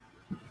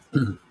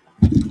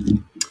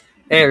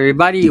Hey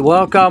everybody,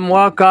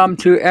 welcome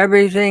to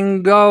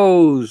Everything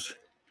Goes.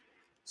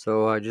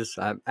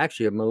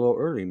 I'm a little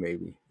early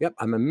maybe. Yep,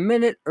 I'm a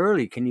minute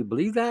early. Can you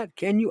believe that?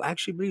 Can you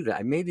actually believe that?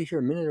 I made it here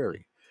a minute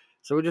early.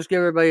 So we'll just give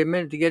everybody a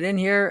minute to get in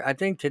here. I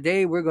think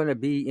today we're going to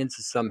be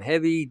into some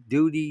heavy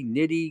duty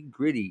nitty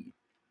gritty.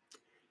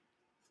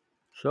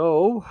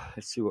 So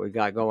let's see what we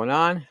got going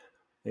on.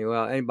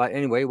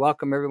 Anyway,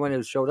 welcome everyone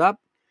who's showed up.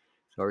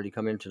 It's already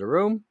come into the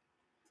room.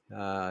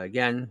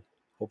 Again,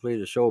 hopefully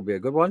the show will be a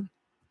good one.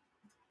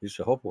 At least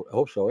I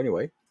hope so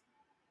anyway.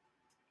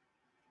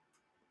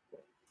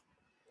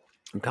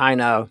 I'm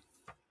kind of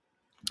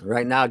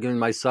right now giving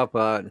myself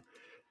an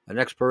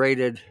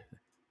expirated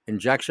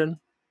injection.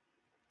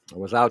 I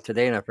was out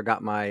today and I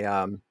forgot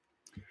my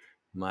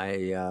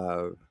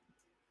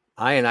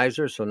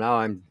ionizer, so now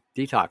I'm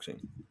detoxing.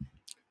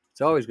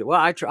 It's always good. Well,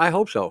 I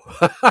hope so.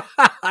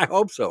 I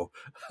hope so.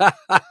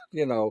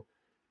 you know,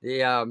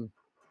 the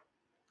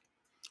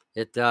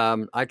it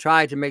I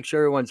try to make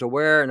sure everyone's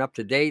aware and up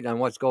to date on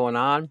what's going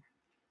on.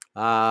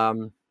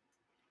 Um,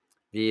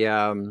 the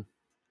and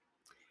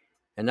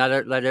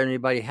not let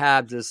anybody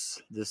have this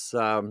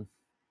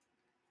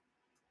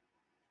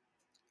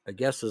I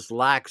guess this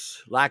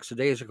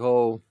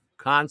lackadaisical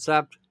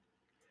concept.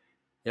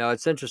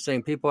 It's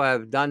interesting. People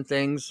have done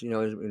things, in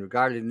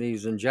regarding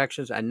these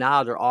injections, and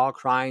now they're all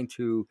trying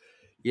to,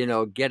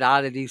 get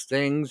out of these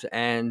things,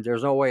 and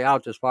there's no way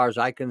out as far as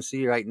I can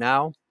see right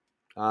now.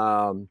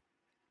 Um,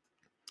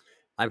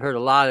 I've heard a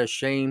lot of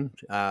fame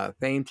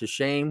to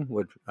shame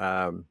with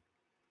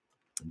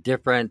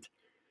different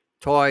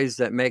toys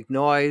that make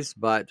noise,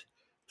 but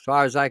as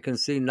far as I can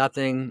see,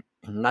 nothing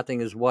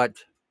is what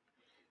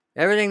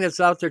everything that's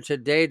out there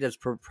today that's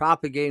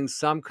propagating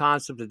some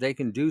concept that they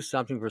can do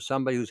something for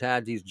somebody who's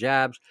had these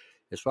jabs.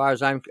 As far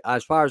as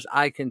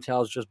I can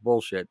tell, is just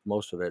bullshit.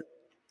 Most of it.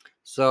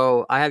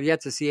 So I have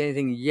yet to see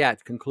anything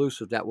yet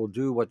conclusive that will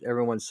do what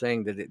everyone's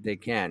saying that they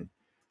can.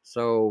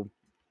 So,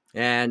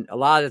 and a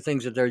lot of the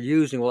things that they're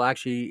using will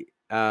actually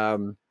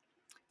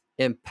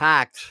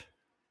impact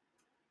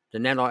the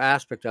nano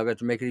aspect of it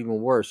to make it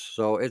even worse.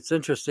 So it's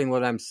interesting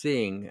what I'm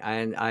seeing,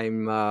 and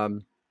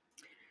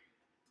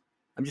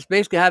I'm just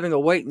basically having a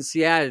wait and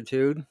see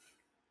attitude,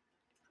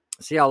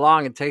 see how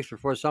long it takes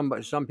before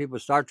some people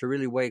start to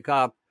really wake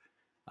up.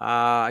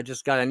 I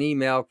just got an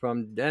email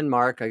from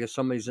Denmark. I guess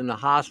somebody's in the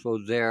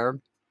hospital there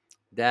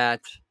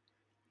that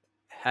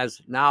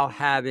has now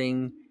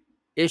having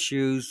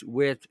issues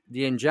with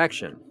the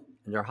injection,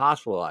 and they're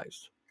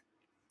hospitalized.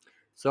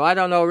 So I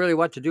don't know really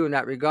what to do in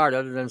that regard,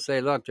 other than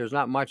say, look, there's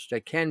not much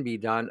that can be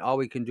done. All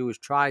we can do is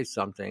try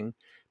something,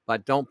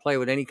 but don't play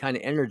with any kind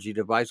of energy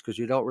device because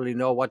you don't really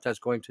know what that's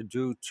going to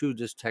do to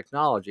this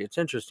technology. It's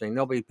interesting.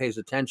 Nobody pays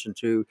attention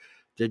to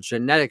the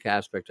genetic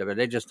aspect of it.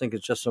 They just think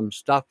it's just some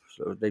stuff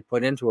they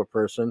put into a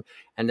person,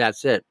 and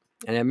that's it.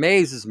 And it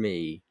amazes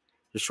me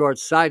the short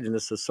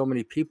sightedness of so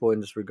many people in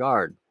this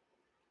regard.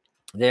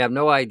 They have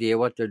no idea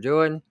what they're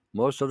doing.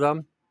 Most of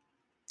them.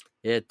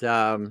 It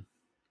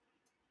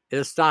it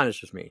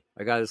astonishes me.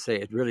 I got to say,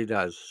 it really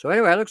does. So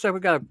anyway, it looks like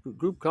we got a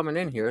group coming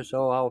in here,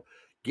 so I'll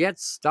get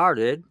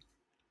started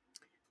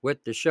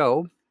with the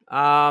show.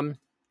 Um,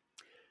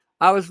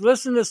 I was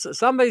listening to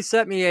somebody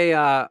sent me a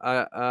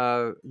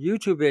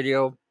YouTube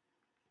video.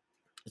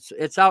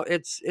 It's out.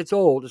 It's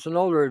old. It's an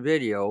older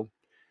video,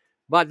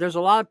 but there's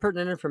a lot of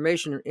pertinent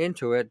information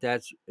into it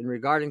that's in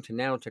regarding to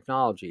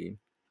nanotechnology.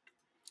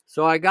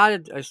 So I got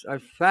it. I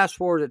fast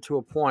forwarded to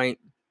a point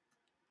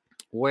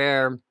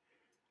where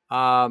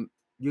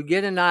you'll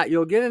get an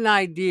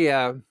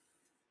idea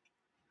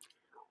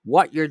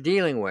what you're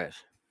dealing with.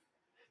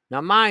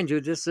 Now, mind you,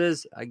 this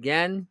is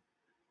again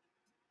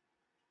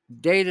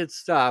dated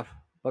stuff,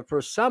 but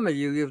for some of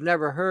you, you've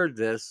never heard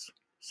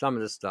some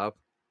of this stuff.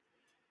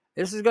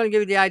 This is going to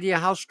give you the idea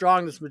how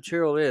strong this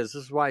material is.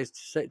 This is why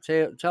I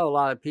tell a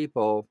lot of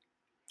people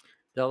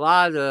that a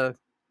lot of the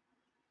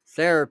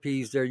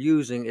therapies they're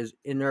using is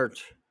inert,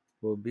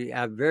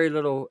 have very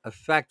little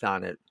effect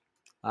on it.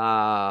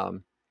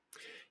 Um,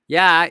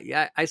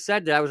 I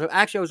said that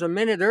I was a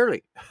minute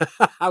early.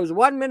 I was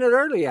 1 minute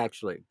early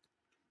actually.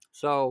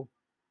 So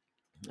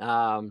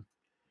um,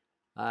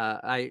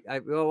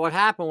 well, what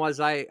happened was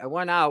I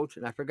went out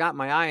and I forgot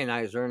my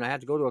ionizer and I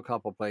had to go to a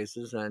couple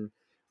places. And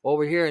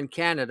over here in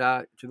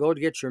Canada, to go to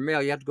get your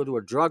mail, you have to go to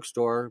a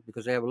drugstore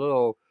because they have a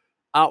little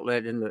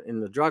outlet in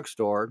the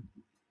drugstore.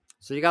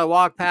 So you got to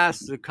walk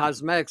past the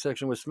cosmetic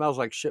section, which smells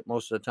like shit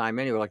most of the time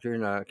anyway, like you're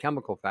in a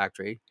chemical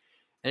factory.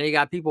 And you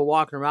got people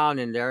walking around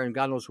in there, and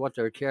God knows what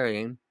they're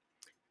carrying.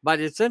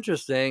 But it's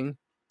interesting.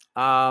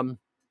 Um,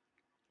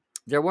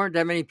 there weren't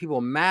that many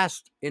people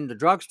masked in the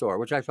drugstore,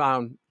 which I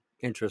found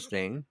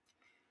interesting.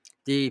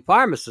 The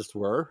pharmacists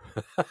were.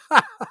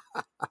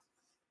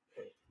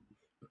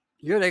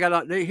 Here they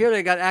got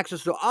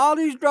access to all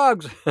these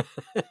drugs,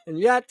 and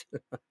yet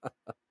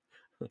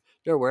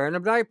they're wearing a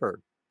diaper.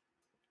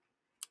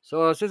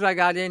 So as soon as I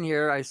got in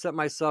here, I set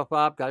myself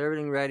up, got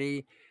everything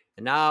ready,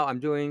 and now I'm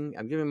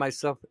giving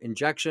myself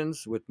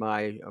injections with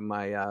my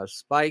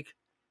spike.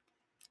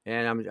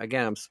 And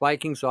I'm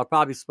spiking, so I'll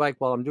probably spike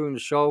while I'm doing the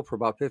show for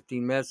about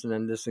 15 minutes and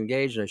then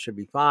disengage, and I should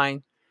be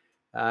fine.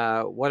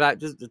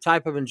 Just the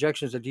type of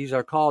injections that these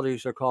are called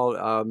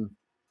um,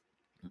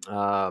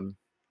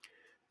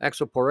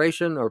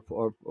 exfoliation,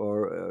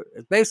 or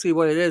basically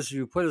what it is.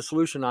 You put a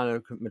solution on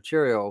a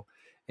material,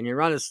 and you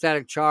run a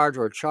static charge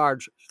or a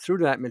charge through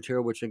that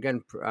material, which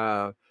again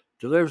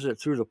delivers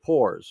it through the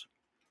pores.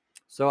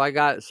 So I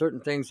got certain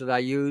things that I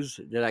use,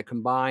 that I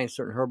combine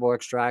certain herbal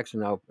extracts,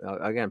 and I'll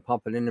again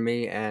pump it into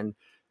me, and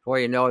before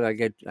you know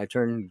it, I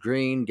turn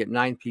green, get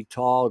 9 feet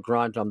tall,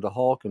 grunt. I'm the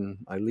Hulk, and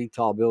I lead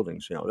tall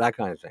buildings, that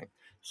kind of thing.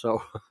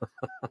 So,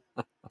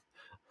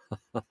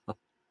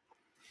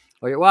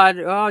 well,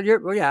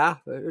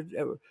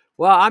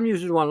 I'm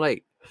using one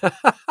late.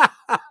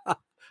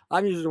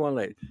 I'm using one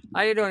late.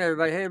 How you doing,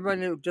 everybody? Hey,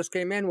 everybody who just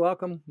came in,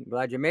 welcome.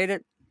 Glad you made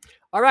it.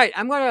 All right,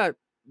 I'm gonna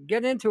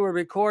get into a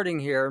recording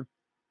here,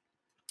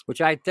 which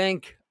I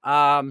think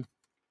uh,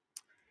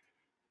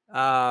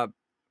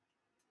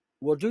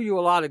 will do you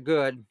a lot of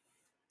good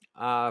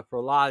for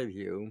a lot of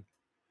you.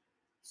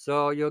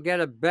 So you'll get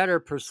a better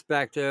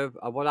perspective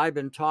of what I've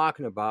been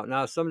talking about.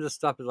 Now, some of this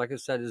stuff is, like I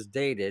said, is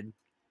dated.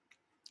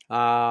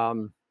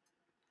 And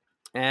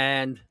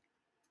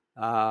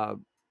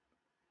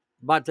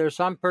but there's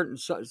some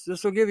so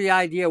this will give you an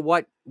idea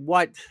what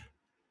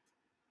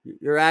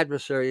your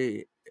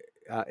adversary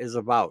is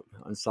about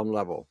on some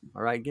level.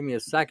 All right, give me a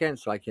second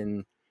so I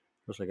can.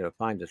 First, I gotta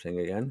find the thing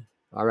again.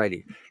 All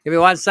righty, give me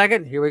 1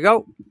 second. Here we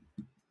go.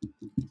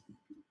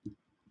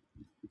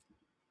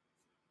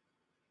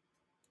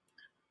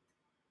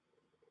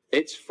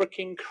 It's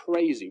freaking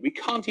crazy. We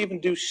can't even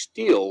do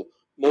steel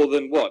more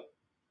than what?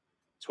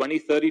 20,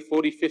 30,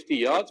 40, 50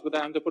 yards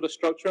without having to put a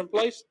structure in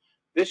place?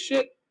 This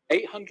shit,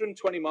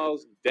 820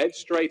 miles dead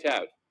straight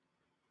out.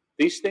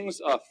 These things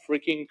are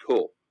freaking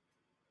cool.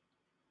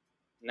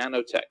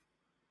 Nanotech.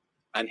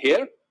 And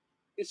here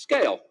is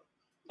scale.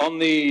 On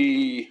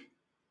the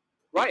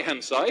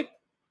right-hand side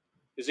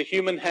is a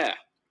human hair.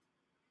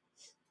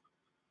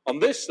 On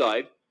this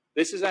side,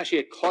 this is actually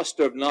a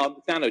cluster of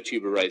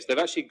nanotube arrays. They've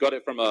actually got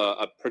it from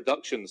a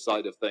production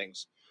side of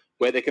things,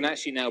 where they can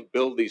actually now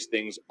build these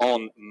things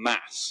en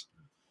masse.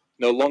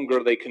 No longer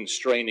are they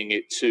constraining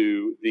it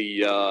to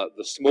the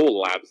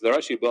small labs. They're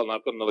actually building.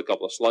 I've got another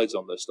couple of slides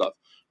on this stuff.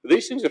 But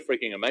these things are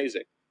freaking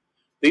amazing.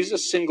 These are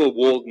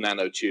single-walled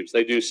nanotubes.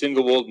 They do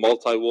single-walled,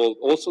 multi-walled,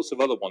 all sorts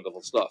of other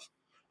wonderful stuff.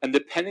 And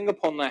depending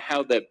upon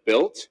how they're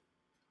built,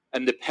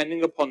 and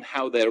depending upon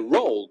how they're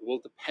rolled, will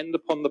depend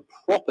upon the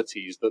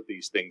properties that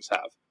these things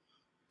have.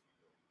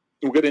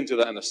 We'll get into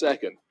that in a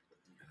second.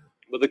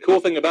 But the cool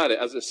thing about it,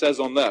 as it says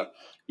on there,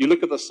 you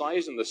look at the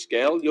size and the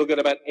scale, you'll get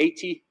about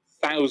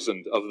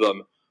 80,000 of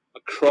them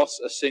across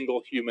a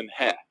single human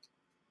hair.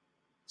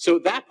 So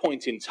at that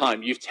point in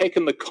time, you've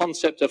taken the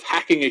concept of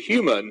hacking a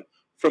human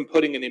from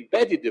putting an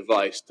embedded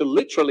device to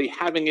literally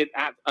having it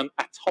at an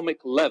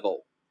atomic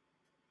level.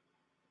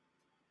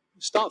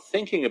 Start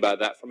thinking about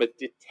that from a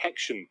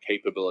detection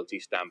capability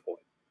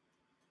standpoint.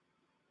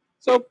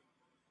 So,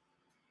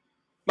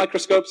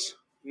 microscopes,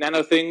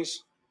 nano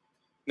things,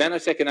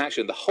 nanotech in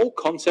action. The whole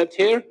concept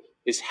here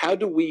is, how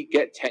do we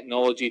get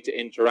technology to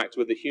interact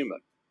with the human?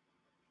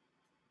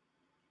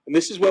 And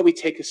this is where we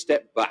take a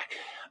step back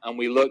and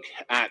we look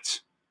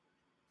at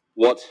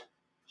what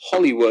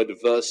Hollywood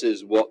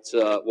versus what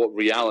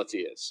reality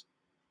is.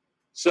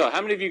 So,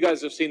 how many of you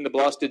guys have seen the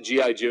blasted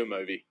G.I. Joe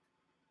movie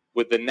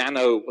with the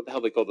what the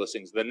hell they call those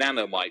things? The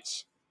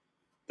nanomites.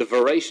 The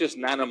voracious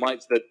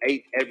nanomites that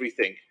ate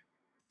everything.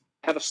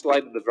 I have a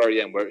slide at the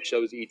very end where it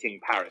shows eating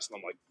Paris, and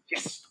I'm like,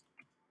 yes.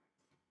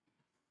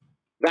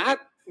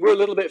 We're a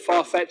little bit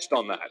far-fetched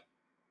on that.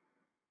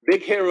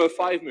 Big Hero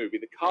 5 movie,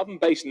 the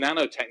carbon-based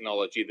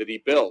nanotechnology that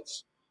he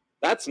builds,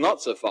 that's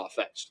not so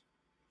far-fetched.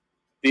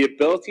 The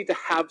ability to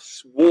have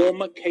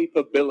swarm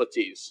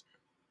capabilities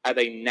at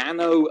a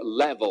nano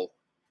level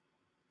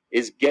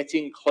is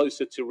getting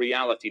closer to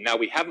reality. Now,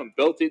 we haven't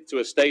built it to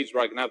a stage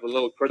where I can have the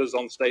little critters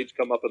on stage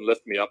come up and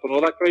lift me up and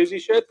all that crazy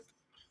shit,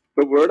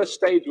 but we're at a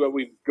stage where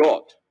we've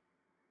got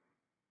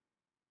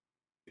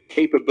the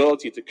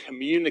capability to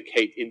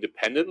communicate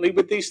independently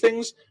with these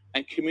things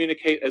and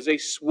communicate as a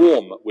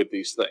swarm with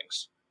these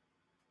things.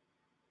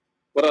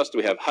 What else do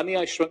we have? Honey,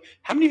 I Shrunk.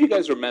 How many of you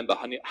guys remember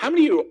Honey? How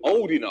many of you are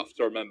old enough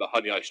to remember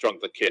Honey, I Shrunk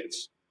the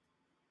Kids?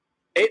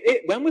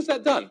 When was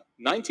that done?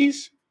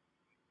 90s?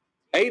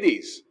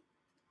 80s?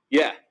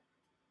 Yeah.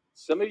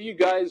 Some of you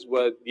guys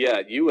were,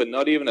 you were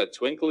not even a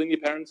twinkle in your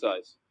parents'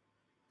 eyes.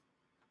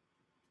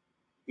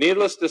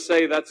 Needless to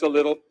say, that's a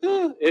little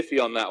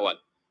iffy on that one.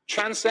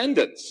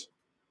 Transcendence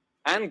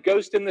and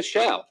Ghost in the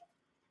Shell.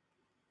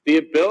 The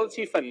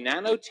ability for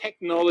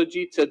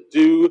nanotechnology to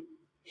do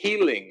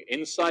healing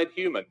inside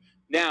human.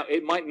 Now,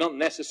 it might not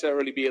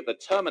necessarily be at the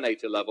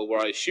Terminator level where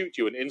I shoot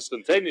you and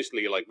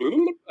instantaneously you're like,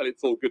 and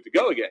it's all good to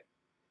go again.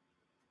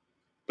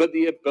 But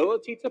the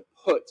ability to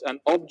put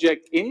an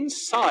object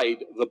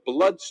inside the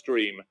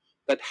bloodstream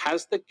that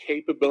has the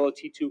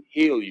capability to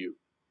heal you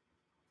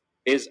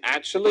is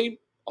actually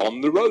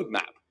on the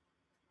roadmap.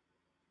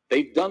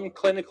 They've done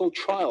clinical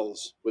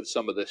trials with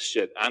some of this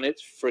shit, and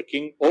it's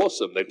freaking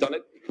awesome. They've done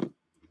it.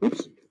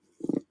 Oops.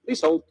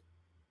 Please hold.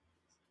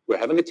 We're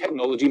having a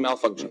technology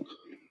malfunction.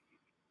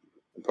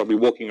 I'm probably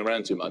walking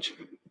around too much.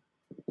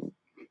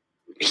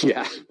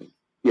 Yeah.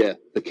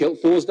 The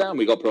kilt falls down,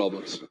 we got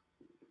problems.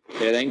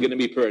 It ain't going to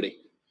be pretty.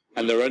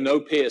 And there are no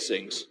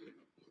piercings.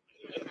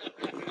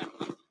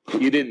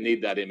 You didn't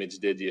need that image,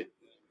 did you?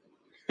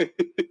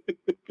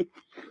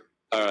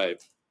 All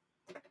right.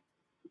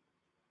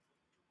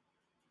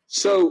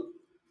 So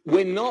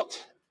we're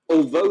not,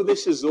 although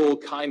this is all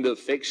kind of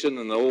fiction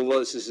and all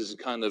this is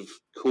kind of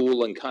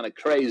cool and kind of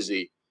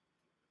crazy,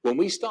 when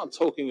we start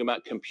talking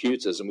about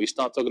computers and we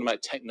start talking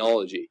about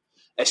technology,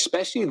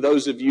 especially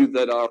those of you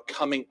that are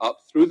coming up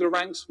through the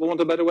ranks, for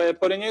want of a better way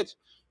of putting it,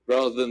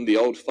 rather than the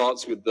old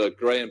farts with the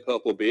gray and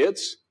purple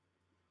beards,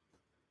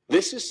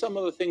 this is some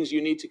of the things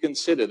you need to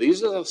consider.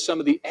 These are some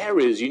of the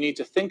areas you need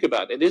to think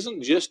about. It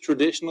isn't just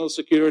traditional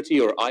security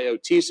or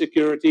IoT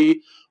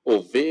security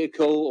or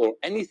vehicle or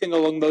anything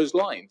along those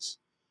lines.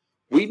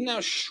 We've now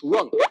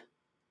shrunk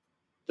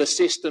the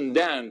system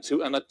down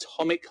to an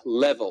atomic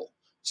level.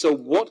 So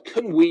what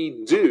can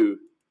we do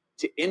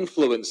to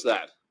influence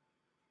that,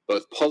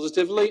 both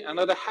positively and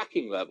at a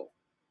hacking level?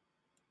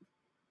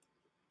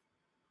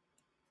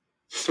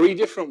 3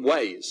 different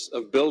ways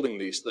of building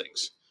these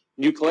things.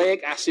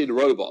 Nucleic acid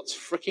robots,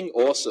 freaking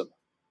awesome.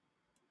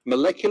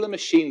 Molecular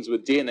machines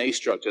with DNA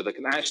structure that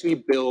can actually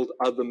build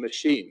other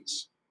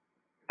machines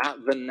at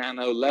the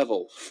nano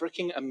level.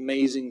 Freaking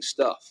amazing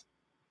stuff.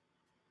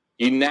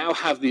 You now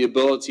have the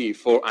ability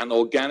for an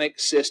organic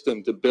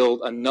system to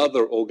build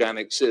another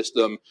organic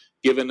system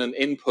given an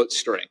input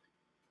string.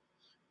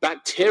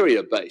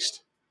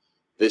 Bacteria-based.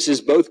 This is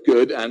both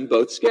good and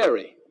both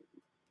scary.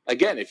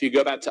 Again, if you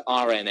go back to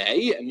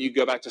RNA and you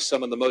go back to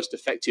some of the most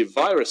effective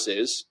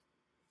viruses,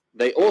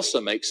 they also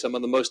make some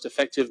of the most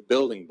effective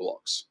building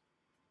blocks.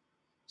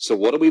 So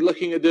what are we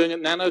looking at doing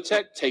at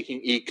nanotech? Taking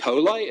E.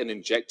 coli and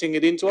injecting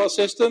it into our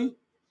system?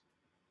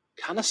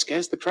 Kind of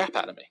scares the crap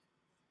out of me.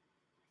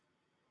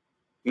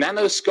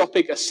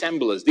 Nanoscopic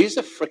assemblers. These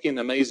are freaking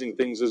amazing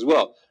things as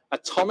well.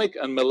 Atomic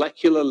and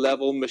molecular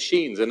level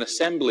machines and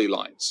assembly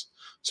lines.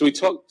 So we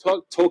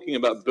talking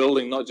about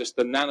building not just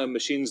the nano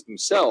machines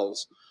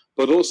themselves,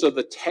 but also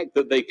the tech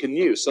that they can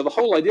use. So the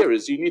whole idea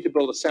is you need to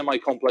build a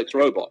semi-complex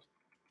robot.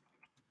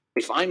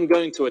 If I'm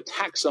going to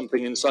attack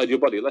something inside your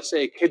body, let's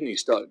say a kidney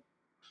stone,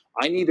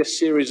 I need a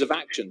series of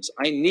actions.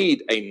 I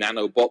need a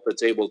nanobot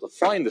that's able to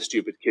find the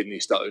stupid kidney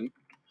stone.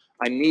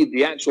 I need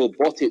the actual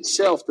bot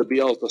itself to be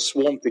able to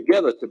swarm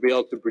together, to be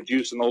able to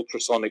produce an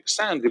ultrasonic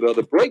sound, to be able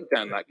to break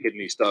down that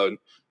kidney stone.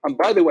 And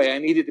by the way, I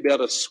need it to be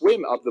able to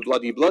swim up the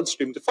bloody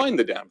bloodstream to find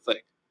the damn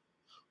thing.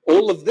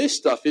 All of this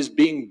stuff is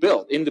being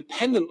built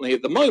independently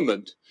at the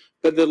moment,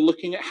 but they're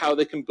looking at how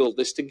they can build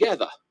this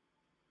together.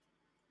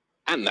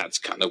 And that's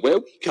kind of where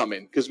we come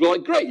in, because we're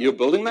like, great, you're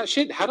building that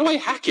shit. How do I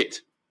hack it?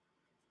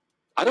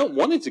 I don't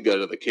want it to go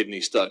to the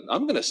kidney stone.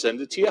 I'm going to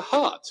send it to your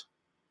heart.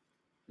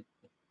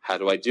 How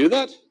do I do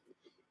that?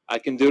 I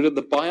can do it at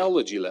the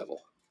biology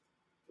level.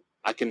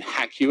 I can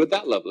hack you at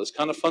that level. It's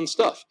kind of fun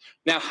stuff.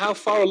 Now, how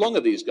far along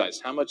are these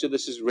guys? How much of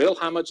this is real?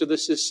 How much of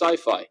this is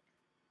sci-fi?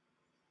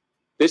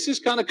 This is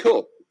kind of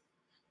cool.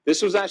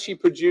 This was actually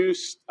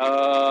produced,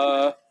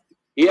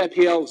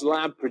 EIPL's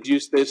lab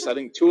produced this, I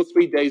think, 2 or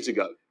 3 days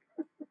ago.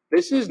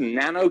 This is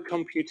nano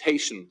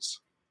computations.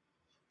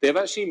 They've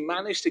actually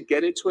managed to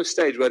get it to a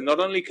stage where not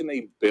only can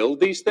they build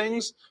these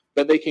things,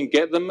 but they can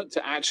get them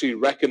to actually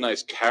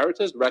recognize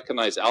characters,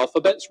 recognize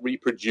alphabets,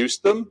 reproduce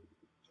them.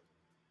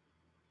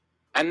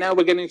 And now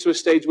we're getting to a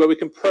stage where we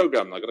can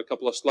program them. I've got a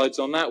couple of slides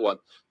on that one.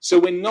 So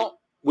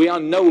we are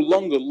no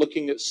longer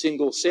looking at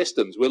single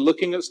systems. We're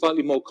looking at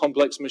slightly more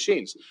complex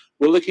machines.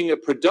 We're looking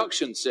at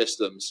production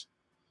systems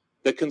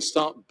that can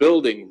start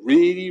building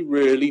really,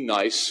 really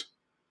nice,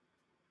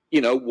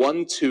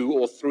 1, 2,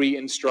 or 3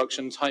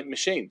 instruction type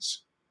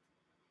machines.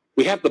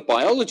 We have the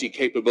biology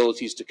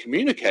capabilities to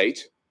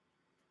communicate.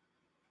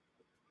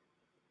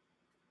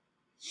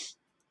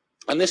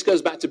 And this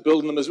goes back to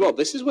building them as well.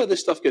 This is where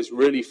this stuff gets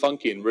really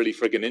funky and really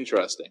friggin'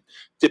 interesting.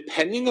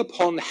 Depending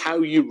upon how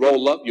you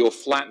roll up your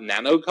flat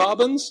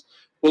nanocarbons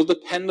will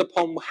depend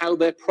upon how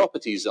their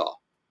properties are.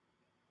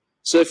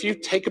 So if you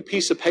take a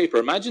piece of paper,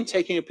 imagine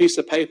taking a piece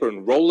of paper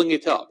and rolling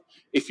it up.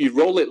 If you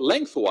roll it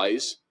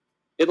lengthwise,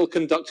 it'll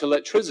conduct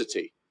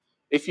electricity.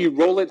 If you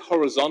roll it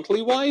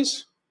horizontally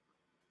wise,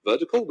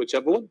 vertical,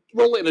 whichever one,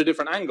 roll it in a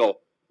different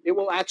angle, it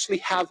will actually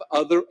have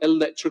other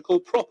electrical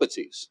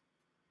properties.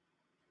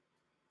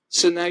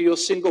 So now your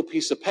single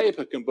piece of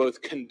paper can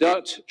both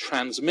conduct,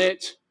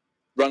 transmit,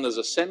 run as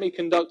a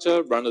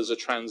semiconductor, run as a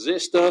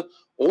transistor,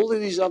 all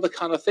of these other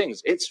kind of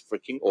things. It's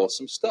freaking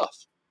awesome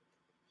stuff.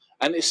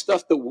 And it's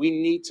stuff that we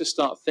need to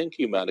start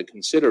thinking about and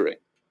considering.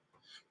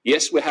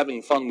 Yes, we're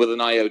having fun with an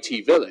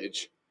IoT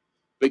village,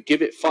 but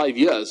give it 5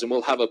 years and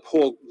we'll have a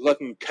poor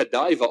little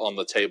cadaver on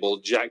the table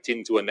jacked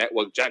into a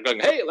network jack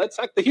going, hey, let's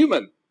hack the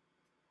human.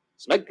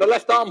 Let's make the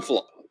left arm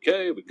flop.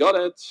 Okay, we got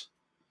it.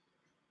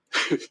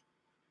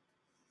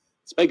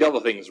 Let's make other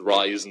things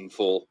rise and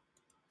fall.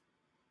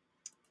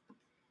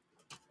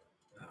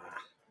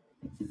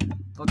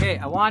 Okay,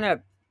 I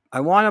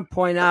wanna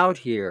point out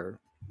here.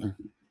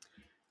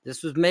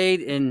 This was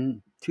made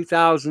in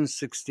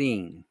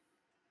 2016,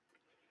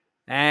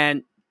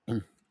 and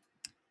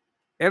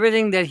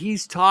everything that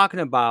he's talking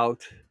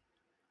about,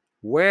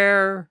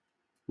 where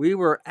we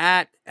were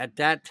at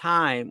that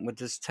time with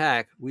this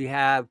tech, we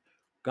have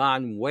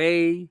gone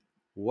way,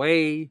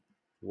 way,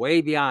 way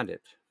beyond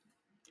it.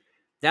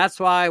 That's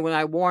why when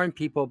I warn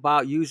people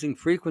about using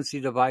frequency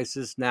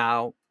devices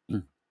now,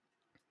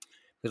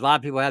 because a lot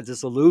of people have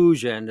this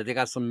illusion that they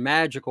got some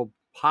magical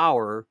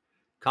power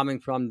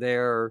coming from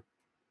their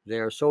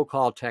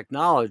so-called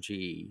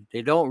technology,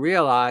 they don't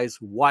realize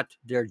what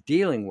they're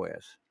dealing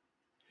with.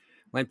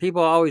 When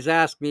people always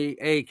ask me,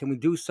 hey, can we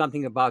do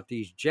something about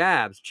these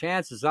jabs?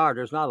 Chances are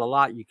there's not a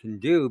lot you can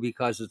do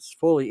because it's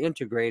fully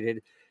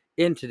integrated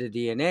into the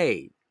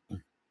DNA.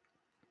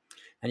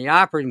 And the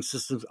operating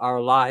systems are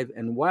alive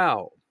and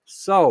well.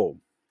 So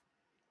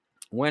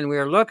when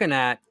we're looking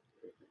at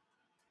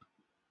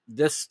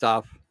this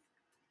stuff,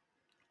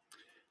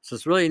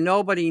 since really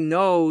nobody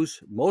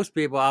knows, most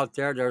people out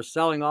there that are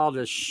selling all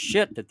this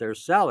shit that they're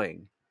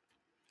selling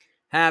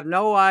have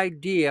no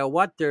idea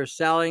what they're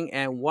selling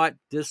and what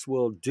this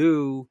will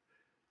do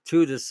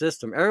to the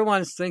system.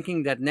 Everyone's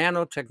thinking that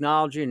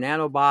nanotechnology,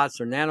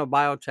 nanobots, or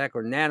nanobiotech,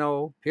 or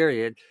nano,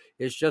 period,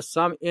 is just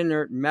some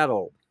inert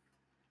metal,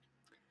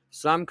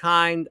 some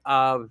kind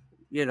of,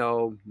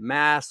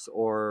 mass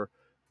or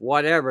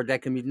whatever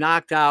that can be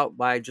knocked out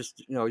by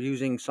just,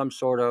 using some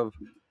sort of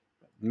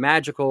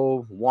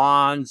magical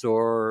wands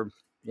or,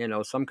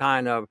 some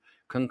kind of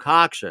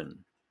concoction.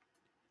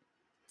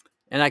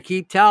 And I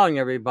keep telling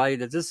everybody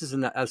that this is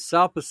a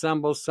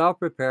self-assembled,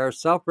 self-repair,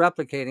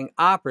 self-replicating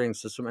operating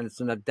system, and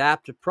it's an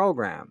adaptive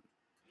program.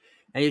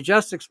 And you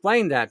just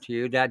explained that to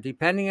you, that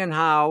depending on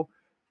how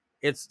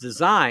it's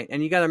designed,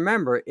 and you got to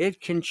remember, it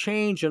can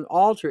change and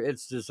alter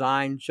its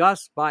design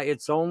just by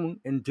its own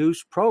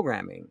induced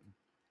programming.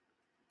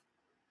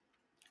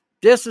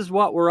 This is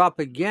what we're up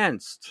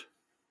against,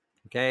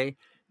 okay?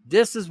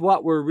 This is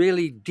what we're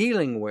really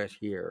dealing with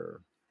here.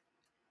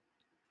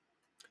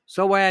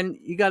 So when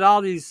you got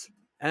all these,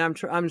 and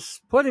I'm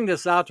putting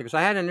this out there because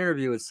I had an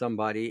interview with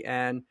somebody,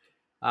 and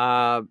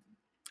I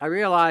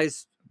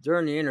realized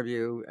during the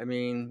interview, I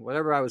mean,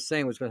 whatever I was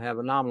saying was going to have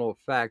a nominal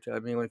effect. I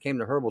mean, when it came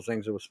to herbal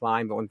things, it was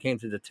fine, but when it came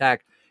to the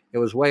tech, it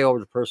was way over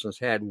the person's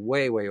head,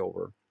 way, way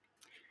over.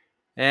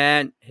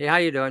 And hey, how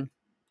you doing?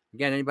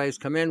 Again, anybody's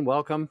come in,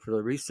 welcome for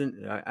the recent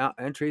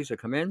entries that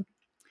come in.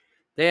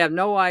 They have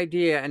no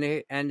idea, and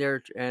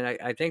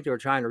I think they were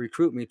trying to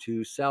recruit me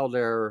to sell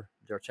their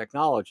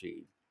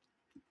technology.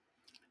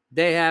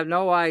 They have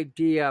no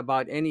idea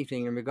about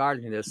anything in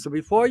regard to this. So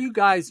before you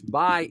guys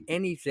buy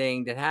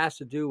anything that has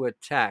to do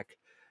with tech,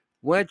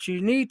 what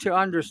you need to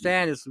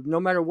understand is no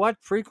matter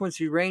what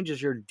frequency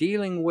ranges you're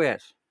dealing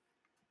with,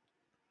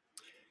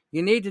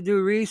 you need to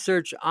do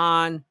research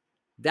on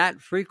that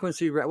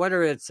frequency,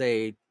 whether it's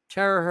a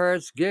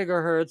terahertz,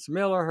 gigahertz,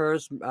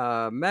 millihertz,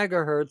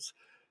 megahertz,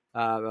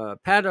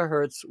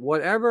 petahertz,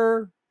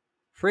 whatever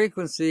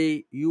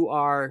frequency you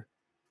are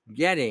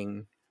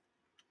getting,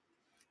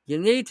 you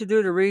need to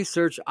do the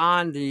research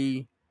on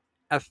the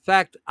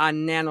effect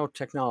on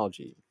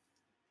nanotechnology.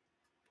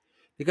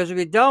 Because if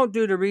you don't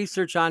do the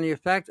research on the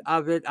effect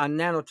of it on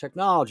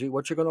nanotechnology,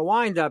 what you're going to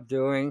wind up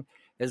doing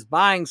is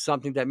buying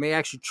something that may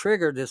actually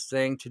trigger this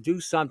thing to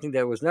do something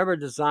that was never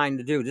designed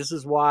to do. This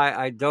is why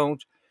I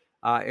don't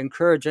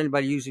encourage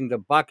anybody using the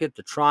bucket,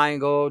 the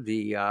triangle,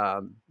 the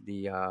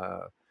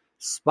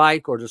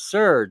spike, or the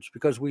surge,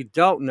 because we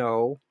don't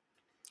know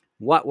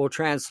what will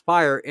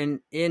transpire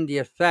in the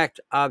effect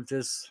of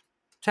this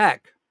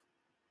tech.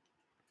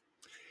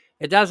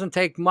 It doesn't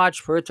take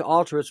much for it to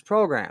alter its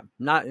program,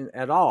 not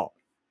at all.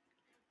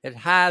 It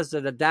has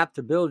an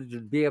adaptability to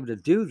be able to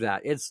do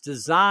that. It's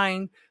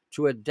designed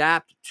to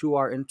adapt to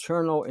our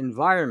internal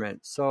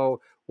environment.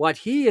 So what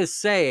he is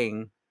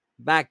saying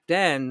back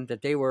then,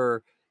 that they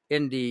were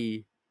in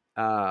the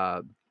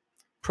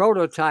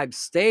prototype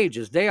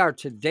stages, they are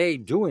today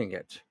doing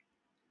it.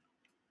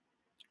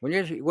 When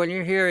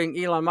you're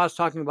hearing Elon Musk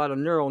talking about a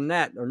neural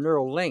net or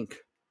neural link,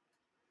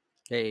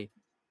 okay,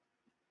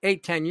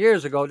 8-10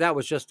 years ago, that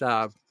was just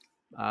a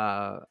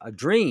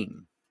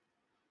dream.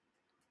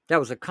 That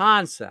was a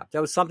concept.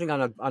 That was something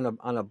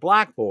on a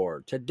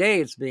blackboard.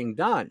 Today, it's being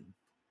done.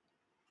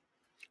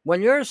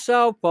 When your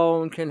cell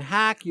phone can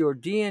hack your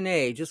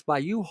DNA just by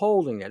you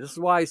holding it, this is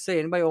why I say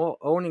anybody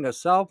owning a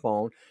cell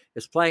phone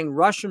is playing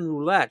Russian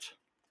roulette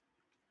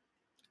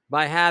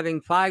by having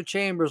 5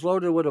 chambers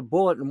loaded with a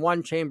bullet and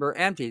 1 chamber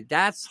empty.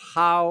 That's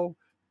how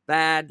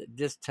bad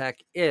this tech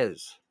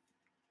is.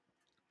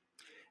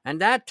 And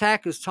that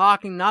tech is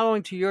talking not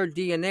only to your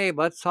DNA,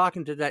 but it's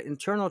talking to that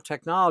internal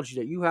technology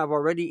that you have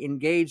already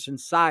engaged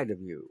inside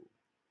of you.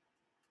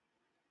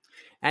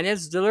 And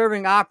it's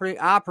delivering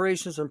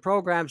operations and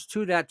programs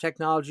to that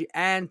technology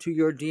and to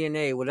your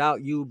DNA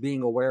without you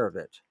being aware of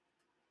it.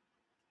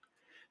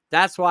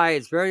 That's why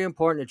it's very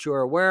important that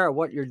you're aware of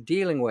what you're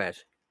dealing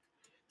with.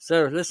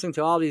 Instead of listening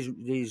to all these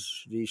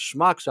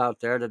schmucks out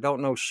there that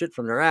don't know shit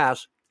from their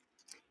ass,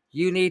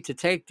 you need to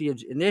take the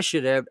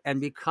initiative and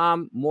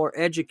become more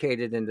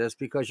educated in this,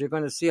 because you're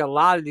going to see a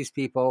lot of these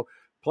people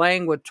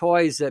playing with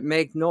toys that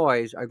make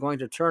noise are going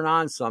to turn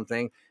on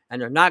something,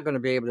 and they're not going to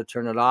be able to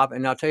turn it off.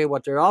 And I'll tell you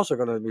what they're also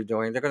going to be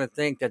doing. They're going to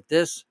think that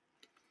this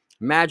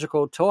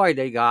magical toy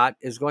they got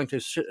is going to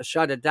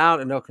shut it down,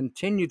 and they'll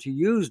continue to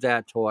use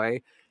that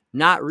toy,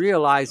 not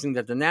realizing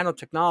that the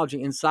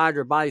nanotechnology inside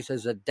their bodies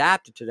has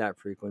adapted to that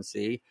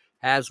frequency,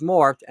 has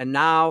morphed, and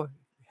now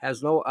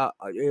has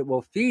it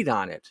will feed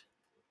on it.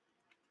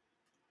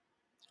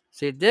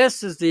 See,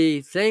 this is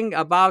the thing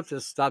about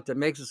this stuff that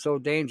makes it so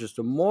dangerous.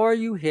 The more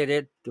you hit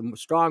it, the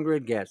stronger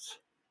it gets.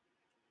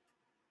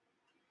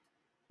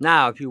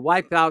 Now, if you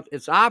wipe out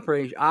its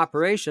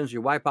operations,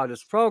 you wipe out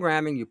its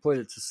programming, you put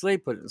it to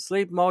sleep, put it in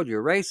sleep mode, you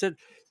erase it,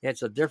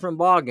 it's a different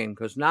ballgame,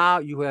 because now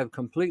you have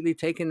completely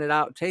taken it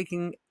out,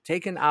 taken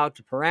out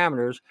the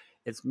parameters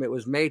it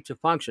was made to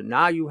function.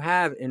 Now you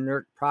have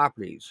inert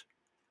properties.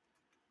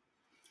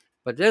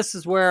 But this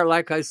is where,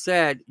 like I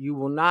said, you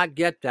will not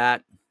get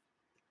that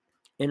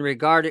in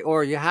regard to,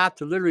 or you have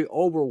to literally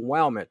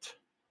overwhelm it.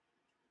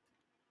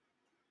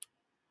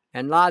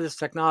 And a lot of this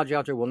technology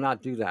out there will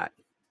not do that.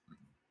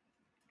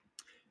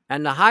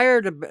 And the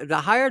higher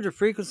the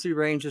frequency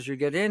ranges you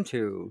get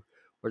into,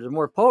 or the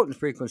more potent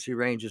frequency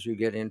ranges you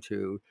get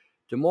into,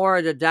 the more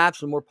it adapts,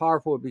 the more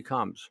powerful it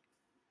becomes.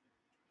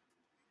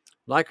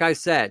 Like I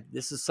said,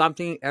 this is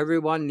something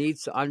everyone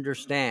needs to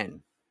understand.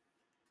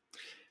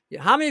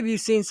 How many of you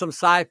seen some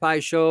sci-fi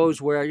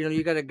shows where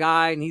you got a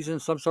guy and he's in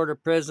some sort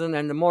of prison,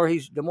 and the more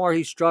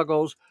he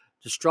struggles,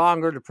 the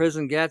stronger the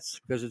prison gets,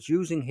 because it's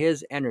using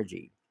his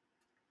energy.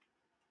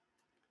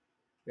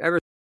 Have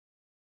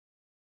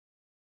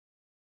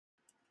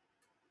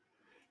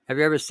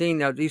you ever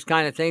seen these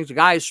kind of things? The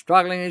guy is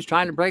struggling, he's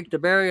trying to break the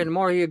barrier, and the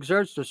more he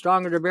exerts, the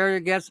stronger the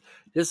barrier gets.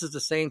 This is the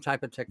same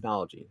type of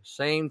technology,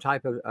 same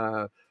type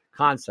of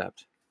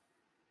concept.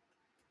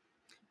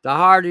 The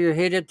harder you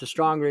hit it, the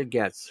stronger it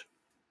gets.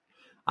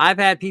 I've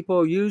had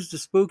people use the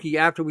spooky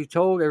after we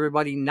told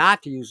everybody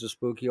not to use the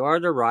spooky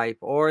or the ripe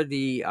or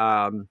the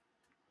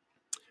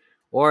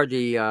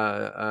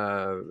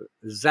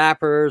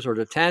zappers or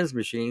the TENS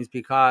machines,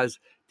 because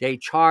they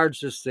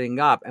charge this thing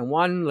up. And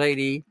one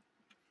lady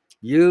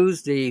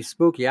used the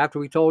spooky after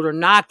we told her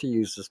not to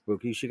use the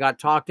spooky. She got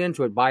talked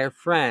into it by a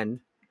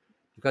friend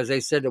because they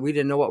said that we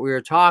didn't know what we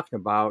were talking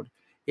about.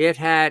 It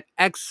had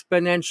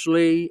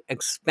exponentially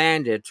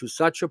expanded to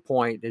such a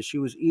point that she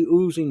was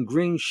oozing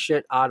green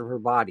shit out of her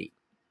body,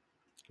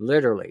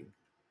 literally.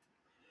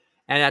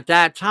 And at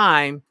that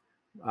time,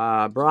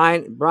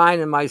 Brian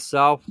and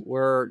myself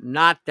were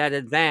not that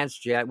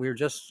advanced yet. We were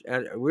just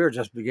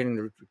beginning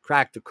to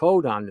crack the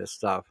code on this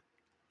stuff.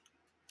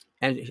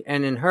 And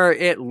in her,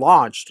 it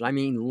launched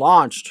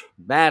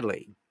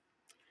badly.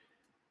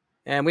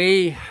 And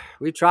we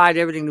tried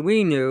everything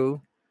we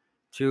knew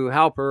to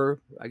help her.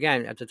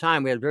 Again, at the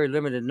time, we had very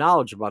limited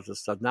knowledge about this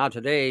stuff. Now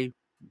today,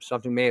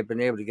 something may have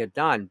been able to get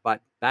done,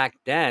 but back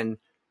then,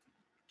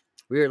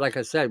 we were, like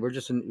I said, we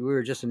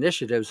were just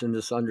initiatives in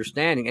this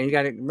understanding. And you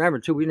got to remember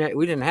too, we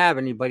didn't have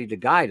anybody to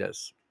guide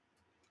us.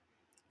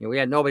 We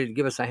had nobody to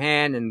give us a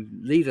hand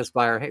and lead us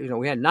by our hand.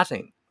 We had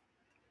nothing.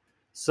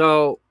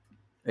 So,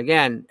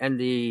 again, and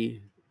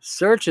the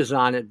searches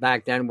on it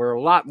back then were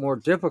a lot more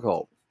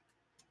difficult.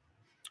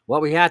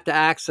 What we had to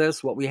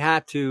access, what we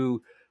had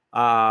to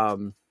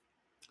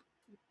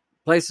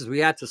places we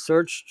had to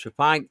search to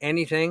find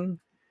anything,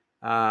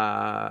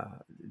 the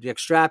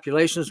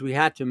extrapolations we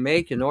had to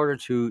make in order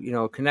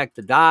to connect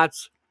the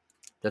dots,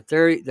 the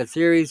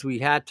theories we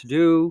had to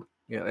do.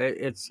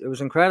 It was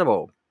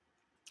incredible.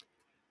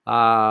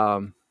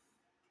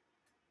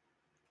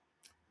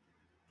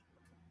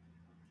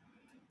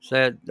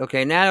 Said,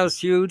 okay, nano's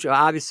huge,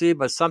 obviously,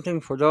 but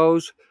something for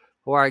those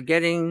who are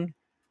getting.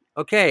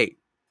 Okay,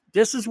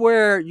 this is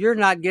where you're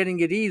not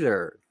getting it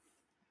either.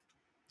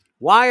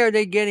 Why are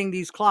they getting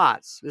these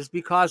clots? It's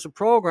because the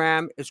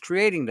program is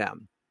creating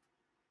them.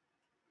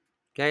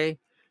 Okay,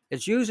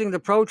 it's using the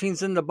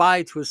proteins in the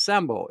body to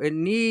assemble. It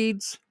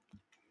needs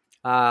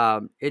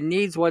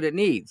what it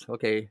needs.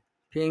 Okay,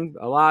 ping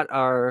a lot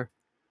are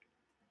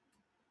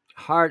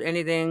hard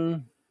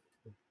anything.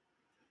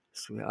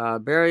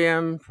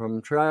 Barium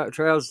from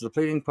trails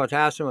depleting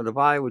potassium of the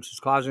body, which is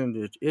causing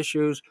the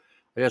issues.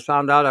 I just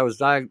found out I was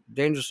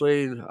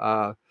dangerously.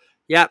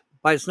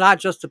 But it's not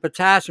just the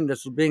potassium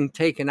that's being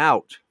taken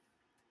out.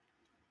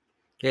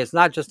 Okay, it's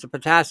not just the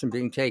potassium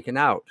being taken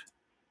out.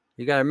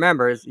 You got to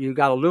remember, you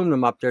got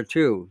aluminum up there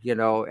too,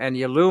 and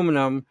the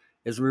aluminum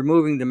is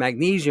removing the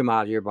magnesium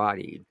out of your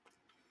body.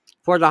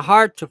 For the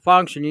heart to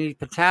function, you need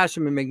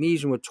potassium and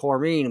magnesium with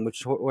taurine,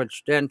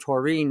 which then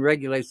taurine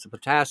regulates the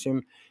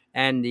potassium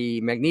and the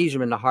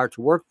magnesium in the heart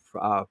to work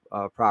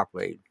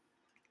properly.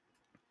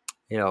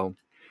 So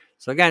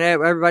again,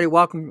 everybody,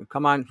 welcome.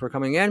 Come on for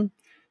coming in.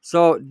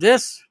 So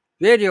this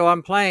video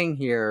I'm playing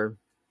here,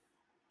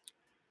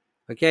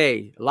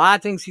 okay, a lot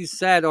of things he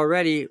said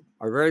already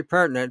are very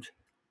pertinent.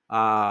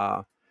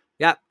 There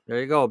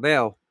you go,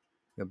 barium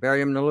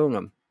and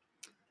aluminum.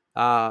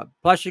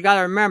 Plus, you got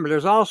to remember,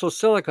 there's also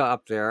silica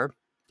up there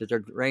that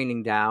they're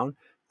raining down.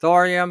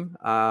 Thorium,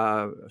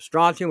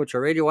 strontium, which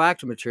are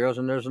radioactive materials,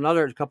 and there's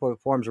another couple of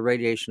forms of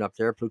radiation up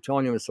there,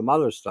 plutonium and some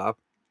other stuff.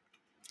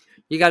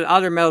 You got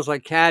other metals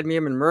like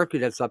cadmium and mercury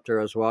that's up there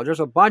as well. There's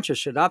a bunch of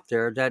shit up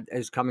there that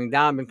is coming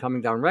down, been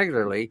coming down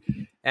regularly.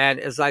 And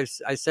as I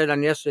said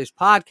on yesterday's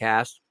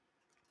podcast,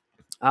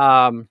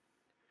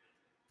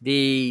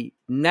 the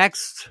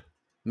next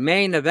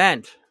main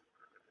event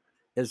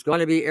is going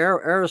to be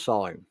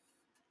aerosoling.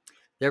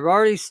 They've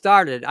already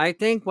started. I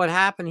think what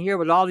happened here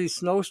with all these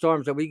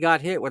snowstorms that we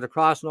got hit with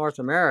across North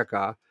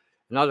America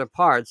and other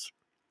parts,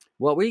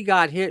 what we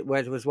got hit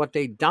with was what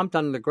they dumped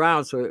on the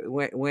ground. So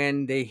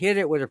when they hit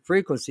it with a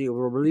frequency, it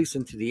will release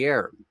into the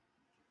air.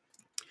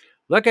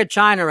 Look at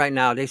China right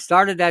now. They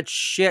started that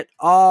shit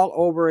all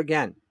over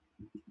again.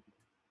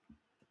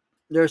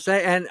 They're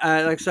saying,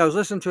 and like so I was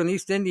listening to an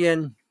East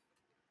Indian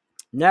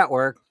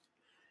network,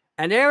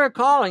 and they were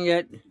calling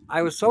it,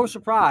 I was so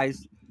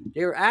surprised,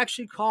 they were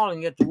actually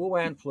calling it the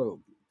Wuhan flu.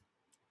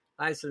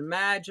 I said,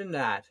 imagine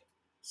that.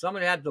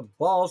 Somebody had the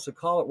balls to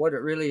call it what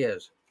it really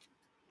is.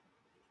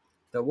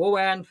 The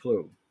Wuhan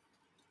flu.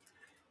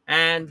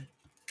 And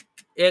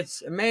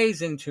it's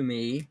amazing to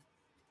me,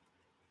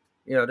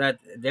 that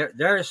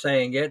they're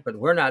saying it, but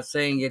we're not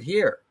saying it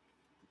here.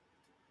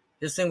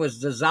 This thing was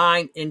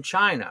designed in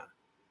China,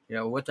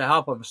 with the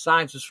help of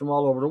scientists from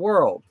all over the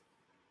world.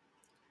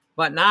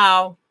 But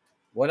now,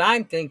 what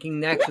I'm thinking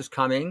next is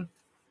coming.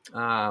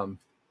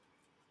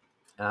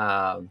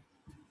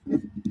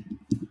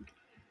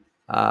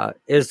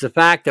 Is the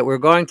fact that we're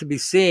going to be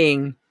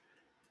seeing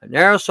an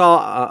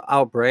aerosol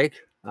outbreak.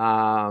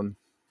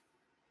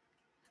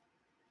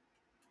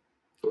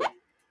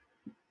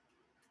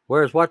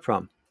 Where's what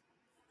from?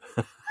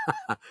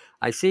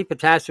 I see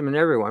potassium in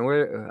everyone.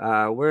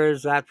 Where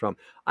is that from?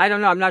 I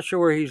don't know. I'm not sure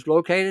where he's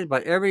located,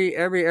 but every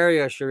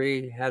area,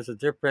 Cherie, has a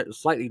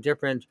slightly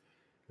different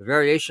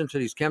variation to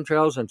these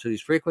chemtrails and to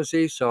these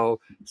frequencies.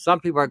 So some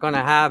people are going to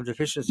have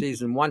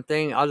deficiencies in one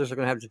thing. Others are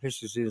going to have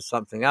deficiencies in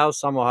something else.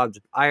 Some will have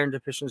iron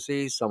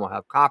deficiencies. Some will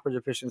have copper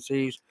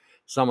deficiencies.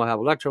 Some will have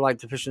electrolyte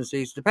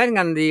deficiencies, depending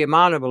on the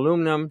amount of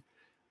aluminum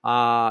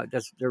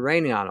that's they're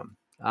raining on them.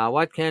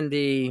 What can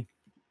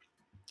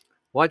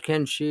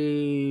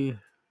she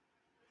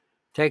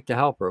take to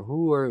help her?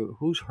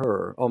 Who's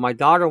her? Oh, my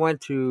daughter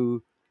went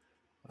to.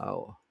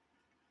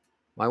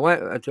 My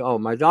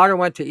daughter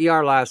went to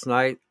ER last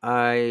night.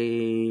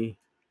 I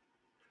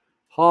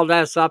hauled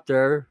ass up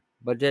there,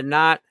 but did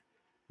not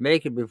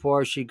make it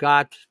before she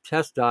got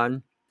test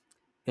done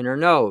in her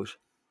nose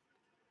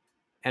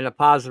and a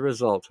positive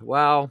result.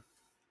 Well,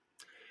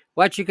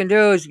 what you can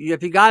do is,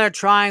 if you got a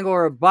triangle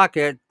or a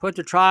bucket, put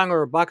the triangle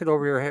or a bucket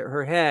over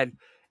her head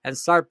and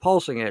start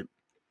pulsing it.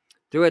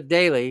 Do it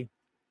daily,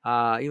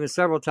 even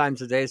several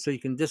times a day, so you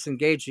can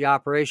disengage the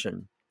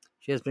operation.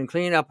 She has been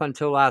clean up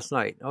until last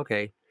night.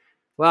 Okay.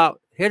 Well,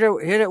 hit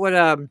it with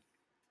a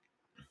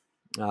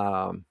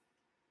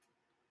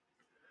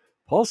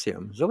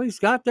pulsium. Is that what he's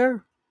got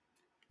there?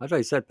 I thought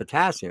he said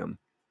potassium.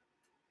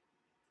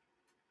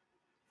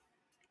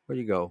 Where'd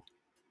you go?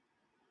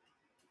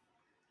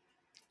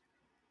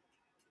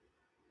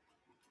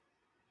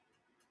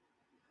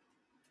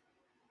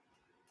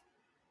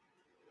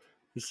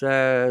 He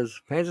says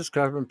pain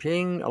discomfort,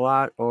 peeing a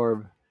lot,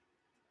 or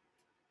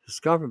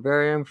discomfort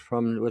barium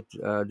with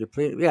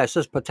depleted. Yeah, it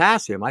says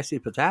potassium. I see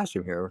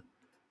potassium here.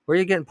 Where are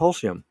you getting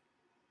pulsium?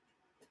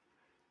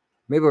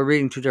 Maybe we're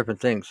reading two different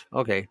things.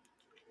 Okay.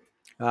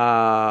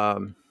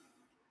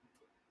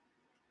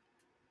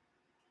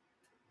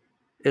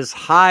 Is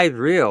hive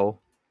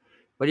real?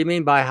 What do you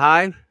mean by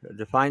hive?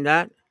 Define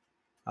that.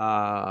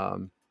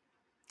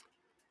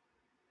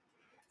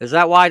 Is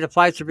that why the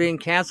flights are being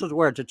canceled?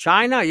 Where, to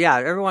China? Yeah,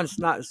 everyone's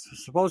not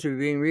supposed to be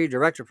being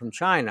redirected from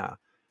China.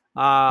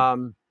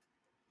 Because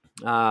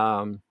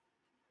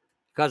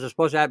they're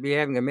supposed to be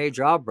having a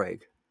major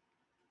outbreak.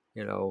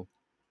 You're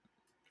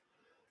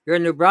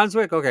in New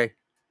Brunswick? Okay.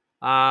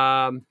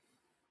 Can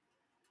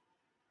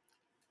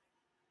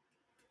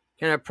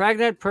a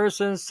pregnant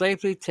person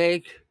safely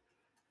take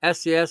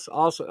SCS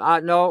also?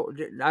 No,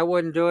 I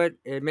wouldn't do it.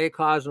 It may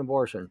cause an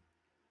abortion.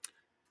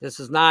 This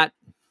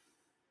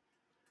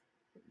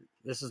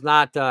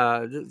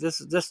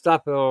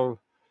stuff will,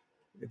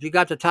 if you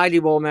got the tidy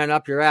bowl man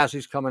up your ass,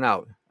 he's coming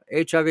out.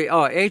 HIV.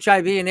 Oh,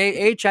 HIV and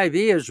HIV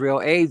is real.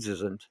 AIDS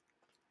isn't.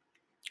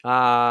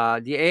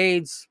 The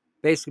AIDS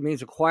basically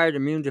means acquired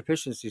immune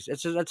deficiencies.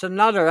 It's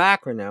another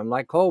acronym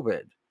like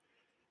COVID.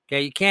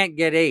 Okay, you can't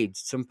get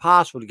AIDS. It's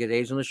impossible to get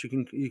AIDS unless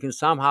you can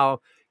somehow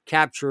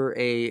capture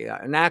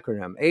an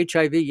acronym.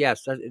 HIV,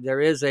 yes,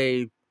 there is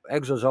a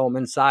exosome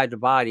inside the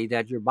body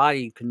that your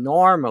body can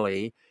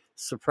normally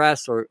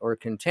suppress or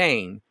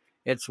contain.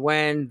 It's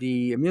when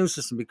the immune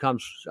system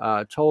becomes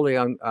totally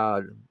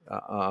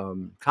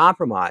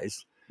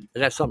compromised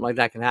that something like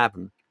that can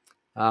happen.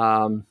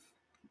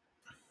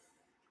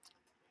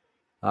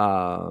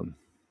 There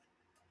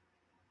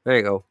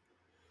you go.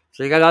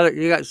 So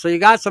you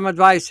got some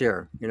advice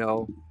here,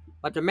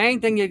 But the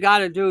main thing you got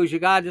to do is you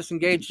got to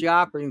disengage the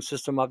operating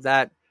system of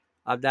that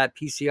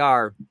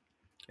PCR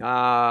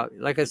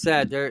Like I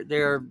said,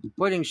 they're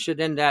putting shit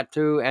in that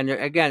too, and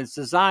again, it's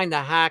designed to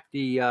hack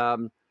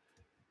the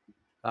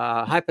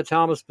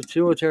hypothalamus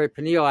pituitary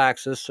pineal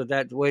axis, so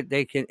that way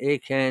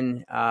it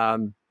can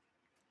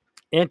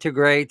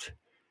integrate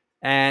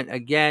and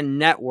again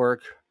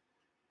network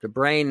the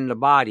brain and the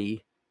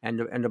body and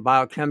the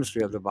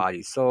biochemistry of the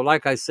body. So,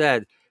 like I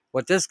said,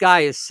 what this guy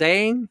is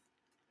saying,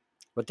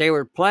 what they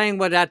were playing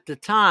with at the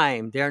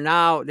time,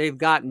 they've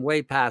gotten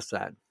way past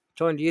that.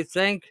 Tony, do you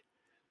think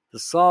the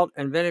salt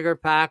and vinegar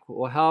pack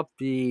will help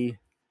the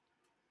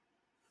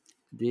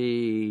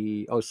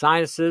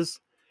sinuses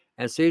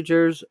and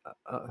seizures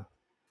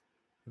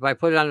if I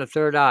put it on the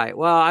third eye?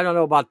 Well, I don't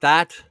know about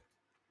that.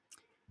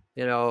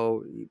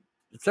 The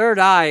third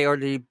eye, or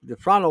the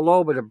frontal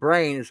lobe of the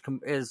brain,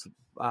 is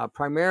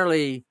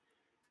primarily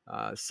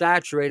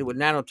saturated with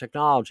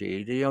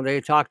nanotechnology.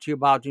 They talk to you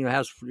about, you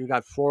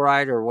got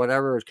fluoride or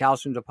whatever,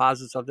 calcium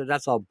deposits up there.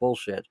 That's all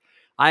bullshit.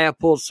 I have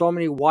pulled so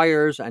many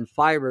wires and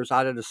fibers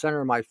out of the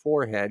center of my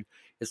forehead,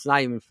 it's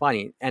not even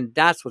funny, and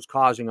that's what's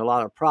causing a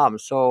lot of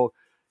problems. So,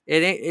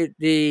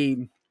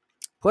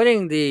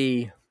 putting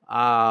the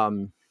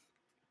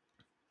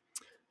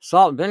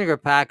salt and vinegar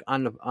pack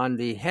on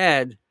the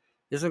head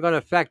isn't going to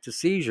affect the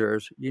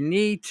seizures. You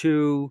need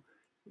to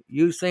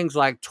use things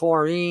like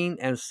taurine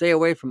and stay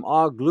away from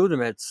all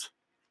glutamates,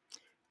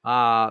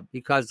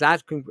 because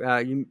that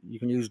you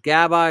can use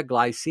GABA,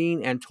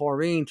 glycine, and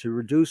taurine to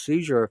reduce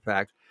seizure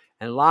effect.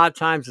 And a lot of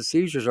times the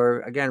seizures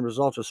are, again, a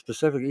result of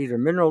specific either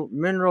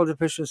mineral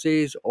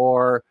deficiencies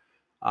or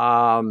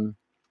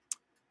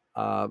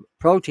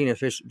protein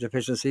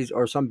deficiencies,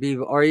 or some B,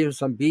 or even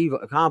some B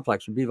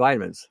complex or B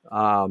vitamins.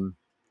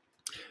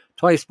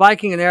 20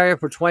 spiking an area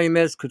for 20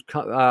 minutes could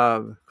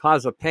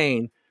cause a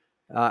pain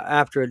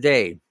after a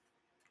day.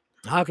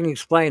 How can you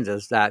explain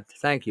this?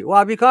 Thank you.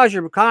 Well, because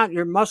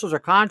your muscles are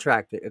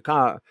contracting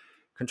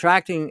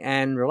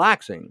and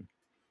relaxing.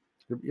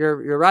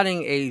 You're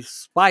running a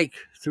spike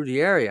through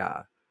the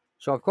area.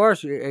 So of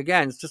course,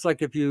 again, it's just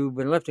like if you've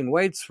been lifting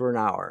weights for an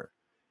hour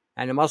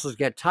and the muscles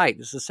get tight.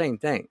 It's the same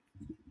thing.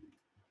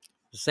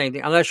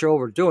 Unless you're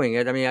overdoing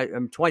it. I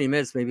mean, 20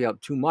 minutes may be up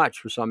too much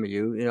for some of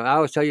you. I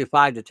always tell you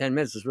 5 to 10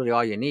 minutes is really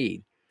all you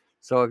need.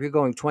 So if you're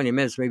going 20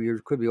 minutes, maybe you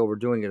could be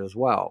overdoing it as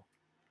well.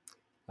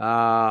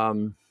 All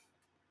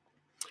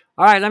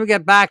right, let me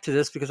get back to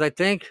this, because I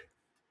think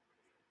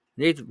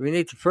we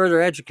need to further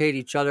educate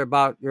each other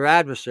about your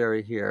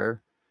adversary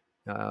here,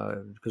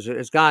 because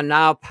it's gone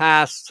now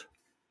past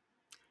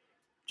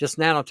just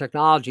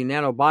nanotechnology,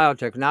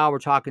 nanobiotech. Now we're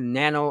talking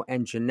nano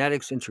and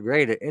genetics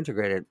integrated.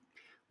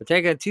 But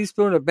taking a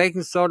teaspoon of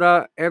baking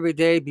soda every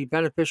day be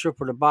beneficial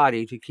for the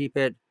body to keep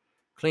it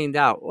cleaned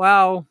out.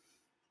 Well,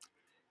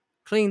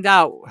 cleaned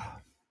out.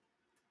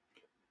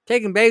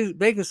 Taking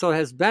baking soda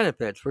has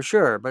benefits for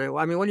sure, but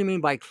I mean, what do you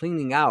mean by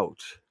cleaning out?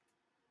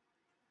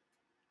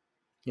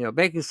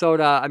 Baking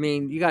soda, I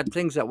mean, you got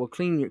things that will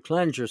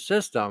cleanse your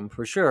system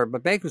for sure,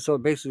 but baking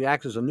soda basically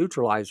acts as a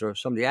neutralizer of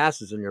some of the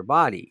acids in your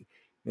body,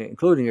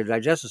 including your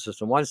digestive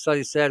system. One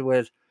study said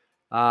with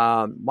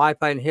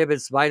Wi-Fi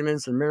inhibits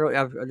vitamins and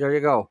minerals. There you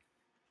go.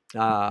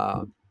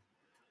 From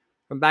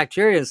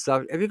bacteria and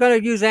stuff. If you're going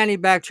to use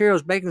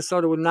antibacterials, baking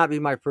soda would not be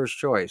my first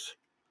choice.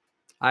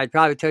 I'd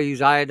probably tell you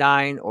use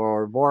iodine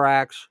or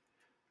borax,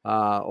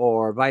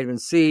 or vitamin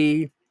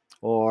C,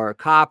 or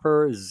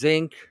copper,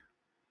 zinc.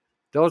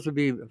 Those would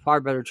be far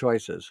better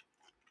choices.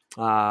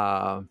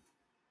 There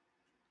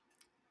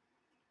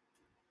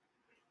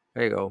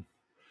you go.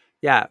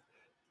 Yeah.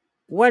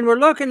 When we're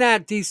looking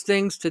at these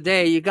things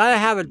today, you got to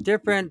have a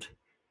different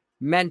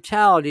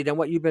mentality than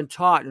what you've been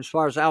taught as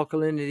far as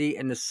alkalinity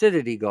and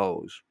acidity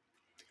goes.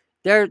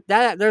 There's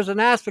an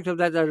aspect of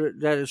that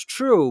is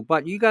true,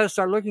 but you got to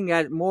start looking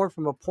at it more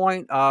from a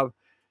point of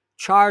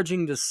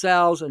charging the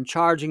cells and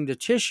charging the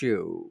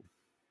tissue.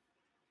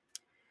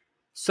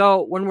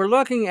 So when we're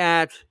looking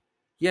at,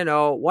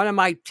 what am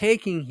I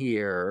taking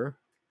here?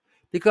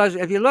 Because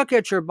if you look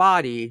at your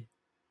body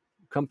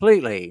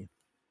completely,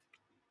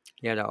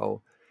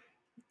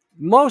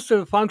 most of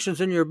the functions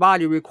in your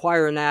body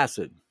require an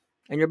acid,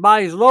 and your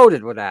body's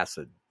loaded with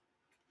acid.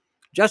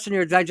 Just in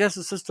your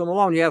digestive system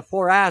alone, you have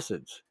 4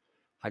 acids: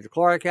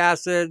 hydrochloric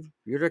acid,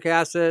 uric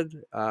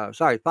acid,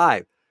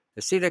 5,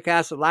 acetic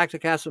acid,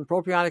 lactic acid, and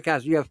propionic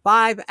acid. You have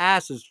 5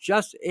 acids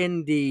just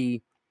in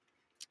the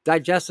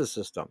digestive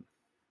system,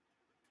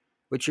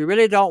 which you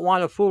really don't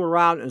want to fool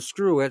around and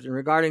screw with in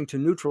regarding to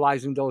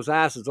neutralizing those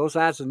acids. Those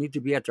acids need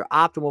to be at their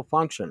optimal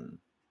function.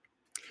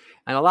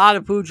 And a lot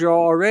of foods you're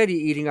already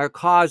eating are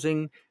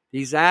causing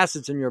these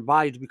acids in your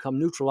body to become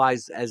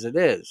neutralized as it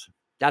is.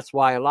 That's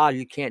why a lot of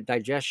you can't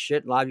digest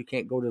shit. A lot of you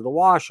can't go to the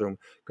washroom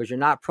because you're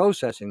not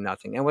processing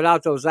nothing. And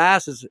without those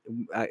acids,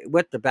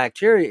 with the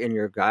bacteria in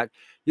your gut,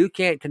 you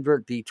can't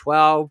convert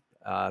B12,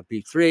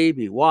 B3,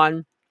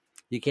 B1.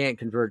 You can't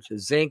convert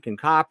zinc and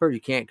copper. You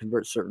can't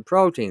convert certain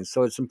proteins.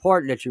 So it's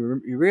important that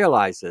you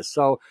realize this.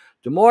 So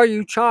the more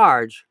you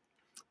charge,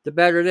 the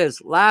better it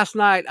is. Last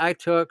night, I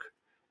took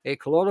a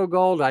colloidal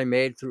gold I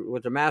made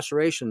with the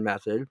maceration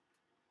method.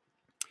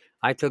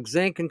 I took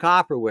zinc and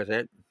copper with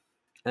it.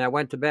 and I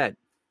went to bed.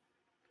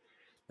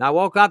 Now, I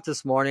woke up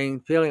this morning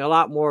feeling a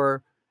lot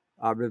more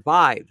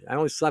revived. I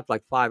only slept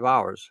like 5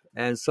 hours.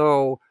 And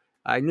so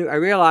I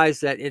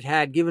realized that it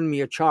had given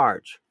me a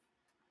charge.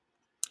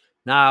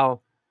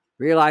 Now,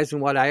 realizing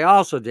what I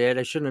also did,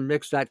 I shouldn't have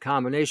mixed that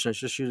combination. I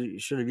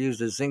should have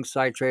used a zinc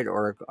citrate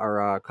or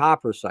a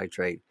copper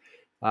citrate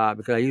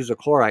because I used a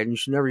chloride, and you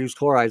should never use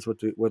chlorides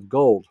with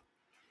gold.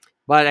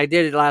 But I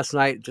did it last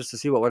night just to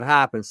see what would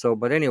happen. So,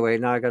 but anyway,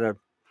 now I got to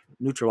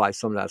neutralize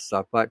some of that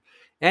stuff. But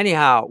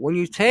anyhow, when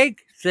you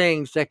take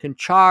things that can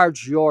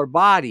charge your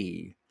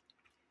body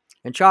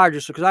and charge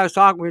us, because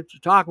we were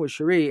talking with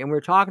Cherie, and we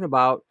were talking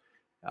about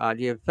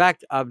the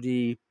effect of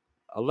the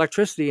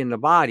electricity in the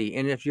body.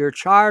 And if your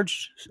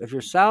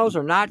cells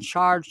are not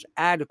charged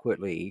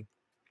adequately,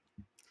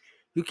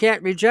 you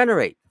can't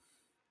regenerate.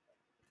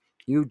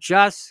 You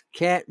just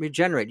can't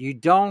regenerate. You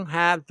don't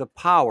have the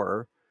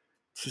power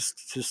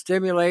to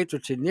stimulate or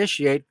to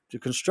initiate the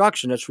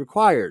construction that's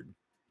required.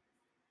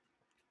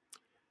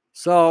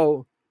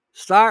 So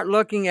start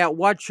looking at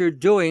what you're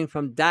doing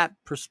from that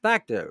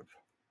perspective.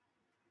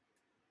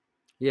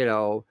 You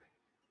know,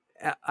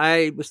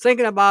 I was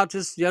thinking about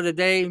this the other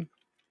day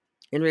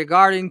in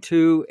regarding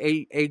to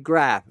a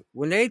graph.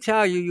 When they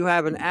tell you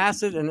have an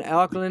acid and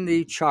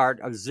alkalinity chart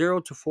of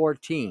 0 to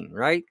 14,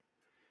 right?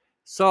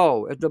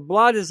 So if the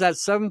blood is at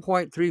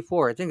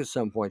 7.34, I think it's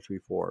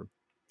 7.34.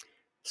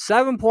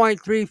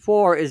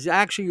 7.34 is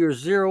actually your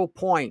 0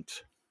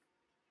 point.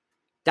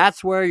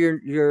 That's where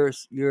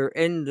you're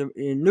in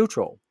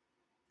neutral.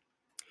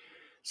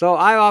 So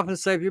I often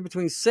say if you're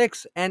between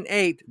 6 and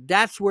 8,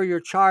 that's where you're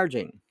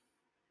charging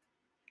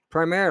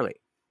primarily.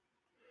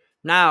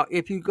 Now,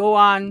 if you go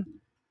on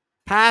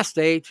past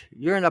 8,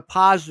 you're in a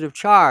positive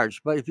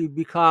charge. But if you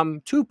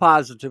become too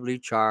positively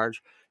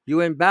charged, you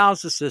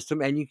imbalance the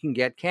system and you can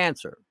get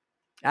cancer.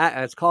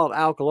 It's called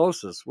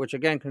alkalosis, which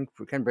again can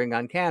bring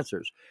on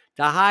cancers.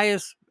 The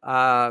highest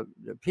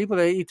people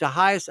that eat the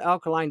highest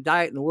alkaline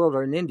diet in the world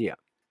are in India.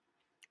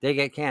 They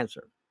get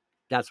cancer.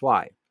 That's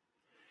why.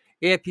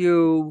 If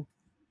you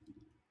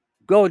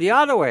go the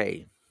other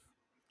way,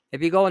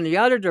 if you go in the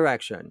other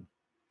direction,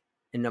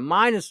 in the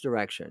minus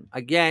direction,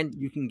 again,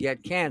 you can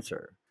get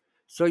cancer.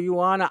 So you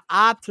want to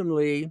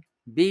optimally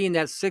be in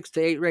that 6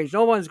 to 8 range.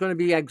 No one's going to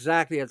be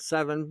exactly at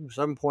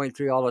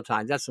 7.3 all the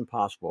time. That's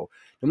impossible.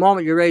 The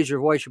moment you raise your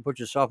voice, you put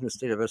yourself in a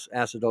state of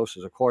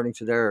acidosis, according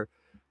to their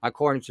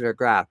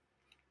graph.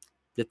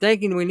 The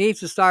thinking we need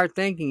to start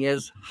thinking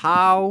is,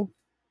 how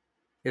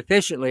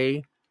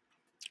efficiently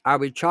are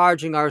we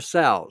charging our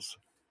cells?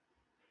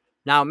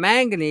 Now,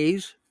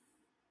 manganese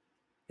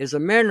is a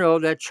mineral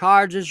that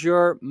charges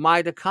your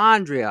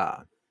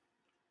mitochondria.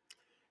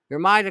 Your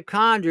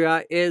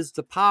mitochondria is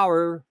the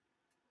power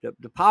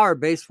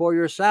base for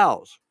your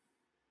cells.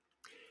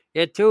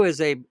 It too is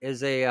a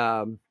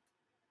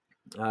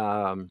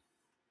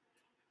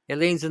it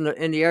leans in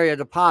the area of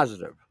the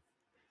positive.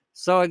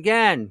 So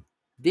again,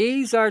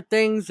 these are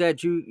things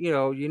that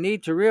you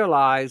need to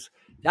realize.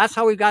 That's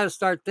how we got to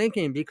start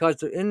thinking,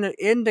 because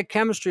in the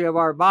chemistry of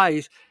our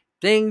bodies,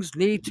 things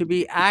need to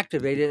be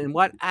activated, and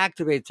what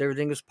activates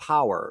everything is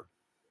power.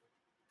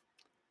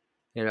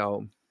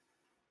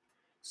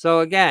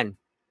 So again,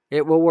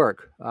 it will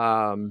work.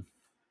 Yep.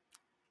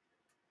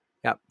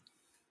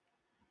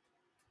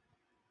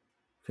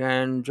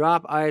 Can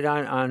drop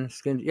iodine on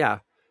skin. Yeah.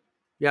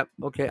 Yep.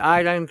 Okay.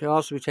 Iodine can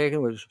also be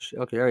taken with.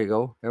 Okay. There you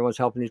go. Everyone's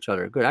helping each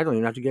other. Good. I don't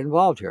even have to get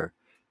involved here.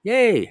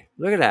 Yay.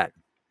 Look at that.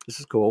 This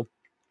is cool.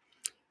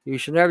 You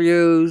should never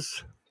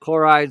use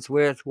chlorides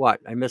with what?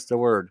 I missed the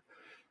word.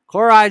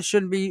 Chlorides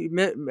shouldn't be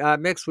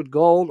mixed with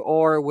gold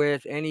or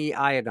with any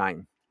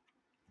iodine.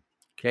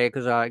 Okay,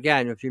 because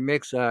again, if you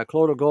mix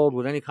colloidal gold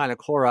with any kind of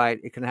chloride,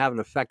 it can have an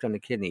effect on the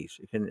kidneys.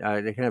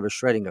 They can have a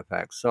shredding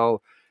effect.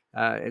 So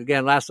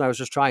again, last night I was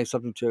just trying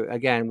something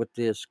with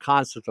this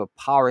concept of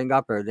powering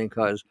up everything,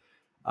 because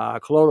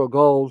colloidal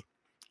gold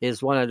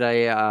is one of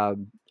the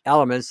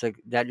elements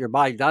that your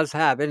body does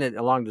have in it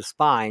along the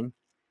spine,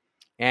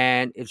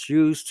 and it's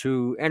used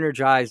to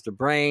energize the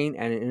brain,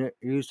 and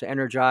used to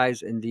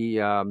energize in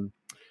the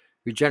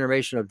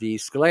regeneration of the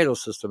skeletal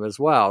system as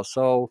well.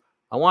 So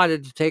I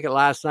wanted to take it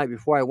last night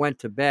before I went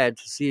to bed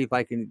to see if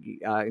I can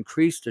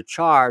increase the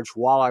charge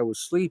while I was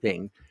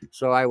sleeping,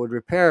 so I would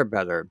repair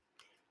better.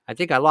 I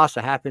think I lost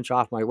a half inch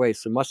off my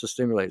waist. So it must have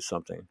stimulated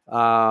something.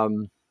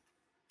 So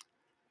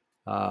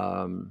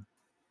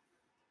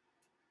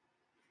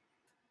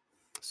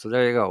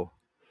there you go.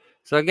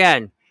 So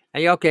again,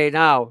 and okay,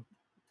 now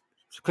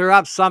to clear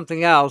up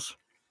something else,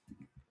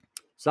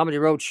 somebody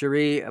wrote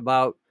Cherie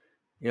about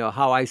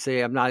how I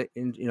say I'm not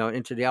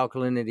into the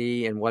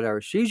alkalinity and whatever.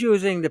 She's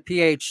using the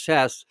pH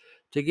test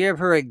to give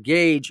her a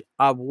gauge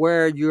of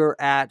where you're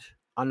at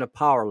on the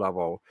power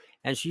level,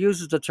 and she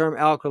uses the term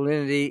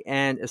alkalinity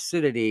and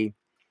acidity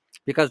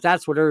because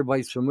that's what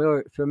everybody's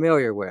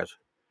familiar with.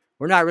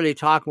 We're not really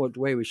talking about the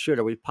way we should.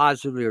 Are we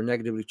positively or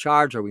negatively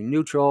charged? Are we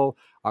neutral?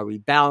 Are we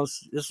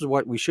balanced? This is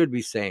what we should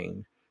be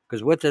saying,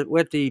 because with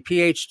the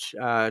pH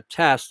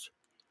test,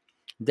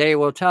 they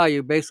will tell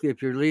you basically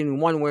if you're leaning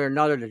one way or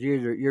another that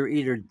you're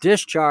either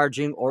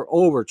discharging or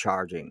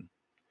overcharging.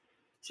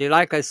 See,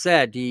 like I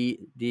said, if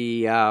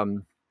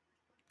you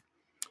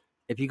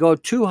go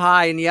too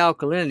high in the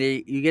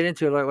alkalinity, you get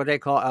into what they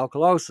call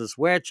alkalosis,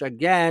 which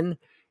again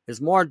is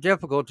more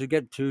difficult to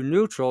get to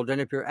neutral than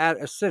if you're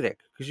acidic,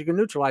 because you can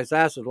neutralize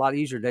acid a lot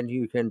easier than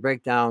you can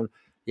break down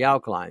the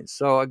alkalines.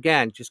 So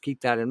again, just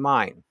keep that in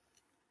mind.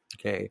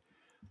 Okay.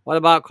 What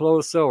about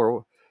colloidal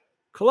silver?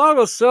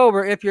 Colloidal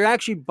silver, if you're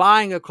actually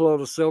buying a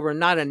colloidal silver and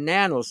not a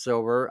nano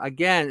silver,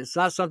 again, it's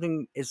not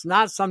something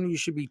you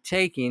should be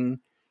taking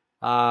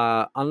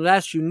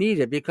unless you need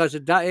it, because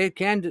it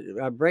can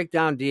break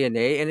down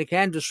DNA and it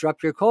can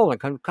disrupt your colon.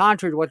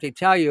 Contrary to what they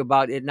tell you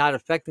about it not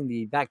affecting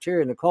the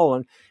bacteria in the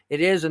colon, it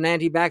is an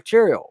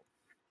antibacterial.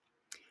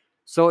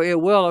 So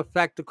it will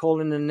affect the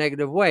colon in a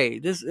negative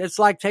way. It's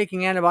like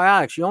taking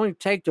antibiotics. You only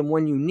take them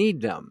when you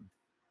need them.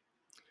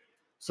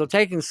 So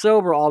taking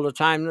silver all the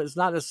time is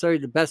not necessarily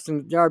the best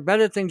thing. There are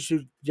better things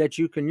that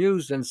you can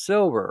use than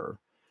silver.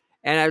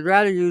 And I'd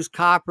rather use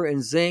copper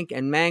and zinc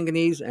and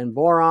manganese and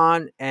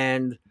boron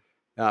and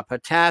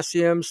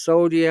potassium,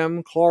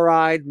 sodium,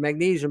 chloride,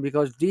 magnesium,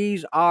 because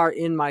these are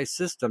in my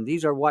system.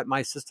 These are what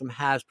my system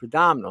has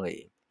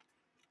predominantly.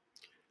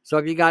 So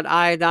if you got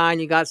iodine,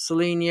 you got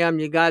selenium,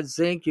 you got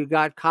zinc, you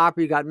got copper,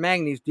 you got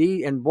manganese,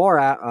 and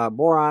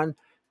boron,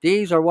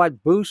 these are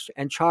what boost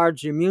and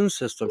charge the immune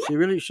system. So you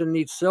really shouldn't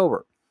need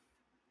silver.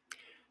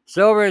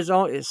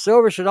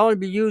 Silver should only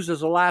be used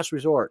as a last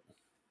resort,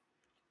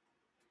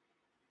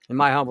 in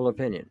my humble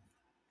opinion.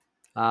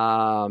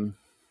 You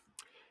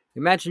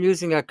mentioned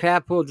using a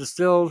capsule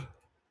distilled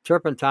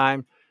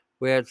turpentine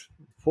with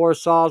 4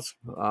 salts,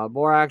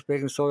 borax,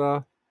 baking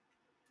soda.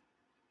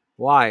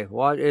 Why?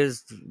 What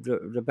is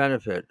the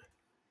benefit?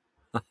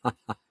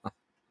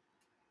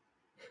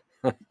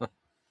 All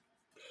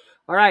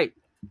right.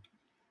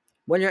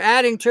 When you're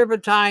adding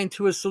turpentine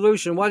to a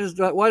solution, what is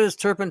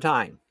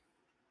turpentine?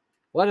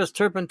 What does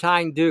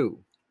turpentine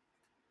do?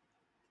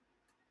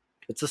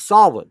 It's a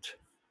solvent.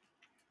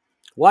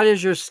 What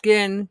is your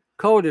skin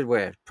coated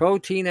with?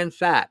 Protein and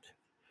fat.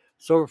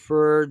 So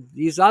for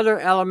these other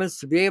elements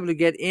to be able to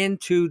get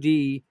into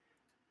the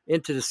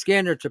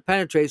skin or to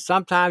penetrate,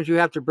 sometimes you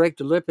have to break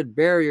the lipid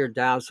barrier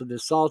down so the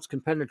salts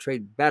can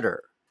penetrate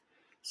better.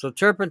 So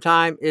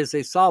turpentine is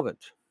a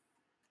solvent.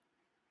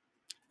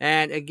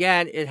 And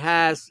again, it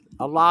has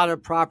a lot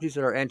of properties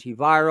that are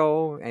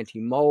antiviral,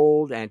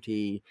 anti-mold,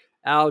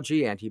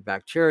 anti-algae,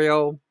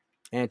 antibacterial,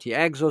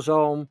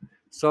 anti-exosome.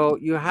 So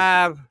you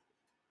have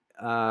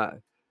not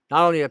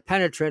only a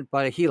penetrant,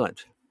 but a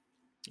healant.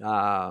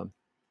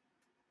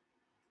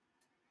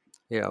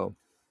 Yeah.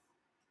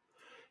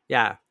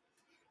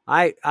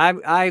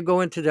 I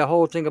go into the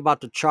whole thing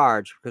about the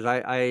charge because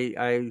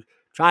I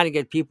trying to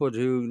get people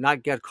to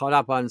not get caught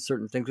up on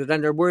certain things, because then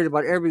they're worried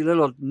about every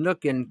little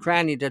nook and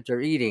cranny that they're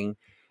eating.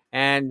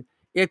 And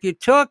if you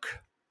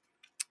took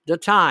the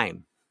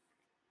time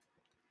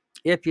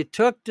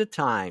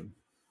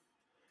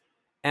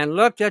and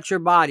looked at your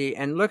body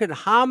and look at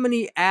how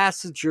many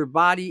acids your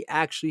body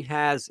actually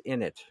has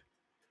in it.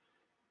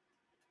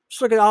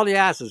 Just look at all the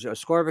acids: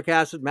 ascorbic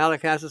acid,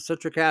 malic acid,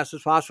 citric acid,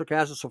 phosphoric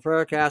acid,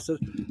 sulfuric acid,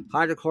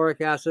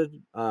 hydrochloric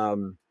acid,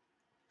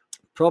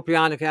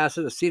 propionic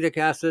acid, acetic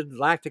acid,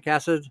 lactic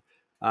acid.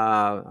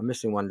 I'm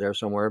missing one there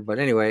somewhere, but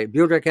anyway,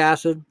 butyric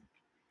acid.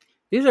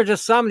 These are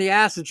just some of the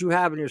acids you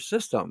have in your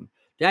system.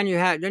 Then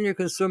you're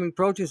consuming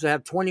proteins that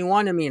have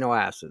 21 amino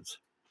acids.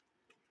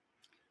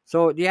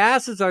 So the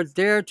acids are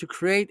there to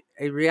create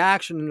a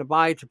reaction in the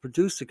body to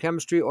produce the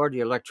chemistry or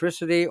the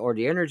electricity or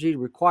the energy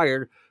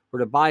required for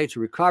the body to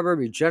recover,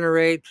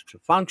 regenerate, to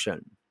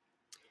function.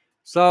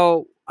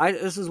 So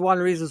this is one of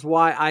the reasons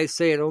why I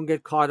say I don't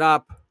get caught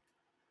up.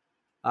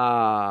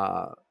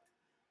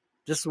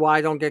 This is why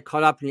I don't get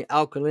caught up in the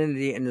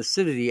alkalinity and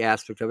acidity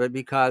aspect of it,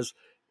 because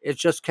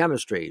it's just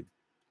chemistry.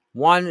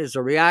 One is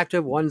a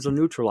reactive, one's a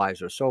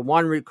neutralizer. So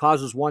one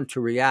causes one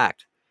to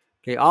react.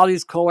 Okay, all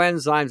these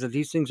coenzymes that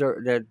these things are,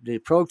 that the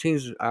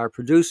proteins are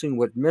producing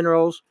with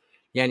minerals,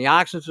 the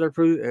antioxidants that are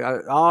produced,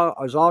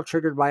 is all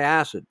triggered by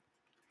acid.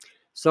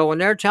 So when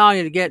they're telling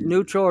you to get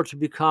neutral or to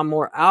become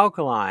more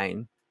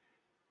alkaline,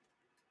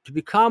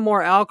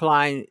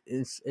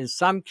 in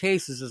some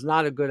cases is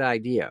not a good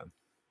idea.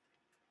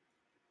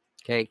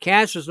 Okay,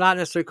 cancer is not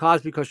necessarily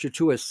caused because you're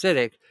too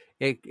acidic.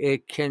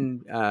 It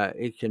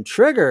can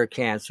trigger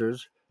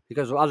cancers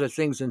because of other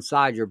things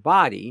inside your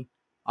body,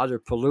 other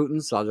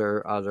pollutants,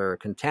 other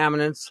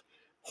contaminants,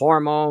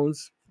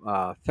 hormones,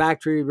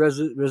 factory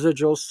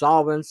residuals,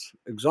 solvents,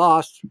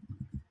 exhaust,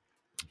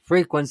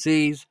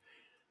 frequencies.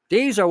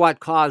 These are what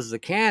causes the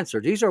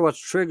cancer. These are what's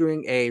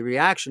triggering a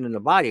reaction in the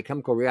body, a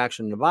chemical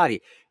reaction in the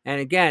body.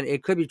 And again,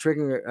 it could be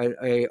triggering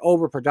a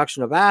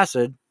overproduction of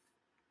acid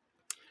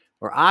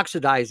or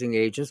oxidizing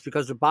agents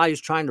because the body is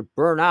trying to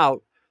burn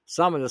out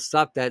some of the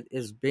stuff that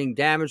is being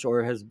damaged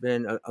or has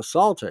been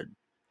assaulted.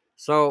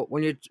 So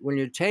when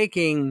you're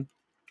taking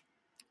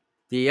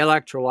the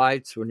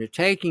electrolytes, when you're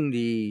taking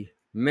the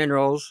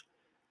minerals,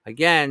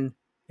 again,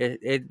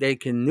 they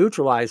can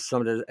neutralize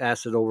some of the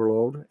acid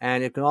overload,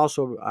 and it can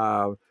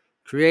also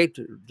create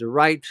the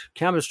right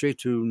chemistry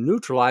to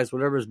neutralize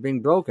whatever is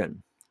being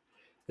broken.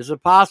 Is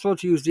it possible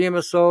to use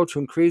DMSO to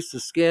increase the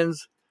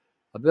skin's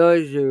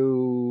ability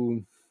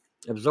to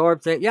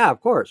absorb things? Yeah,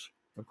 of course.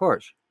 Of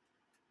course.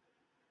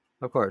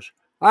 Of course.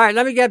 All right,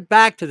 let me get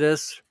back to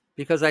this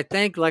because I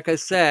think, like I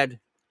said,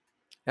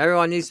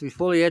 everyone needs to be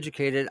fully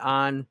educated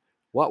on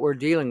what we're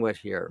dealing with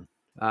here.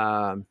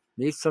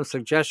 Need some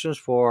suggestions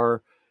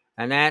for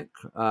an aunt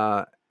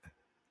and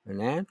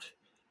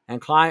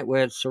client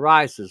with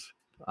psoriasis,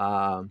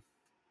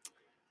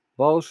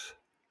 both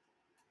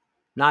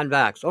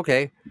non-vax.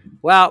 Okay,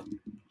 well,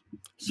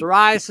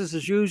 psoriasis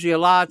is usually a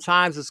lot of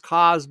times it's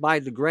caused by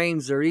the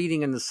grains they're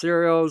eating in the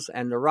cereals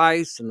and the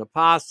rice and the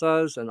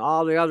pastas and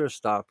all the other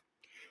stuff.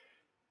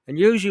 And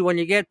usually when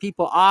you get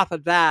people off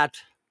of that,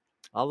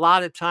 a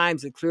lot of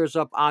times it clears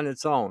up on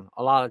its own.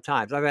 A lot of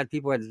times. I've had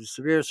people with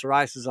severe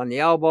psoriasis on the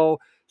elbow. As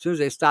soon as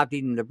they stopped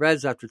eating the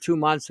breads after 2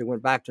 months, they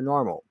went back to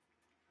normal.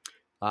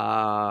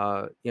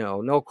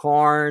 No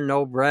corn,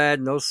 no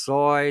bread, no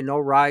soy, no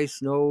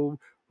rice, no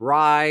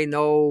rye,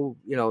 no,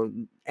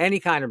 any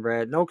kind of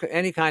bread, no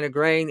any kind of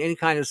grain, any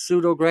kind of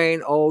pseudo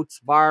grain, oats,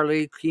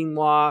 barley,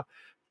 quinoa,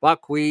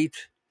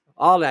 buckwheat,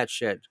 all that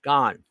shit,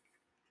 gone.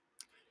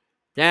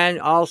 Then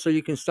also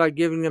you can start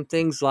giving them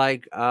things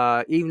like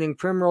evening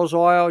primrose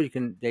oil.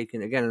 They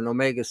can again an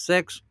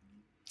omega-6.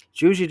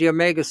 It's usually the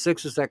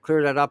omega-6s that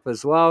clear that up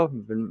as well,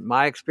 in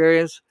my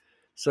experience.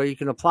 So you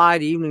can apply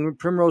the evening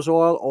primrose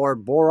oil or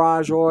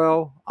borage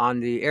oil on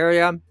the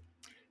area,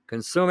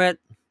 consume it,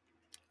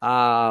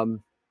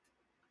 and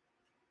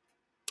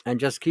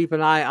just keep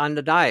an eye on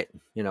the diet.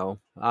 You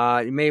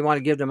may want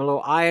to give them a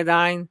little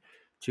iodine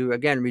to,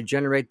 again,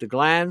 regenerate the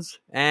glands.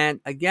 And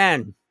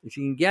again, if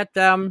you can get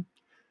them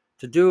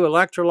to do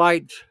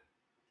electrolyte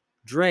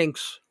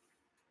drinks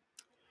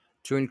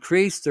to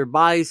increase their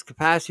body's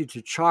capacity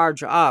to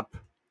charge up,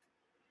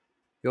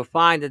 you'll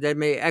find that they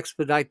may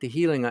expedite the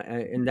healing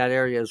in that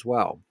area as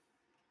well.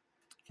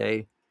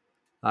 Okay.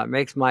 It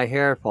makes my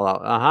hair fall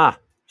out.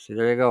 See,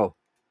 there you go.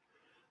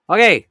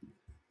 Okay.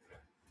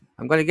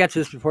 I'm going to get to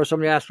this before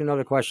somebody asks me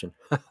another question.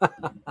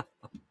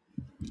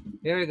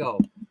 Here we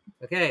go.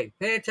 Okay.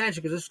 Pay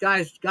attention because this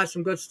guy's got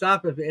some good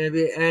stuff.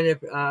 And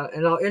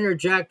I'll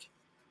interject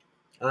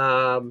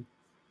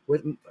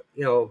with,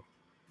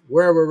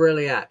 where we're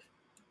really at.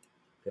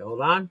 Okay,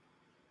 hold on.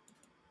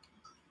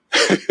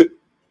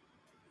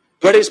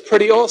 But it's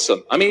pretty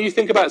awesome. I mean, you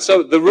think about,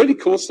 so the really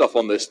cool stuff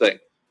on this thing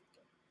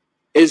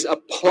is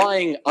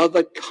applying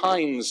other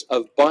kinds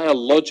of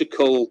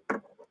biological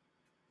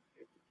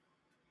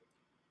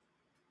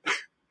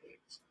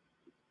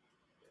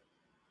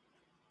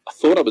I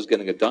thought I was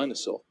getting a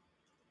dinosaur.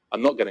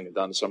 I'm not getting a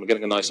dinosaur. I'm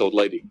getting a nice old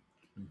lady.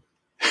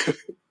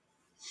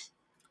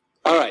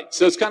 All right,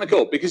 so it's kind of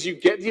cool because you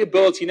get the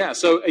ability now.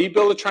 So you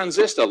build a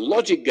transistor,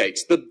 logic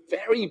gates, the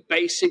very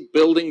basic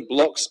building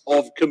blocks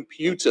of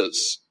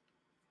computers.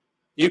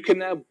 You can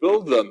now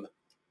build them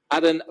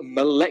at a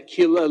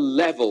molecular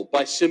level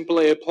by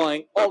simply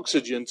applying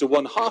oxygen to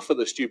one half of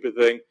the stupid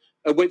thing,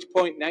 at which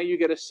point now you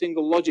get a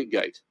single logic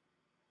gate.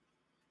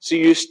 So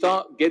you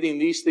start getting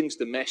these things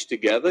to mesh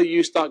together,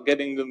 you start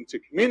getting them to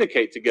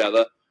communicate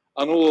together,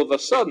 and all of a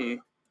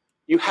sudden,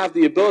 you have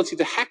the ability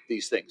to hack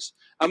these things.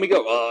 And we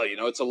go,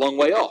 it's a long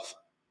way off.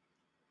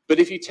 But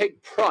if you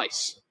take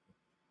price,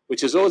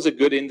 which is always a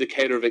good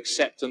indicator of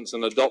acceptance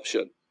and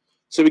adoption,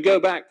 so we go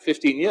back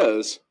 15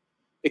 years,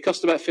 it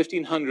cost about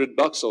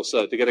 $1,500 or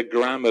so to get a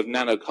gram of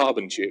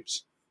nanocarbon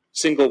tubes,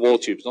 single wall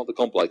tubes, not the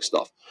complex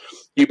stuff.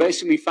 You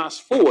basically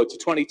fast forward to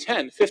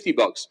 2010,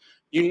 $50.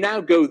 You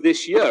now go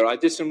this year, I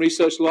did some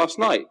research last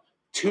night,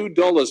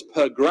 $2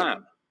 per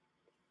gram.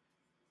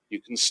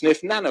 You can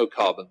sniff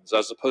nanocarbons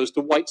as opposed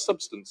to white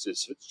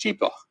substances, so it's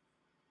cheaper.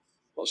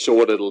 Not sure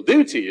what it'll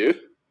do to you,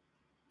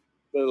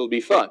 but it'll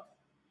be fun.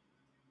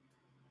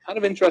 Kind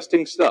of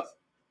interesting stuff.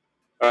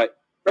 All right,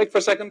 break for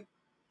a second.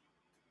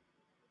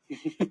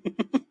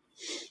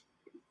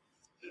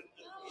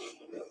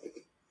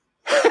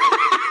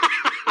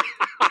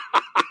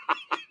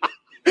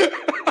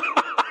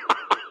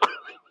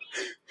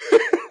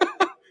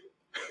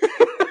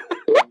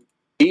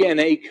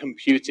 DNA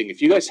computing.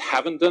 If you guys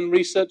haven't done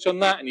research on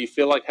that and you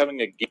feel like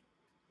having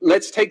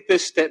let's take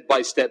this step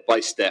by step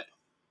by step.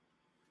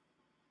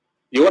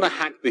 You want to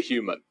hack the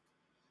human.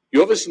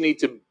 You obviously need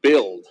to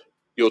build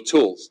your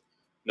tools.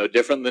 No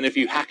different than if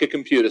you hack a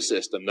computer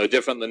system, no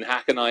different than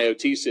hack an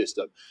IoT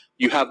system.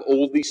 You have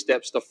all these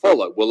steps to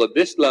follow. Well, at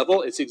this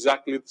level, it's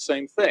exactly the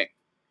same thing.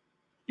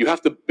 You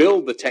have to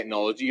build the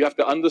technology. You have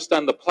to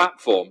understand the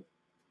platform.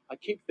 I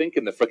keep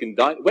thinking the freaking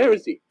where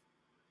is he?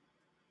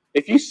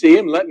 If you see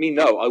him, let me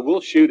know. I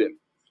will shoot him.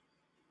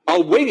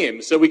 I'll wing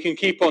him so we can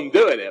keep on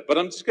doing it, but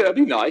I'm just going to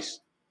be nice.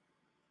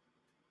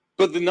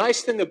 But the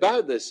nice thing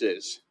about this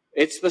is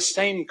it's the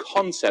same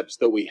concepts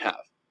that we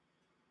have.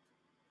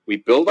 We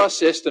build our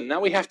system, now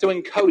we have to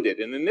encode it.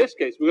 And in this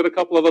case, we've got a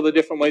couple of other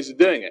different ways of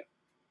doing it.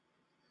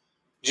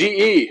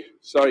 GE,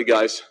 sorry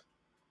guys,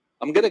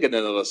 I'm going to get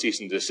another cease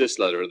and desist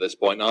letter at this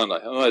point, aren't I?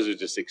 Otherwise, we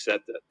just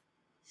accept it.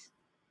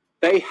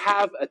 They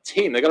have a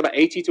team. They've got about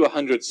 80 to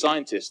 100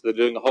 scientists that are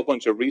doing a whole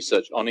bunch of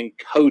research on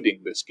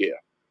encoding this gear.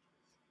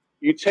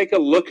 You take a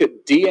look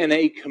at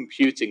DNA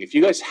computing. If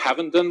you guys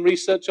haven't done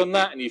research on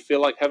that and you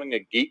feel like having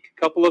a geek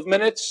couple of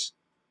minutes,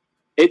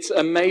 it's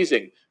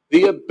amazing.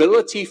 The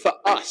ability for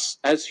us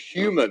as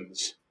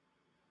humans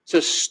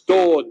to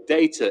store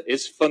data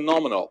is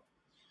phenomenal.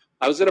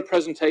 I was at a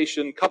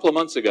presentation a couple of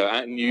months ago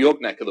out in New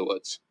York neck of the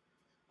woods,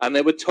 and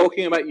they were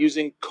talking about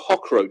using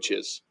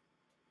cockroaches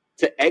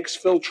to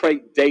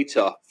exfiltrate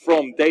data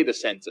from data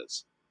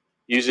centers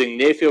using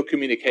near-field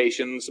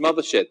communication, some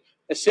other shit.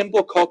 A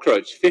simple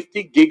cockroach,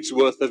 50 gigs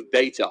worth of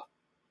data.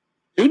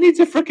 Who needs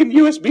a freaking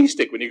USB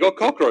stick when you got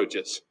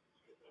cockroaches?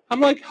 I'm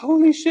like,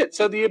 holy shit.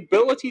 So the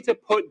ability to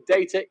put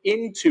data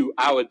into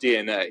our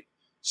DNA,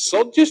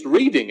 sod just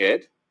reading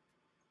it,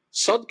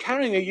 sod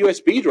carrying a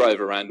USB drive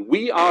around.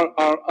 We are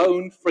our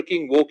own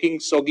freaking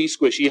walking, soggy,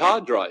 squishy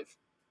hard drive.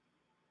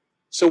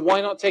 So why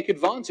not take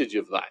advantage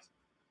of that?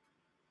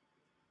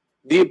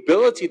 The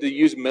ability to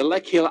use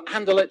molecular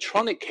and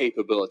electronic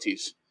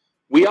capabilities.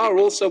 We are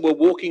also a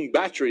walking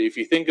battery, if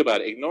you think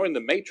about it, ignoring the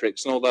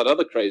matrix and all that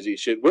other crazy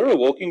shit. We're a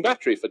walking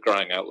battery, for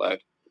crying out loud.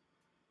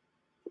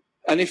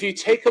 And if you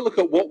take a look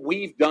at what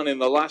we've done in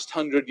the last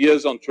 100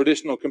 years on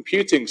traditional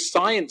computing,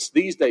 science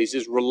these days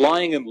is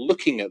relying and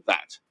looking at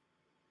that.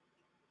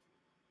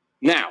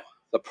 Now,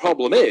 the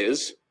problem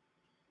is,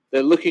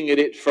 they're looking at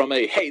it from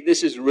a, hey,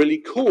 this is really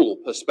cool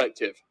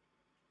perspective,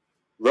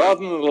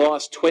 rather than the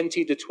last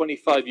 20 to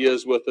 25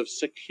 years worth of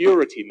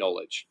security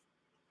knowledge.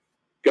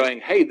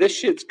 Going, hey, this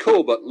shit's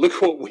cool, but look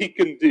what we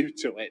can do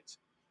to it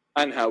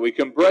and how we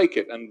can break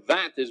it. And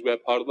that is where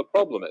part of the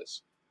problem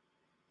is.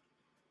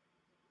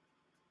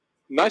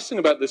 Nice thing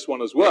about this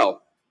one as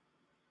well,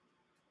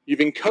 you've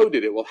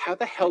encoded it. Well, how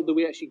the hell do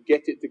we actually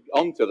get it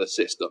onto the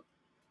system?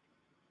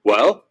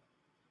 Well,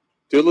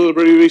 do a little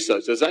bit of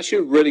research. There's actually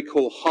a really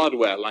cool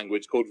hardware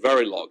language called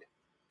Verilog.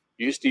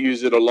 You used to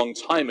use it a long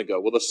time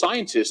ago. Well, the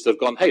scientists have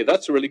gone, hey,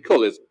 that's really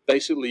cool. It's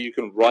basically you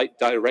can write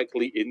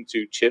directly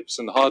into chips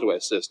and hardware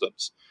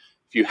systems.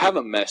 If you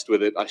haven't messed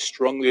with it, I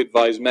strongly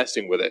advise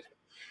messing with it.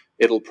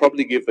 It'll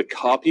probably give the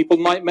car people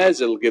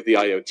nightmares, it'll give the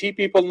IoT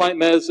people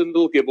nightmares, and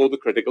it'll give all the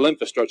critical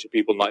infrastructure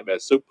people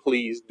nightmares. So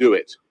please do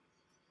it.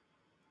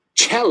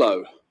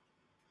 Cello.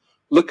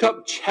 Look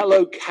up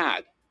Cello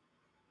CAD.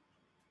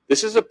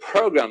 This is a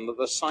program that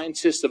the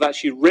scientists have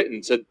actually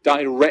written to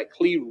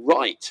directly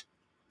write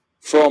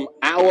from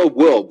our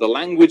world, the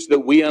language that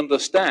we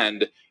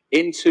understand,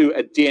 into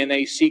a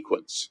DNA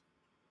sequence.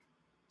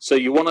 So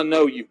you want to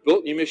know, you've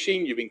built your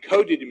machine, you've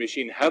encoded your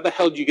machine, how the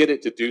hell do you get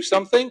it to do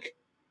something?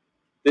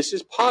 This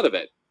is part of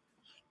it.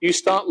 You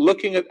start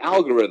looking at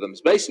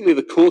algorithms. Basically,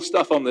 the cool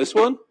stuff on this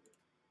one,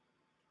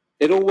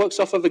 it all works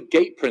off of a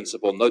gate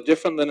principle, no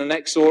different than an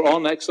XOR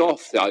on, XOR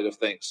off side of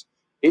things.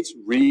 It's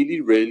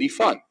really, really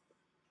fun.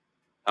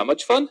 How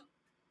much fun?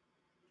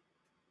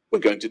 We're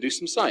going to do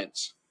some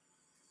science.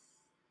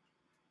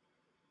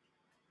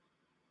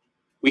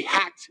 We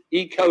hacked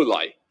E.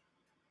 coli.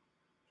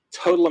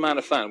 Total amount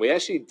of fun. We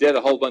actually did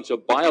a whole bunch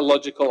of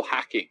biological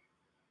hacking.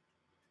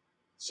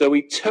 So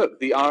we took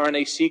the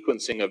RNA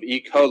sequencing of E.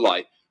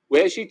 coli.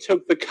 We actually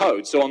took the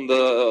code. So on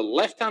the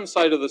left-hand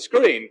side of the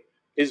screen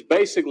is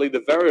basically the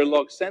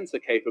Verilog sensor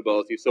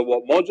capability. So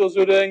what modules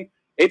we're doing,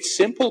 it's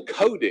simple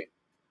coding.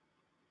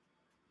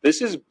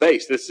 This is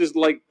base. This is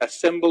like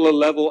assembler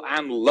level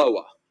and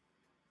lower.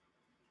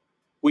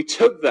 We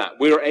took that.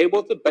 We were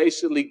able to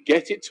basically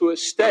get it to a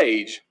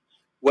stage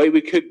where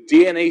we could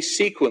DNA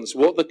sequence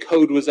what the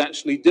code was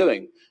actually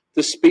doing.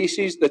 The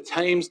species, the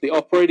tames, the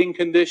operating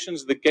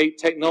conditions, the gate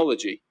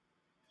technology.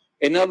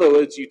 In other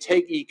words, you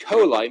take E.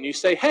 coli and you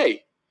say,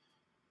 hey,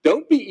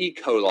 don't be E.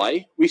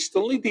 coli. We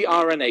still need the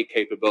RNA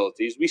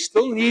capabilities. We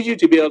still need you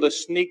to be able to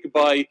sneak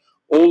by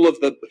all of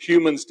the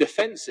humans'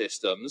 defense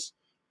systems.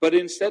 But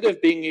instead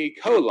of being E.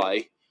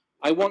 coli,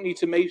 I want you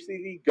to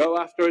basically go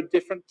after a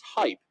different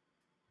type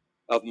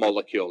of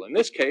molecule. In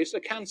this case, a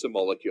cancer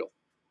molecule.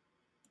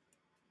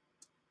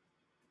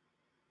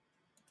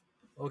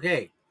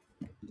 Okay.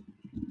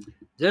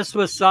 This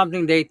was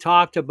something they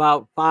talked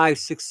about 5,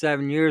 6,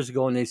 7 years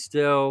ago, and they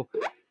still,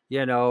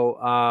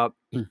 the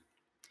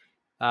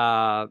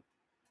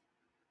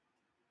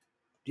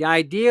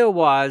idea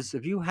was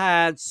if you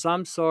had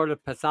some sort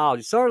of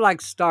pathology, sort of like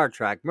Star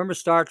Trek. Remember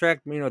Star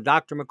Trek?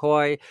 Dr.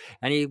 McCoy,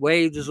 and he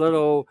waved his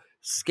little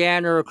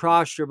scanner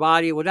across your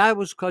body. Well, that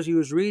was because he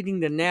was reading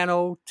the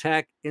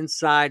nanotech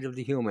inside of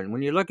the human.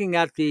 When you're looking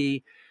at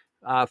the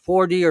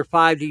 4D or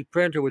 5D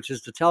printer, which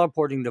is the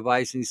teleporting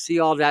device, and you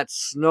see all that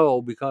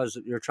snow because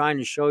you're trying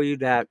to show you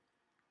that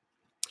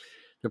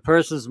the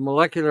person's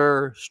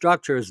molecular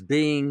structure is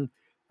being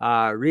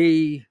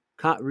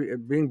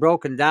being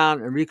broken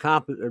down and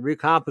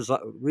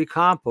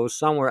recomposed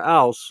somewhere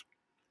else.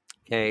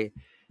 Okay,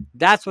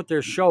 that's what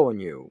they're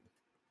showing you.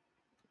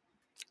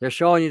 They're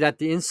showing you that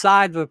the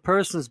inside of a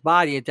person's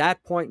body at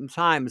that point in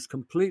time is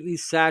completely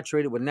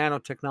saturated with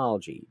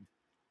nanotechnology.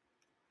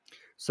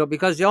 So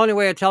because the only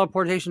way a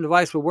teleportation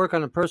device would work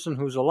on a person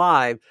who's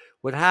alive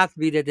would have to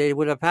be that they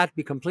would have had to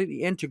be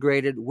completely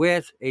integrated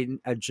with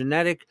a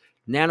genetic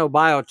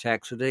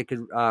nanobiotech so they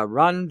could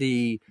run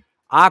the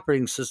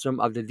operating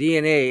system of the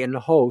DNA in the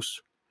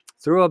host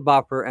through a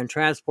buffer and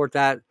transport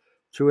that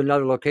to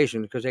another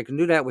location, because they can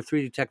do that with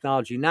 3D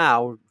technology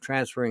now,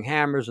 transferring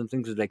hammers and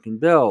things that they can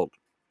build.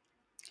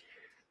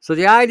 So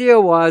the idea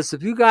was,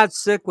 if you got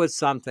sick with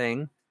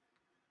something,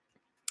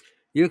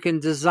 you can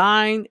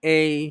design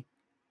a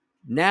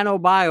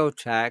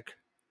nanobiotech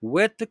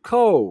with the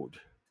code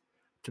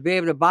to be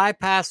able to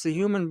bypass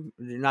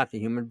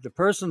the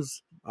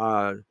person's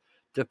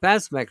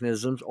defense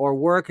mechanisms, or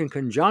work in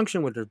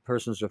conjunction with the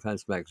person's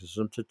defense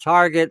mechanism to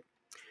target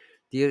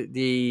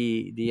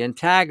the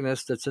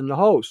antagonist that's in the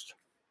host.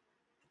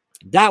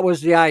 That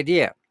was the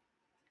idea.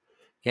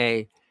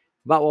 Okay.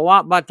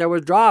 But there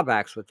were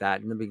drawbacks with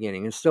that in the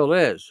beginning, and still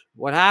is.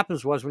 What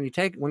happens was, when you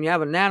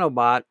have a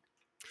nanobot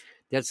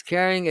that's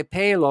carrying a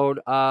payload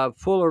of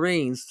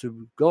fullerenes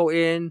to go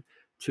in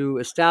to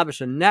establish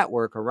a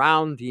network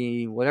around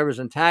whatever's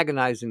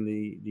antagonizing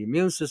the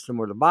immune system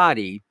or the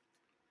body.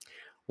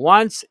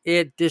 Once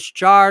it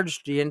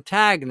discharged the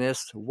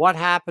antagonist, what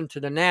happened to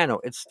the nano?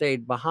 It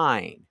stayed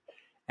behind.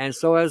 And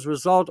so as a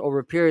result, over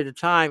a period of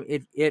time,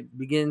 it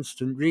begins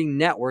to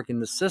re-network in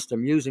the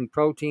system using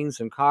proteins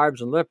and carbs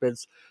and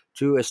lipids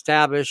to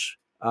establish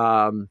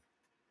a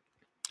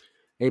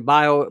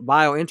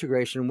bio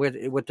integration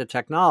with the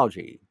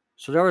technology.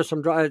 So there was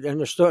some,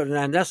 and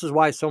this is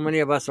why so many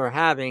of us are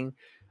having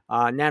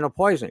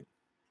nanopoisoning,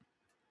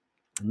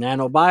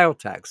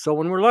 nanobiotech. So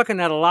when we're looking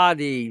at a lot of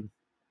the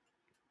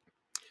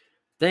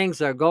things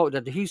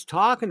that he's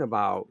talking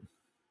about,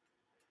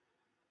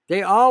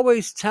 they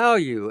always tell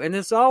you, and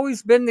it's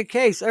always been the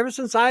case ever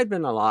since I've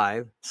been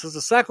alive, since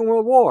the Second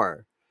World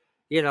War,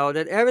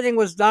 that everything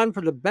was done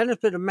for the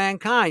benefit of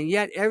mankind,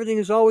 yet everything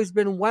has always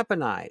been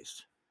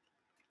weaponized.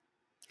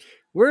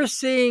 We're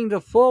seeing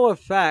the full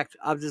effect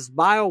of this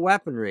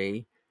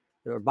bioweaponry,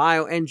 or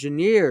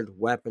bioengineered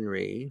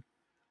weaponry,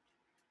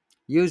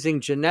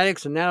 using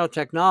genetics and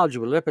nanotechnology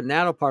with lipid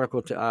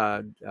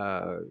nanoparticle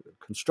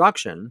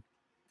construction,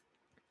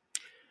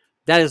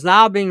 that is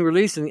now being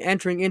released and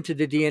entering into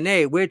the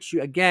DNA, which,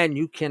 again,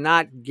 you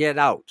cannot get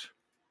out.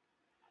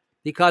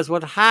 Because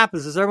what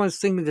happens is everyone's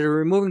thinking they're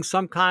removing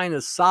some kind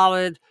of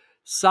solid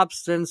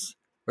substance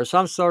or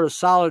some sort of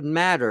solid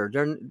matter.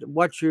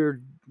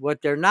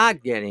 What they're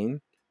not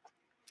getting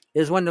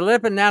is, when the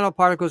lipid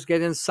nanoparticles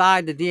get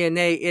inside the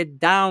DNA,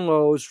 it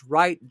downloads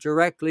right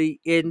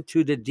directly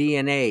into the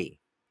DNA,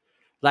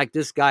 like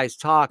this guy's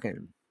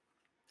talking.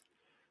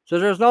 So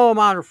there's no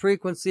amount of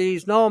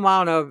frequencies, no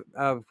amount of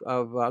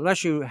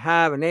unless you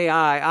have an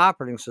AI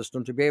operating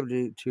system to be able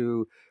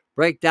to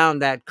break down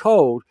that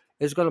code,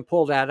 is going to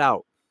pull that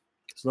out.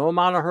 There's no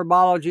amount of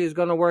herbology is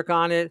going to work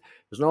on it.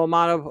 There's no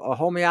amount of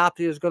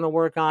homeopathy is going to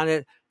work on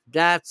it.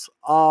 That's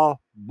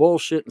all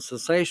bullshit and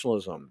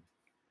sensationalism.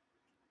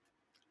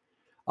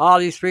 All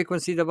these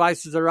frequency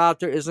devices that are out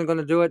there isn't going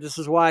to do it. This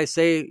is why I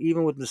say,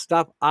 even with the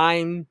stuff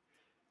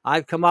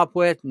I've come up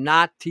with,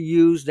 not to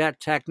use that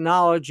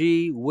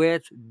technology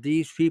with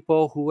these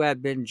people who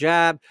have been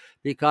jabbed,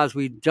 because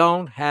we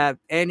don't have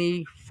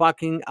any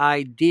fucking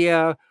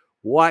idea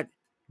what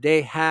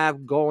they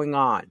have going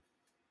on.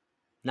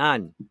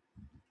 None.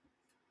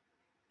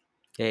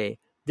 Okay.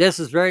 This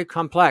is very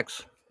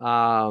complex.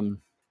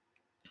 I'm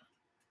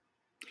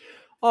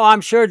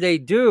sure they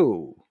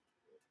do,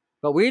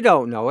 but we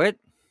don't know it.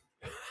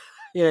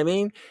 You know what I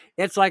mean?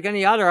 It's like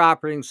any other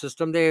operating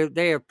system.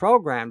 They have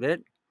programmed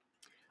it.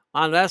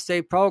 Unless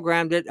they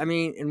programmed it,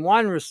 in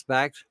one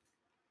respect,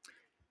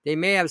 they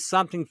may have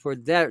something for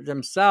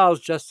themselves,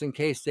 just in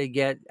case they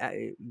get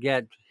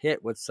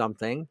hit with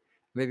something.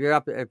 Maybe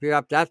if you're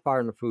up that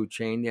far in the food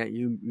chain, that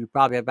you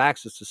probably have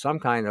access to some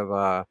kind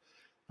of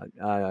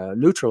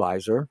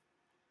neutralizer.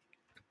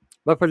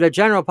 But for the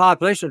general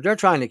population, if they're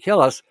trying to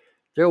kill us,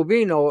 there will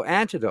be no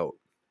antidote.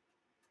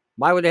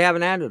 Why would they have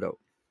an antidote?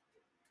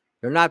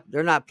 They're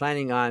not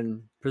planning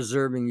on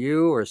preserving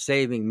you or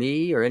saving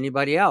me or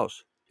anybody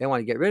else. They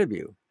want to get rid of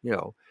you,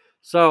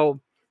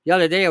 So the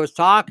other day I was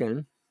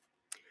talking,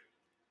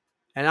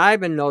 and I've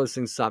been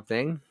noticing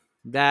something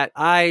that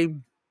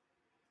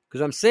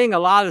because I'm seeing a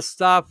lot of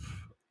stuff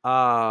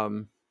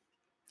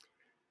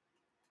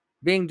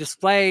being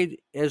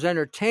displayed as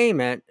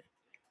entertainment,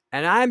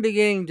 and I'm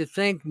beginning to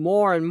think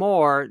more and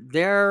more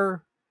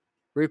they're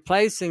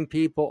replacing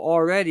people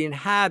already, and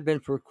have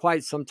been for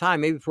quite some time,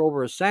 maybe for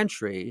over a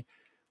century,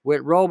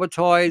 with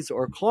robotoids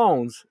or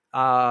clones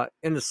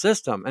in the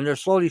system, and they're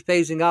slowly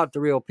phasing out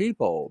the real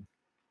people.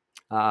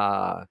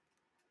 Well,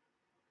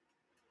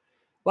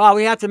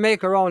 we have to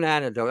make our own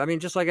antidote.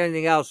 Just like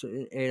anything else,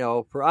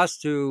 for us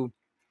to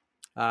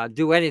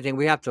do anything,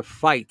 we have to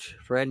fight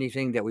for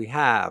anything that we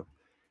have,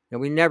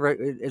 and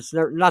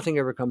nothing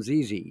ever comes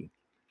easy,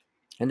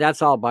 and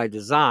that's all by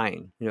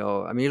design.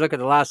 You look at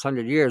the last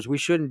 100 years, we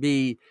shouldn't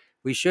be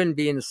we shouldn't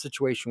be in the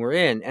situation we're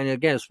in. And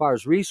again, as far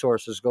as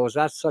resources goes,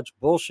 that's such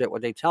bullshit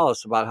what they tell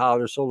us about how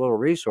there's so little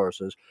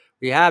resources.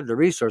 We have the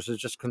resources,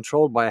 just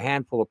controlled by a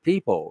handful of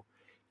people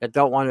that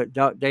don't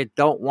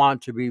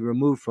want to be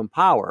removed from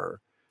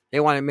power. They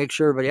want to make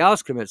sure everybody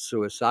else commits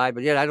suicide,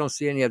 but yet I don't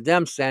see any of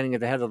them standing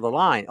at the head of the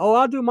line. Oh,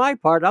 I'll do my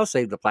part. I'll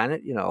save the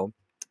planet.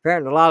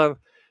 Apparently a lot of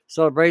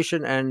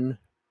celebration and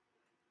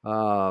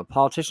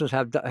politicians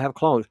have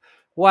clones.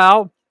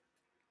 Well,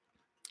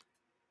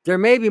 there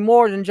may be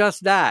more than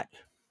just that.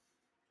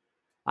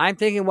 I'm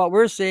thinking what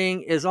we're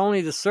seeing is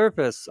only the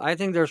surface. I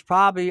think there's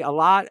probably a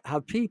lot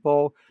of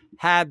people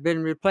have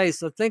been replaced.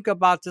 So think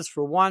about this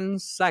for 1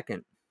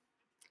 second.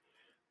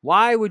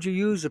 Why would you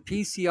use a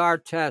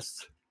PCR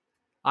test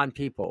on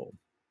people?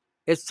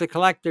 It's to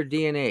collect their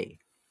DNA.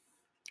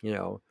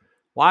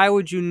 Why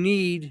would you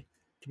need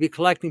to be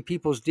collecting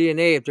people's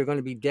DNA if they're going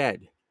to be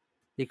dead?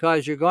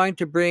 Because you're going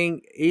to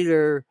bring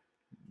either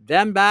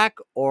them back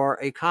or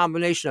a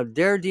combination of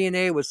their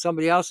DNA with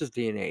somebody else's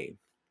DNA.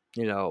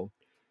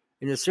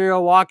 In the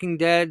serial Walking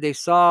Dead, they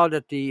saw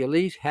that the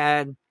elite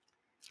had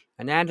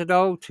an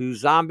antidote to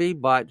zombie,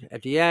 but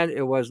at the end,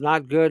 it was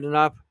not good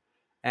enough,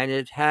 and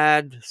it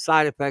had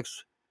side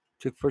effects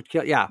for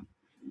kill. Yeah,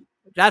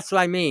 that's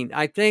what I mean.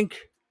 I think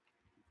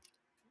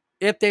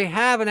if they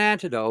have an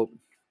antidote,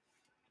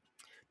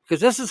 because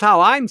this is how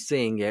I'm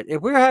seeing it,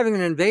 if we're having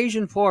an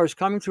invasion force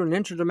coming through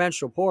an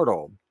interdimensional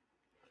portal,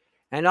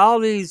 and all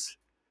these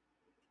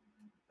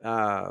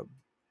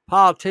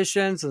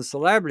politicians and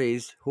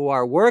celebrities who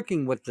are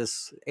working with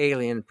this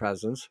alien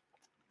presence,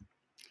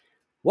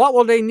 what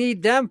will they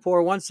need them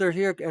for once they're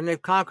here and they've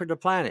conquered the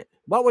planet?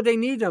 What would they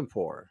need them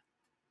for?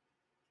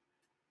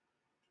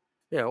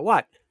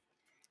 What?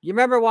 You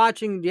remember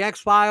watching the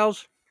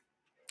X-Files?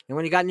 And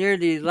when you got near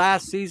the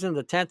last season,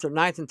 the 10th or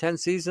 9th and 10th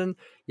season,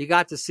 you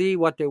got to see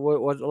what a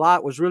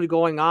lot was really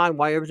going on,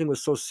 why everything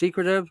was so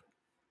secretive.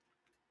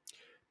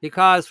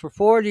 Because for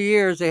 40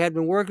 years, they had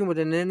been working with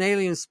an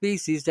alien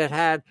species that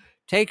had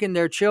taken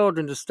their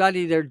children to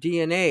study their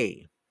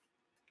DNA.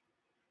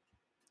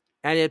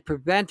 And it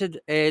prevented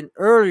an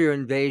earlier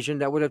invasion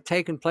that would have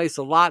taken place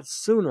a lot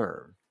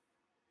sooner.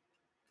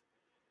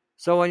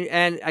 So,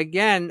 and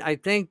again, I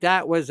think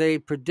that was a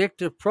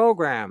predictive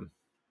program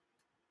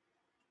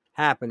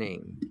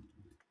happening.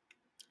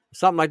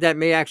 Something like that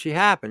may actually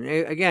happen.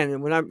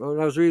 Again, when I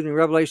was reading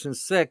Revelation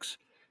 6,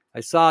 I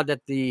saw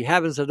that the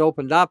heavens had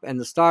opened up and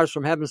the stars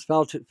from heavens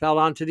fell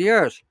onto the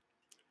earth.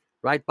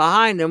 Right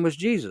behind them was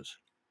Jesus.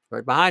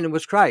 Right behind him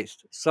was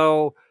Christ.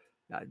 So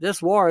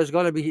this war is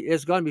going to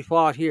be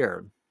fought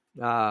here.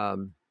 I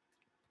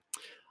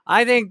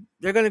think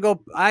they're going to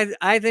go.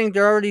 I think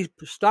they're already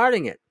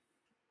starting it.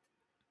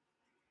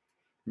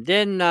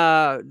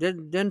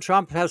 Didn't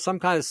Trump have some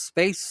kind of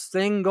space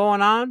thing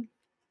going on?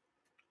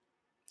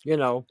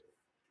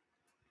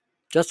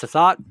 Just a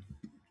thought.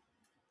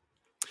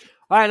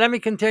 All right, let me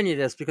continue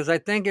this because I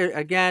think,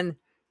 again,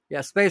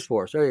 Space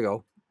Force. There you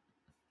go.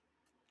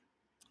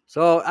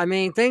 So, I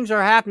mean, things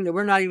are happening that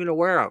we're not even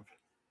aware of.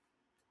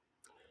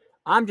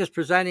 I'm just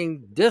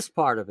presenting this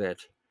part of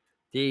it,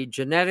 the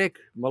genetic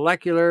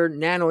molecular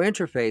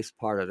nanointerface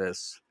part of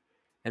this,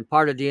 and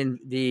part of the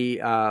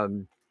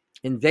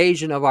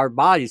invasion of our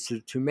bodies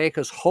to make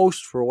us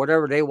host for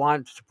whatever they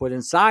want to put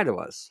inside of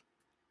us.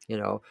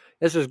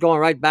 This is going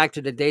right back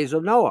to the days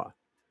of Noah.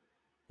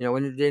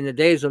 In the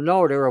days of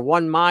Noah, they were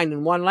one mind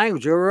and one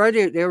language. They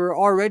were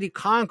already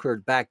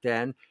conquered back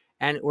then,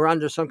 and were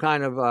under some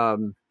kind of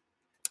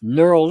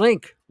neural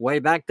link way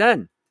back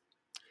then.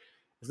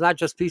 It's not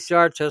just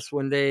PCR tests.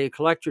 When they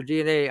collect your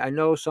DNA, I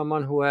know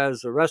someone who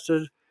was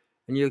arrested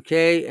in the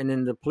UK, and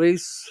in the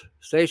police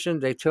station,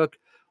 they took,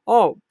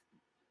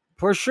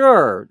 for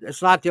sure,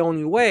 it's not the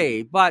only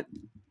way, but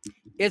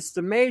it's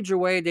the major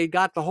way they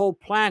got the whole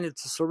planet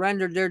to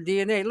surrender their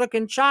DNA. Look,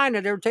 in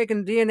China, they were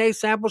taking DNA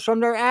samples from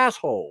their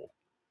asshole.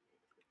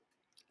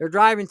 They're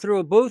driving through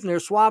a booth and they're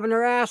swabbing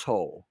their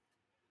asshole.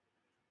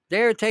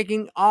 They're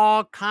taking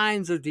all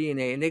kinds of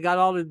DNA, and they got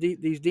all of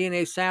these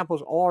DNA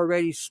samples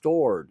already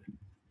stored.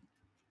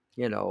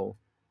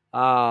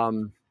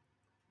 From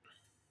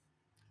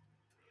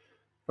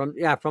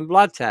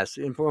blood tests.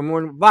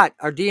 But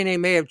our DNA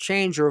may have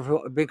changed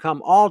or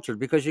become altered,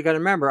 because you got to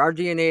remember, our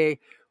DNA,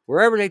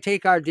 wherever they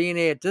take our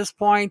DNA at this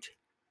point,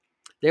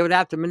 they would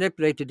have to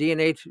manipulate the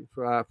DNA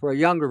for a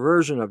younger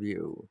version of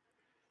you.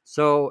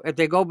 So if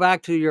they go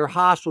back to your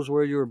hospitals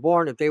where you were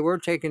born, if they were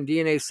taking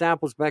DNA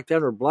samples back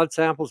then or blood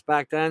samples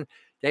back then,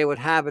 they would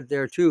have it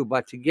there too.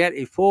 But to get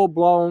a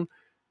full-blown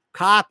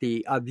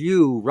copy of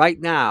you right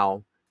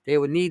now, they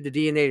would need the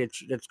DNA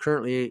that's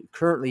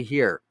currently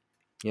here.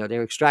 They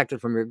extract it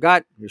from your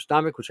gut, your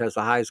stomach, which has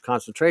the highest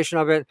concentration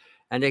of it,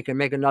 and they can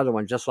make another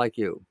one just like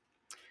you.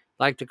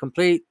 Like the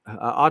complete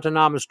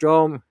autonomous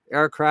drone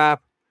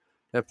aircraft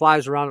that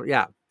flies around.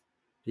 Yeah,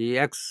 the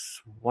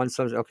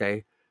X-170.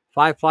 Okay,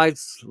 5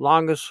 flights.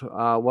 Longest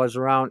was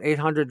around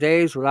 800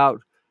 days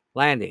without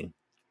landing.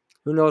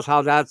 Who knows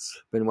how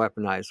that's been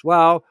weaponized?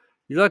 Well,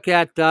 you look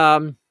at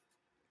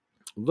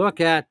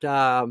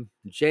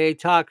Jay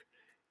Tuck.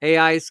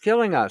 AI is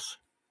killing us.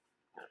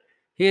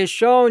 He has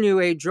shown you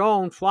a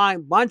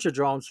bunch of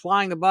drones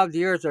flying above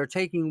the earth that are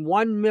taking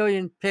 1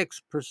 million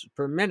pics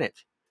per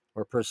minute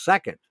or per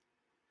second.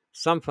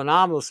 Some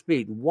phenomenal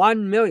speed,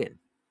 1 million.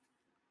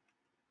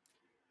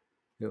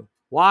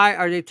 Why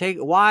are they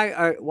taking?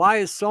 Why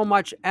is so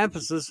much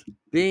emphasis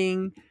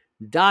being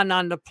done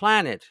on the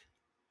planet?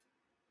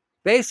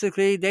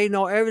 Basically, they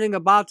know everything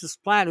about this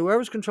planet.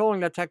 Whoever's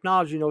controlling that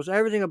technology knows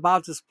everything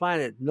about this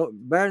planet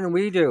better than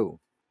we do,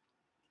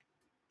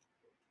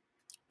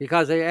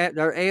 because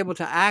they're able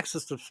to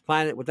access this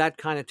planet with that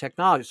kind of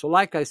technology. So,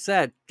 like I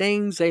said,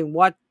 things ain't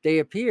what they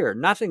appear.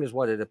 Nothing is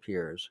what it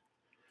appears.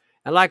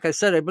 And like I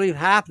said, I believe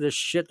half of this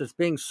shit that's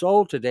being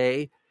sold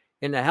today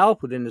in the health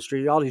food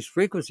industry, all these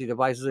frequency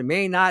devices, it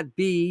may not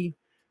be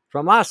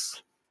from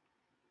us.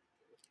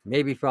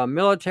 Maybe from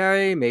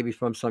military, maybe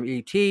from some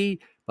ET,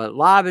 but a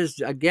lot of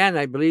it, again,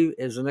 I believe,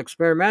 is an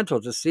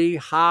experimental to see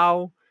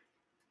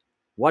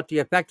what the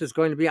effect is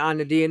going to be on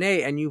the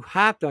DNA. And you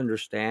have to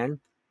understand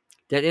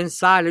that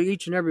inside of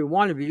each and every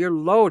one of you, you're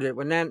loaded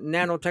with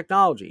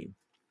nanotechnology.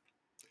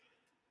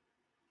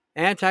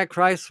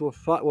 Antichrist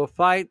will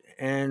fight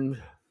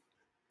and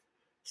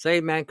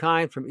save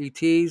mankind from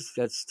ETs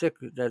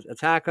that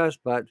attack us,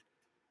 but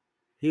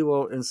he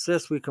will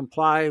insist we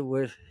comply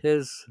with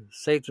his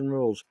Satan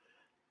rules.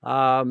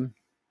 I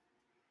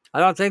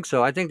don't think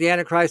so. I think the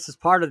Antichrist is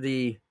part of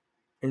the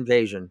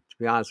invasion, to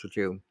be honest with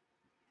you.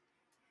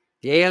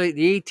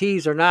 The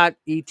ETs are not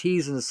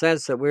ETs in the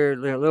sense that we're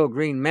little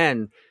green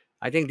men.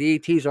 I think the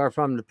ETs are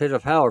from the pit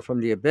of hell or from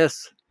the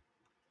abyss.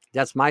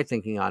 That's my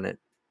thinking on it.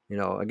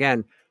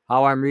 Again,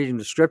 how I'm reading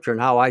the scripture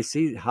and how I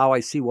see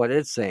what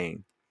it's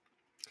saying.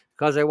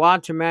 Because they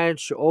want to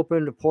manage to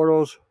open the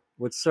portals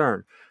with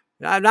CERN.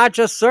 Not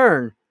just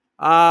CERN.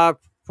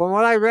 From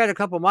what I read a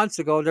couple months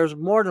ago, there's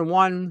more than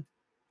one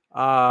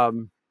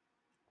collider.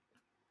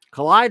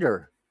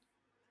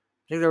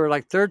 I think there were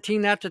like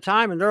 13 at the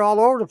time, and they're all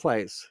over the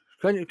place.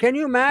 Can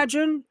you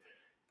imagine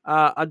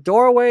a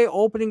doorway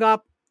opening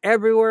up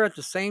everywhere at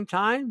the same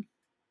time?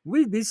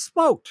 We'd be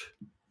smoked.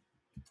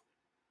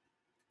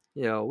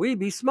 We'd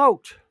be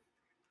smoked.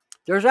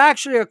 There's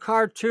actually a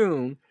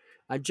cartoon,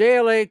 a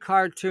JLA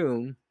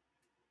cartoon,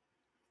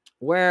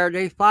 where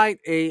they fight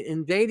an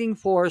invading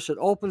force that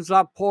opens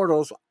up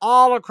portals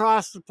all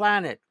across the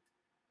planet,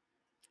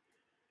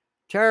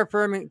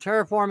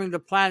 terraforming the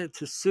planet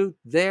to suit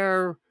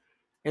their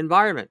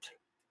environment.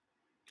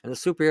 And the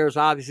superheroes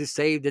obviously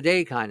save the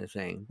day kind of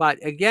thing.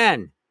 But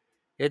again,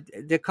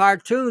 the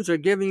cartoons are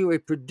giving you a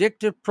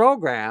predictive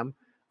program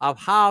of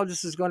how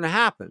this is going to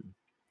happen.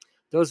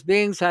 Those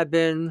beings have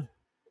been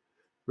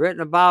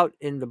written about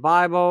in the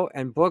Bible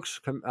and books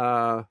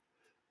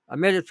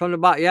omitted from the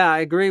Bible. Yeah, I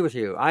agree with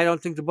you. I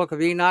don't think the book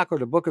of Enoch or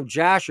the book of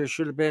Jasher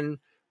should have been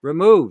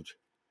removed.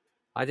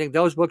 I think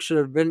those books should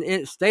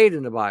have stayed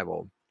in the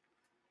Bible.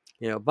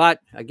 But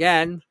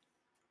again,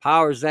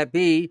 powers that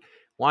be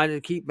wanted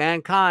to keep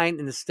mankind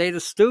in a state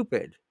of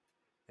stupid,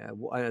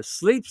 a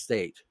sleep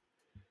state.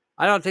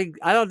 I don't think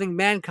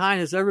mankind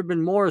has ever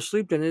been more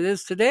asleep than it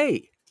is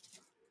today.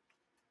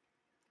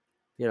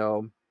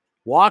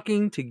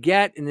 Walking to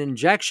get an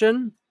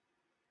injection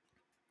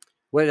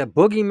with a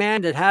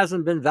boogeyman that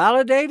hasn't been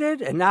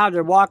validated, and now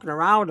they're walking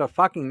around with a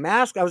fucking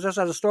mask. I was just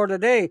at a store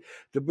today.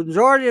 The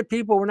majority of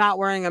people were not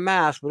wearing a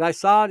mask, but I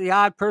saw the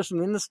odd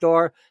person in the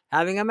store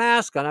having a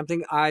mask on. I'm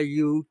thinking, are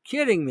you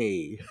kidding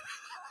me?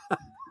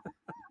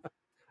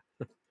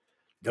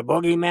 The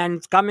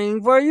boogeyman's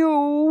coming for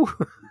you.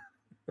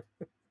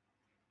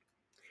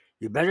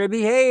 You better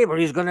behave, or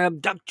he's going to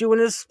abduct you in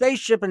his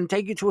spaceship and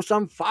take you to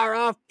some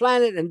far-off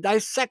planet and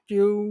dissect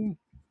you.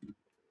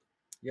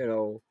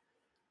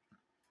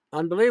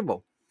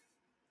 Unbelievable.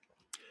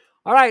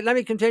 All right, let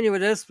me continue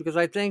with this because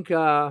I think,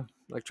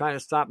 like trying to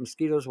stop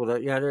mosquitoes with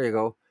it. Yeah, there you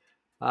go.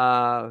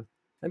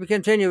 Let me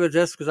continue with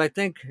this because I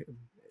think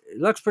it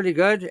looks pretty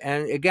good.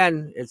 And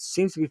again, it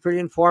seems to be pretty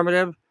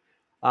informative.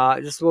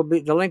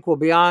 The link will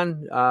be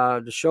on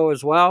the show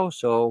as well.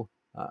 So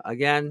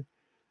again,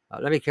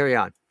 let me carry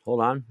on.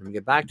 Hold on. Let me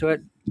get back to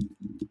it.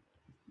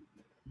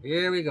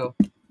 Here we go.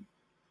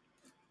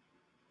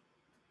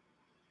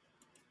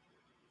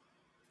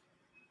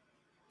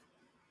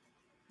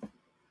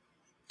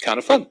 Kind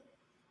of fun.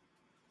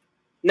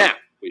 Now,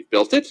 we've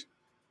built it.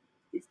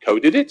 We've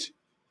coded it.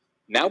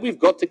 Now we've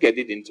got to get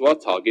it into our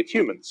target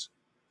humans.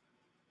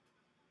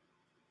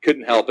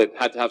 Couldn't help it.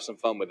 Had to have some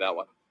fun with that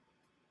one.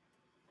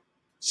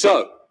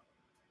 So,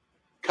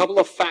 a couple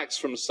of facts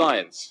from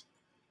science.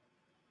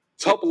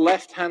 Top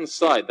left-hand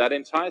side, that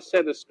entire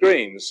set of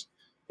screens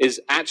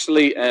is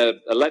actually an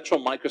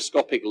electron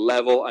microscopic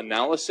level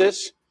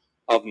analysis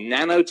of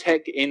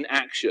nanotech in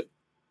action.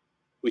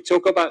 We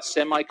talk about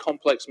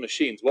semi-complex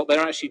machines. What they're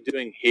actually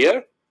doing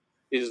here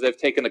is they've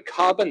taken a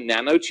carbon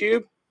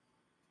nanotube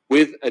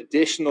with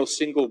additional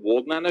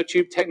single-walled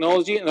nanotube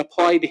technology and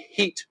applied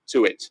heat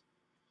to it.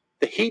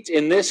 The heat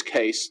in this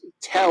case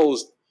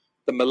tells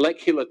the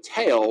molecular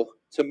tail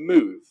to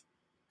move.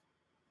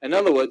 In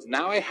other words,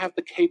 now I have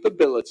the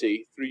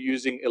capability through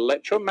using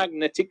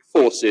electromagnetic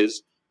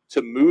forces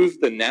to move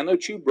the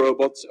nanotube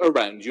robots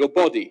around your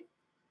body.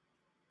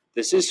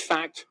 This is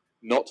fact,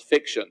 not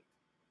fiction,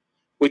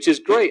 which is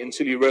great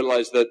until you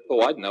realize that,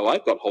 oh, I know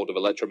I've got hold of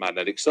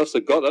electromagnetic stuff, so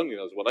God only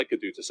knows what I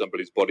could do to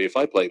somebody's body if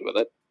I played with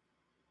it.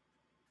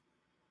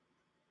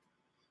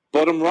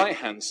 Bottom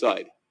right-hand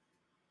side,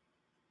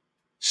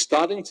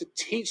 starting to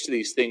teach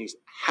these things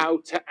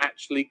how to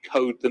actually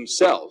code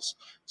themselves.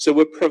 So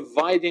we're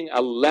providing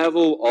a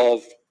level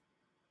of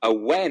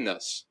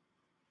awareness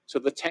to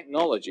the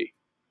technology.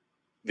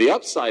 The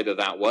upside of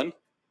that one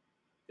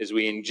is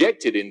we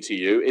inject it into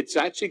you. It's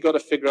actually got to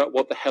figure out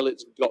what the hell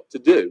it's got to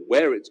do,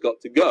 where it's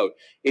got to go.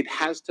 It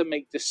has to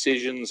make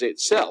decisions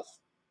itself.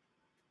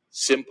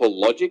 Simple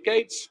logic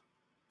gates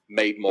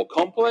made more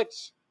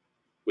complex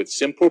with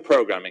simple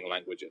programming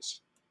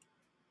languages.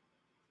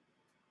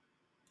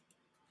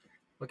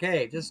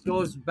 Okay, this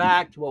goes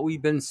back to what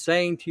we've been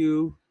saying to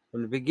you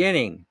from the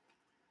beginning.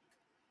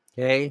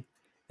 Okay,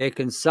 it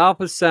can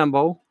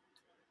self-assemble,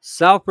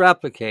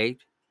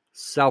 self-replicate,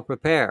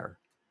 self-repair.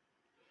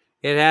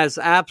 It has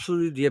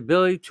absolutely the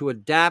ability to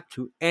adapt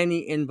to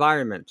any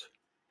environment.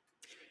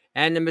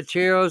 And the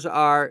materials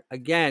are,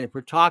 again, if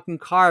we're talking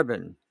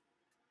carbon,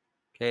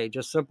 okay,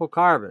 just simple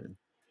carbon,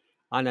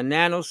 on a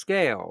nano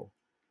scale,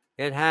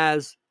 it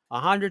has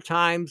 100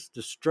 times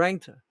the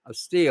strength of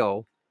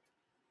steel,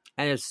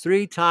 and it's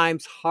 3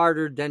 times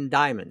harder than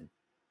diamond.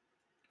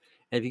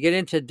 And if you get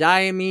into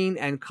diamine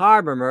and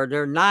carbomer,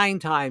 they're 9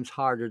 times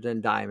harder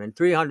than diamond,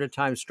 300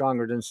 times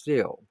stronger than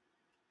steel.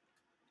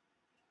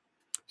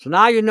 So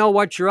now you know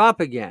what you're up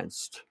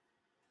against.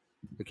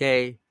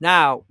 Okay,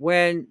 now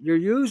when you're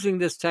using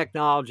this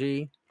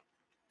technology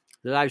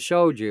that I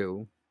showed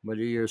you,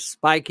 whether you're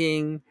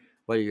spiking,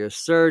 whether you're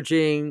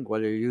surging,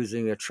 whether you're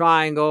using a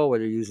triangle,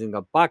 whether you're using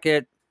a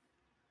bucket,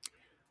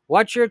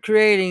 what you're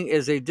creating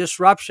is a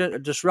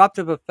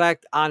disruptive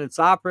effect on its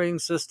operating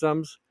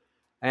systems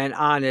and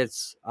on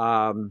its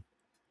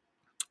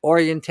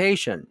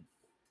orientation.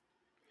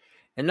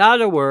 In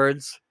other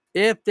words,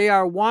 if they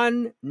are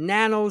 1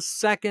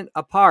 nanosecond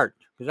apart,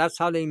 because that's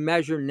how they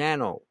measure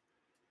nano,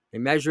 they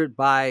measure it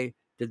by,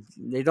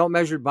 they don't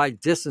measure it by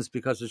distance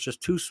because it's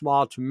just too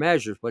small to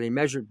measure, but they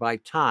measure it by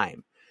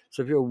time.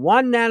 So if you're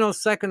 1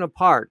 nanosecond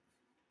apart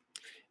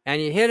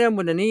and you hit them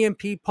with an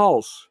EMP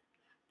pulse,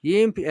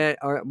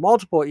 or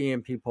multiple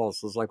EMP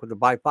pulses, like with the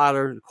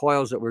bipolar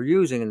coils that we're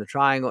using in the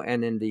triangle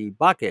and in the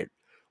bucket,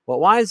 what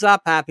winds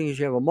up happening is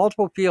you have a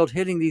multiple field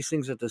hitting these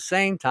things at the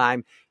same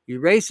time,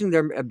 erasing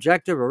their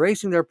objective,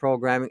 erasing their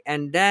programming,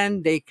 and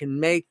then they can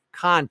make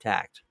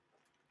contact.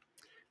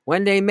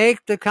 When they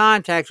make the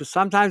contact, so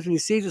sometimes when you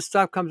see the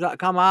stuff come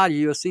out of you,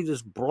 you'll see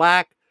this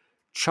black,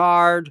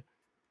 charred,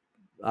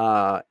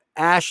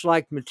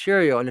 ash-like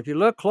material. And if you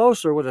look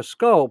closer with a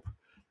scope,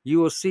 you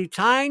will see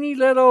tiny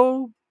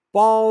little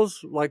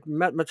balls like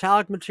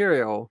metallic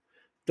material.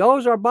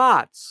 Those are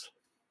bots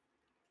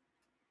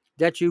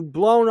that you've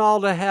blown all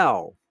to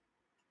hell.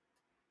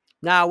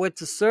 Now, with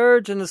the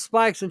surge and the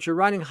spike, since you're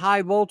running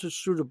high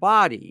voltage through the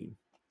body,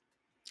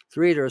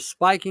 through either a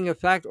spiking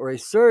effect or a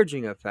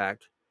surging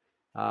effect,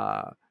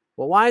 what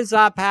winds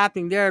up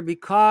happening there,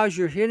 because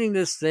you're hitting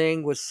this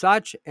thing with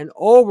such an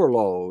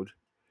overload,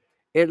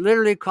 it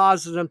literally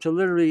causes them to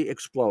literally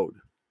explode.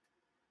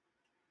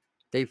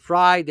 They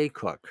fry, they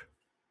cook.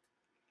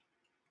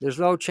 There's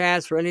no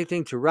chance for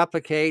anything to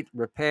replicate,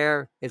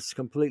 repair. It's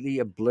completely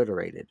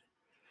obliterated.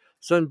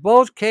 So in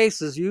both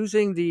cases,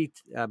 using the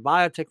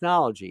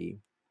biotechnology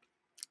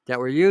that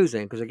we're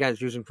using, because again,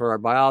 it's using for our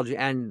biology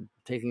and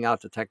taking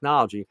out the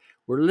technology,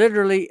 we're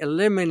literally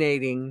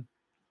eliminating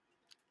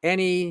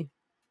any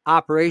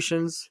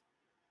operations,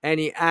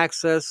 any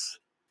access,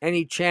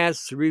 any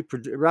chance to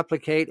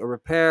replicate or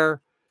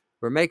repair.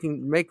 We're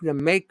making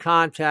them make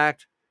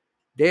contact.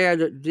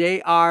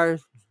 They are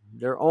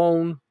their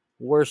own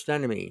worst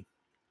enemy.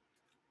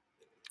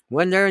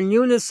 When they're in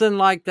unison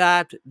like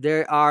that,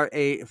 they are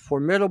a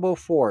formidable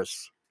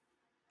force.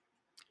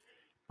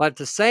 But at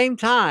the same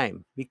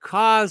time,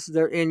 because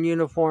they're in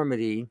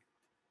uniformity,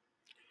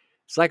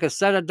 it's like a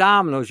set of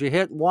dominoes. You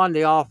hit one,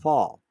 they all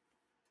fall.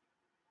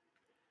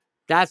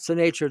 That's the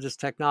nature of this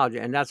technology,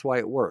 and that's why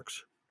it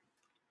works.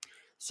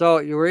 So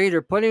you're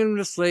either putting them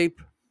to sleep,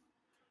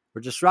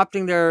 we're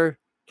disrupting their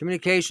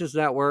communications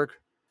network,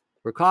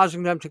 we're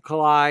causing them to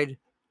collide,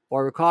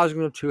 or we're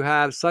causing them to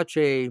have such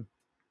a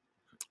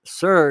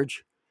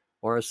surge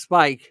or a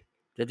spike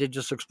that they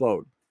just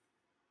explode.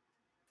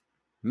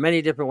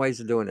 Many different ways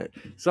of doing it.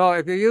 So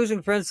if you're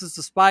using, for instance,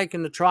 the spike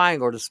in the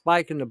triangle or the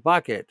spike in the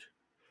bucket,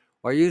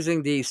 or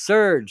using the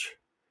surge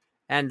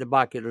and the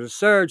bucket or the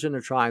surge in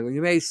the triangle,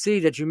 you may see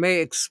that you may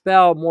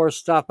expel more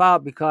stuff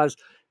out, because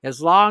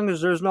as long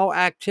as there's no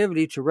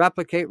activity to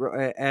replicate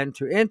and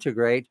to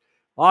integrate,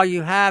 all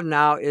you have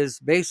now is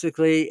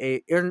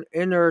basically an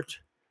inert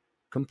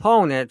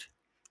component.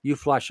 You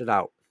flush it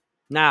out.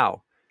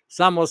 Now,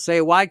 some will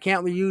say, why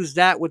can't we use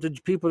that with the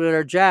people that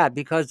are jabbed?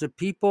 Because the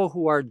people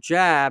who are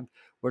jabbed,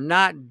 we're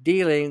not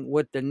dealing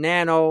with the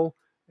nano,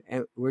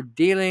 and we're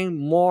dealing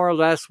more or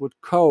less with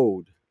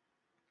code.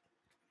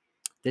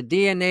 The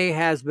DNA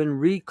has been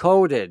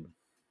recoded.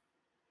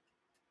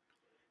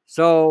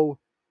 So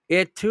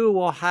it too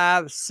will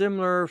have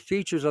similar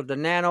features of the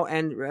nano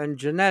and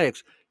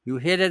genetics. You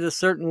hit it a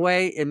certain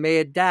way, it may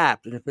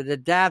adapt, and if it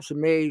adapts,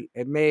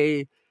 it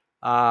may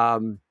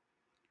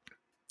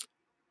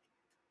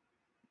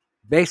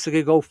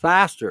basically go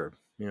faster.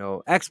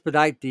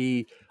 Expedite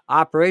the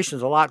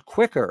operations a lot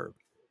quicker.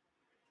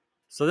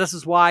 So this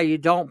is why you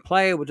don't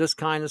play with this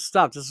kind of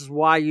stuff. This is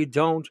why you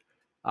don't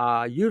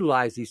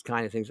utilize these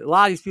kind of things. A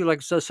lot of these people,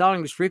 like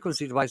selling these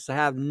frequency devices,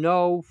 have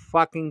no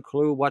fucking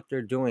clue what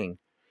they're doing,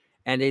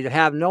 and they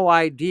have no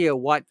idea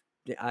what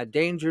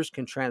dangers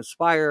can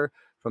transpire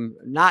from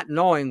not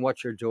knowing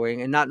what you're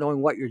doing and not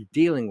knowing what you're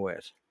dealing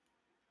with.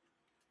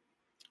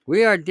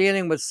 We are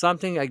dealing with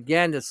something,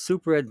 again, that's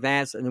super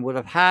advanced and would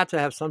have had to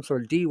have some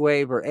sort of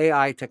D-Wave or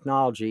AI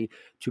technology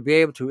to be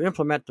able to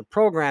implement the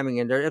programming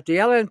in there. If the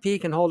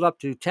LNP can hold up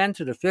to 10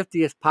 to the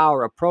 50th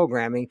power of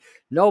programming,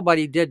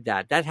 nobody did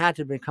that. That had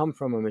to come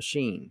from a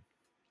machine.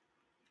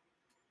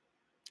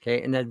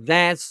 Okay, an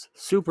advanced,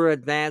 super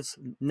advanced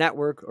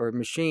network or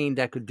machine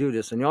that could do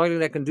this. And the only thing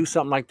that can do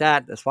something like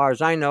that, as far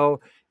as I know,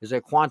 is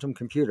a quantum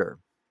computer.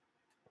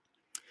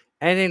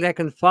 Anything that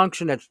can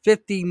function at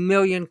 50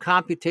 million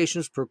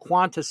computations per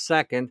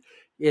quantisecond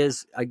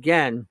is,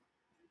 again,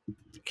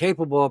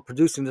 capable of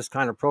producing this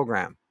kind of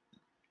program.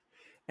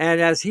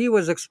 And as he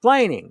was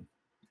explaining,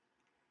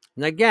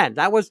 and again,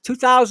 that was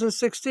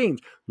 2016,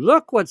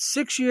 look what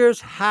 6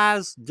 years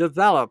has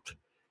developed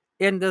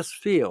in this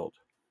field.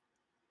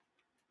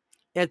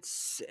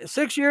 It's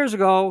 6 years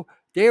ago,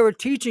 they were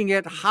teaching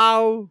it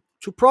how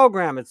to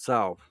program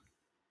itself.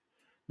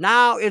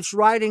 Now it's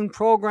writing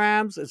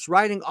programs, it's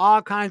writing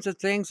all kinds of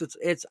things,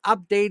 it's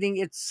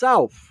updating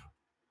itself.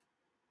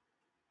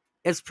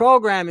 It's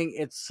programming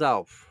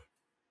itself.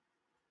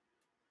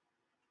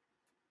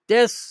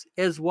 This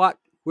is what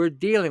we're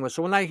dealing with.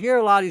 So when I hear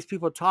a lot of these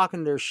people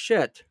talking their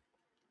shit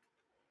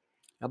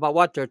about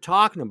what they're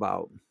talking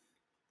about,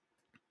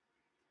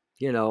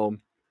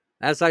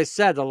 as I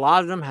said, a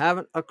lot of them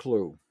haven't a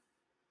clue.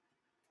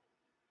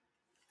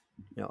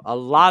 A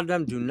lot of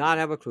them do not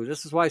have a clue.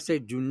 This is why I say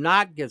do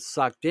not get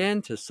sucked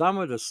into some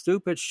of the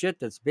stupid shit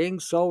that's being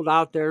sold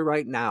out there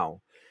right now.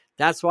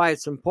 That's why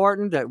it's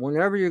important that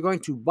whenever you're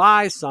going to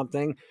buy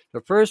something, the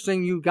first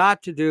thing you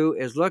got to do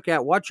is look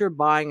at what you're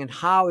buying and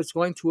how it's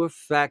going to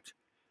affect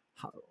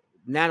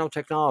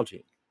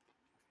nanotechnology.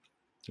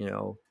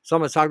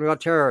 Someone's talking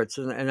about terahertz,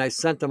 and I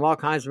sent them all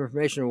kinds of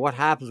information on what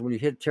happens when you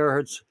hit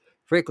terahertz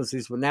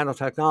frequencies with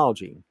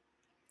nanotechnology.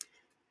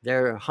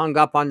 They're hung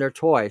up on their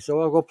toy. So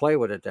I'll go play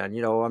with it then.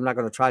 I'm not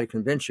going to try to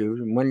convince you.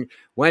 And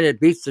when it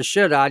beats the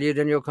shit out of you,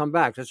 then you'll come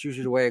back. That's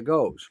usually the way it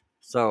goes.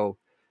 So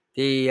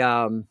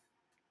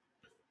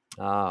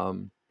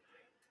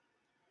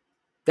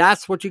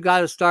that's what you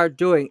got to start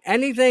doing.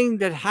 Anything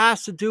that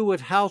has to do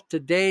with health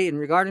today in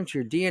regarding to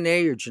your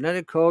DNA, your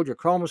genetic code, your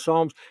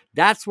chromosomes,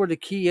 that's where the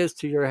key is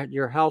to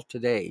your health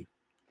today.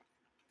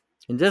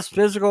 In this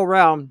physical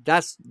realm,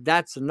 that's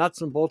the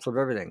nuts and bolts of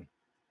everything.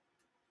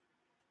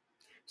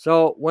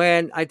 So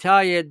when I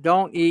tell you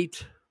don't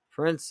eat,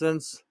 for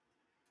instance,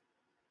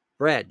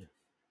 bread,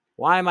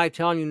 why am I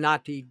telling you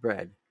not to eat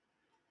bread?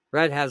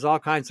 Bread has all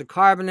kinds of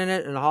carbon in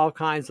it and all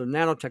kinds of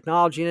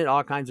nanotechnology in it,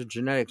 all kinds of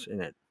genetics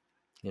in it,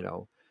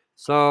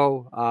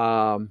 So,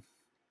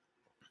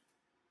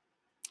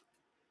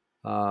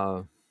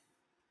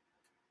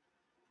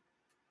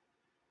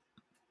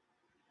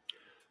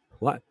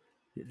 what?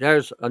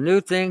 There's a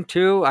new thing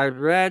too. I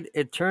read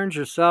it turns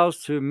your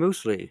cells to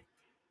muesli.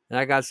 And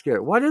I got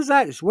scared. What is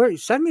that?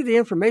 Send me the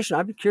information.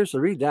 I'd be curious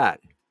to read that.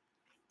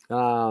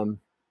 Okay.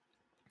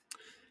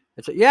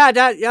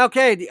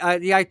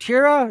 The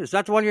Itera, is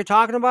that the one you're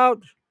talking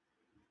about?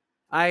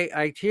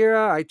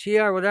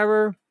 Itera, or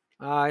whatever.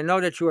 I know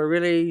that you are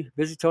really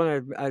busy,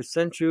 Tony. I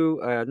sent you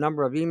a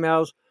number of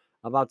emails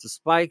about the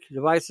Spike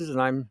devices,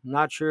 and I'm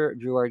not sure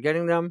you are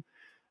getting them.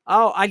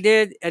 Oh, I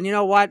did, and you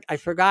know what? I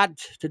forgot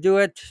to do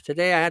it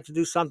today. I had to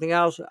do something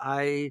else.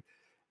 I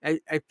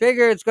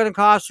figure it's going to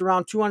cost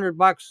around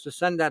 $200 to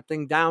send that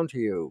thing down to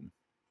you.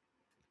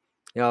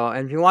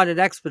 And if you want it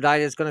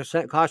expedited, it's going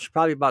to cost you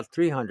probably about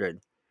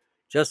 $300.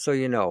 Just so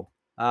you know.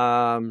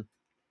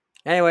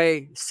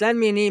 Anyway, send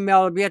me an email.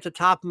 It'll be at the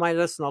top of my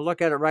list, and I'll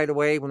look at it right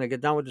away when I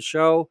get done with the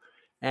show.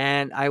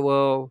 And I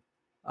will.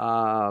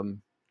 I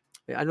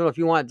don't know if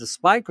you wanted the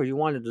Spike or you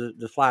wanted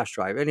the flash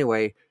drive.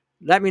 Anyway,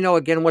 let me know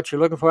again what you're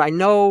looking for. I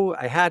know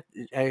I had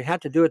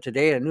to do it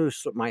today. I knew it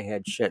slipped my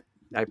head. Shit.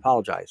 I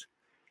apologize.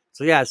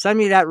 So yeah, send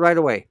me that right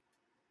away.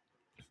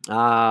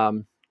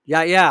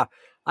 Yeah.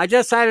 I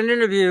just had an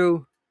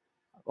interview.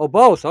 Oh,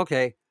 both.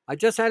 Okay. I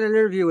just had an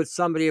interview with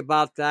somebody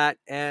about that,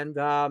 and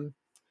I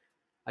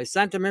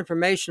sent them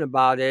information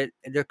about it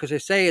because they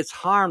say it's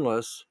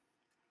harmless.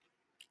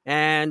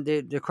 And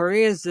the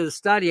Koreans did a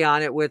study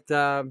on it with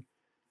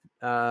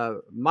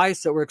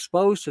mice that were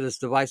exposed to this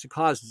device. It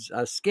caused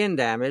skin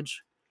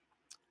damage.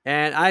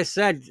 And I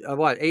said,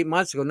 8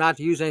 months ago, not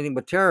to use anything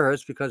but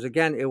terahertz because,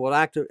 again, it will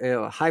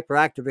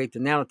hyperactivate the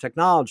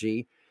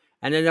nanotechnology.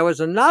 And then there was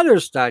another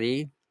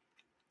study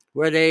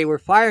where they were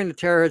firing the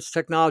terahertz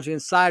technology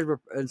inside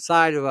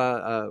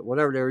of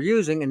whatever they were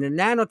using, and the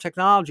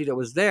nanotechnology that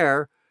was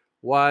there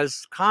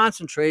was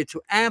concentrated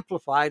to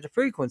amplify the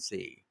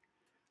frequency.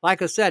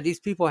 Like I said, these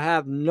people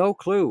have no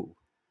clue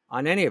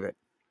on any of it.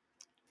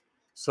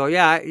 So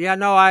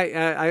no, I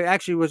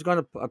actually was going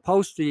to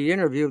post the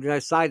interview, and I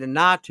decided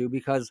not to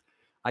because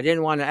I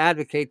didn't want to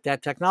advocate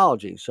that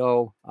technology.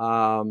 So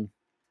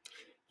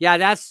yeah,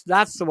 that's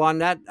the one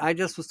that I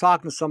just was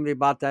talking to somebody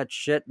about that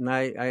shit, and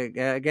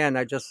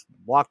I just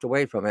walked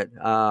away from it.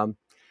 I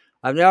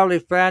have an elderly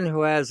friend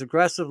who has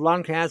aggressive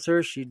lung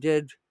cancer. She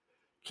did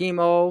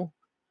chemo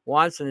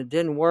once and it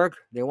didn't work.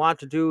 They want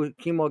to do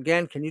chemo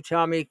again. Can you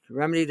tell me a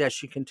remedy that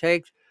she can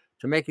take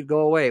to make it go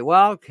away?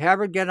 Well, have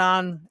her get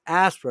on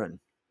aspirin,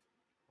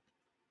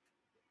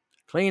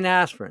 clean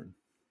aspirin.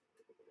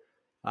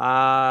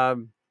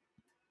 That's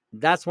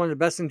one of the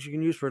best things you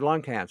can use for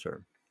lung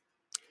cancer.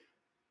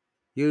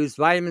 Use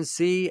vitamin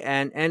C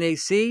and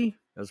NAC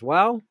as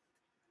well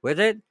with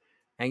it,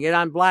 and get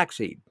on black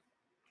seed.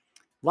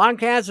 Lung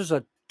cancer is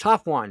a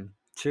tough one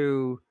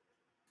to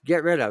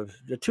get rid of.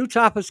 The two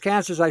toughest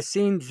cancers I've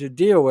seen to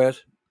deal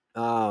with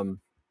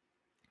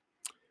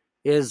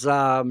is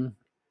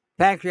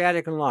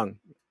pancreatic and lung.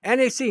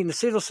 NAC,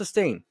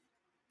 N-acetylcysteine.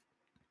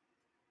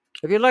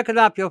 If you look it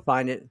up, you'll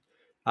find it.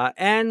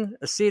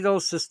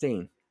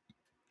 N-acetylcysteine.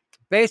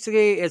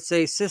 Basically, it's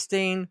a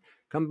cysteine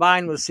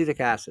combined with acetic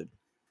acid.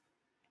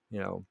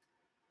 No.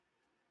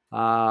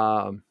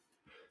 No.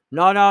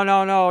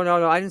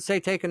 I didn't say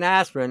take an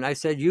aspirin. I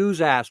said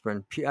use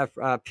aspirin,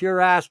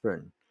 pure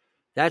aspirin.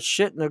 That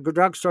shit in the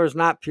drugstore is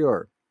not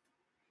pure.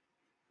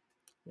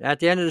 At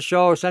the end of the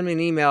show, send me an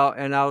email,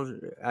 and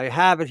I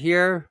have it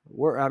here.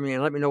 Let me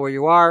know where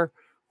you are,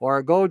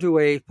 or go to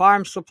a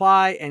farm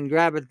supply and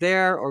grab it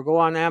there, or go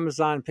on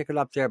Amazon and pick it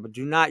up there. But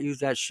do not use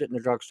that shit in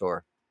the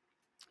drugstore.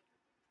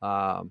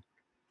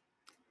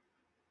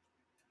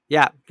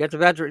 Get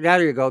the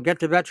there you go. Get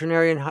the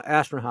veterinarian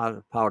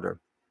aspirin powder.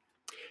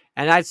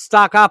 And I'd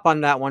stock up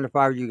on that one if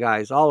I were you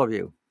guys, all of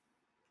you.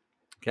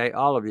 Okay,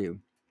 all of you.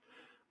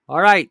 All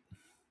right.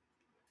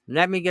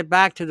 Let me get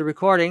back to the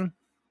recording.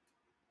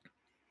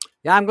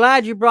 Yeah, I'm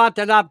glad you brought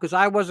that up because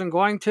I wasn't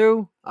going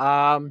to.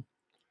 I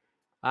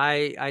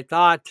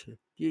thought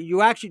do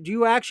you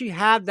actually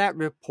have that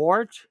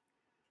report?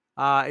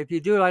 If you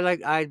do,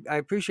 I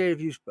appreciate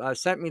if you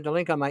sent me the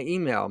link on my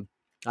email.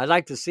 I'd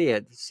like to see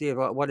it. See it's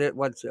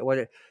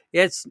the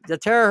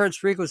terahertz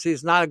frequency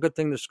is not a good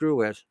thing to screw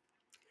with.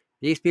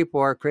 These people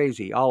are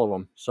crazy, all of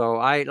them. So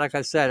I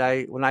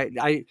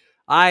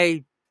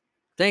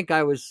think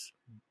I was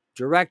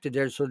directed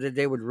there so that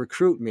they would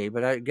recruit me.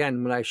 But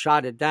again, when I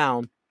shot it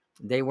down,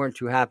 they weren't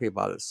too happy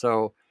about it.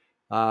 So,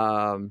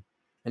 and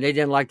they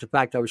didn't like the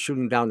fact I was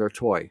shooting down their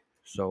toy.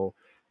 So,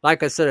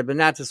 like I said, I've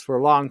been at this for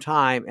a long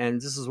time, and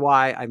this is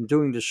why I'm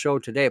doing the show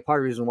today.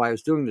 Part of the reason why I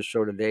was doing the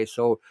show today,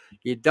 so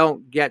you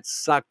don't get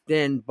sucked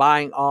in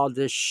buying all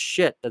this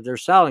shit that they're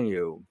selling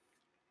you.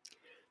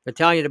 They're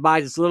telling you to buy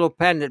this little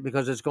pendant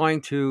because it's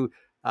going to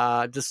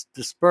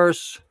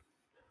disperse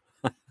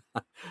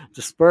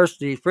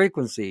the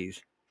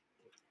frequencies.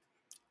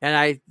 And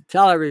I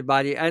tell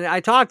everybody, and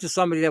I talked to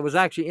somebody that was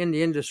actually in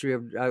the industry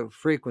of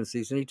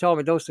frequencies, and he told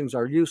me those things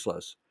are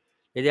useless.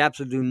 They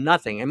absolutely do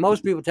nothing. And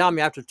most people tell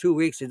me after 2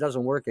 weeks it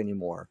doesn't work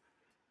anymore.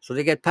 So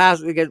they get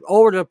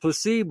over the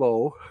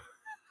placebo,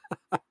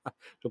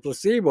 the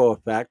placebo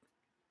effect,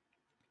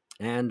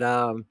 and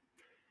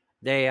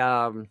they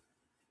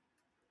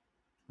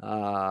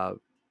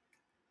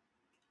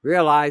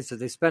realize that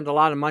they spend a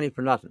lot of money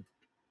for nothing.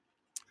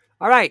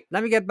 All right,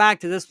 let me get back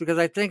to this because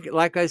I think,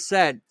 like I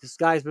said, this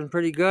guy's been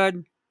pretty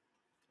good.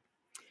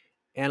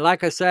 And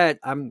like I said,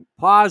 I'm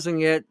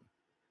pausing it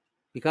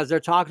because they're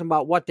talking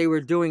about what they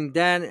were doing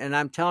then, and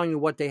I'm telling you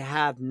what they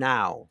have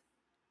now.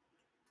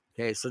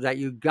 Okay, so that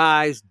you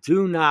guys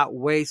do not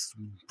waste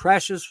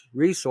precious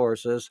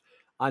resources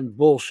on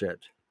bullshit.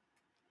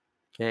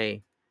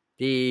 Okay,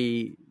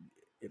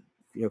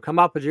 come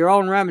up with your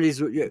own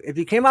remedies. If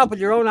you came up with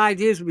your own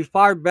ideas, it would be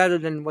far better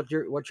than what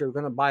you're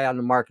going to buy on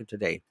the market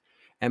today.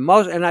 And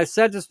I've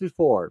said this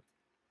before,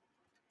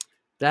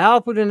 the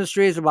health food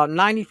industry is about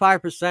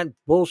 95%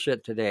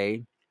 bullshit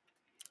today.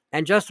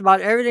 And just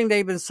about everything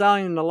they've been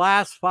selling in the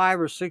last 5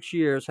 or 6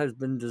 years has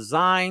been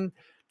designed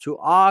to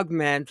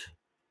augment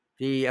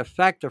the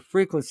effect of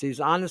frequencies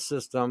on the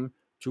system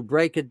to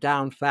break it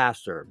down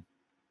faster.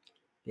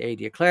 The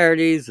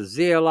adiaclarities, the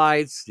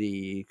zeolites,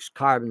 the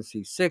carbon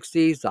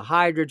C60s, the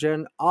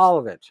hydrogen, all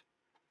of it.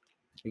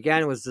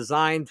 Again, it was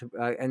designed to,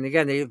 and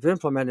again, they've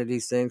implemented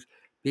these things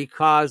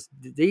because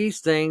these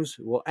things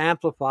will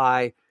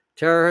amplify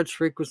terahertz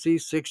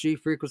frequencies, 6G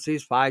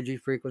frequencies, 5G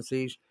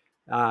frequencies,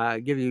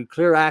 give you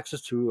clear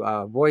access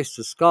to voice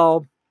to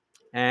skull.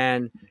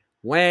 And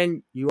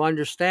when you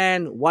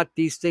understand what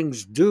these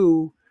things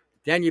do,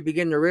 then you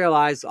begin to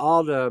realize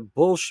all the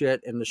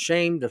bullshit and the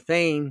shame, the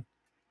fame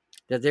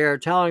that they're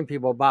telling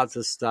people about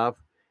this stuff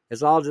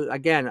is all,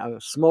 again,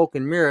 a smoke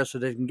and mirror so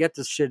they can get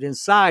this shit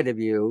inside of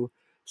you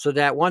so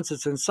that once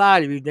it's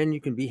inside of you, then you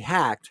can be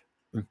hacked.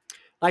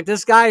 Like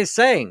this guy is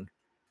saying,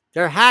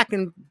 they're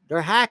hacking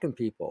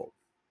people.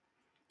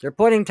 They're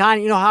putting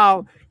tiny, you know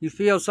how you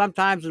feel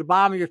sometimes at the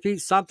bottom of your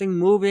feet, something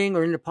moving,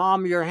 or in the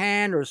palm of your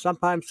hand, or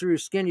sometimes through your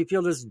skin, you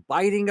feel this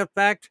biting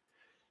effect.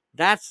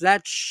 That's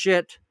that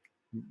shit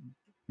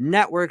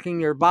networking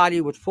your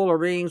body with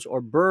fullerenes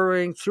or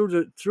burrowing through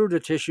the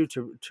tissue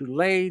to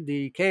lay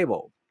the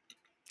cable.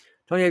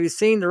 Tony, have you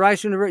seen the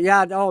Rice University?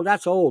 Yeah, oh,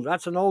 that's old.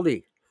 That's an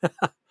oldie.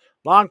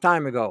 Long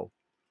time ago.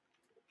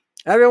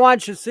 Everyone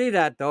should see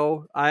that,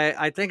 though.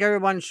 I think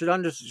everyone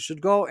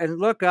should go and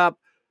look up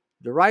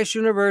the Rice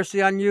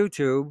University on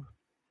YouTube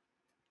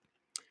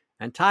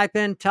and type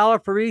in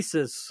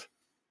telephoresis.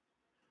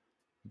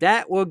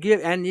 That will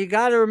give, and you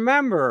got to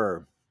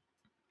remember,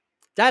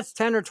 that's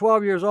 10 or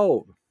 12 years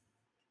old.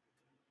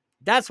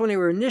 That's when they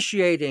were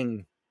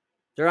initiating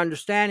their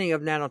understanding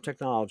of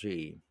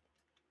nanotechnology.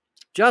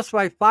 Just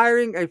by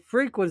firing a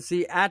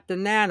frequency at the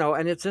nano,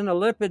 and it's in a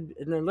lipid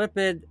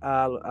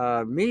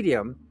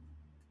medium.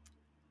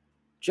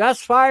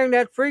 Just firing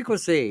that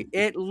frequency,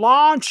 it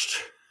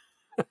launched.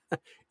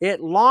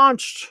 It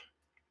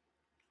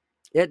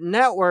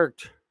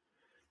networked.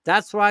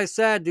 That's why I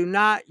said do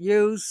not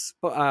use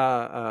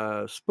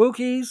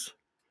spookies.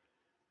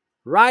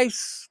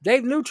 Rice,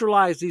 they've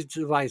neutralized these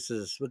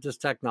devices with this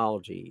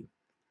technology.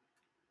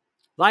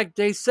 Like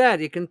they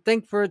said, it can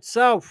think for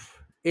itself.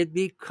 It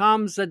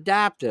becomes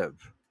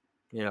adaptive.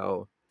 You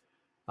know,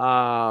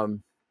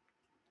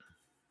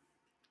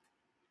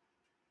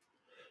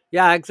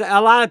 yeah,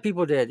 a lot of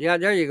people did. Yeah,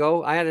 there you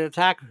go. I had an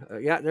attack.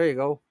 Yeah, there you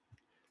go.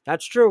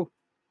 That's true.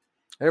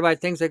 Everybody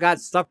thinks they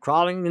got stuff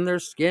crawling in their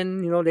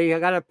skin. You know, they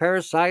got a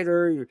parasite,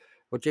 or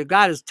what you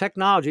got is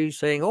technology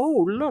saying,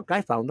 "Oh, look,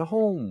 I found a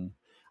home.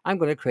 I'm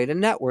going to create a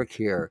network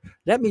here.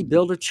 Let me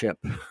build a chip."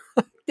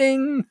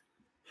 Ding.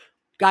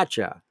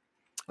 Gotcha.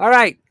 All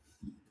right.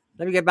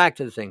 Let me get back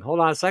to the thing. Hold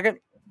on a second.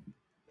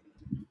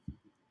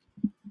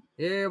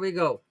 Here we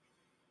go.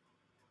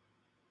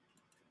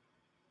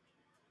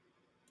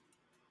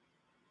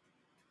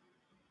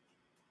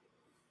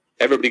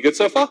 Everybody good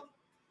so far?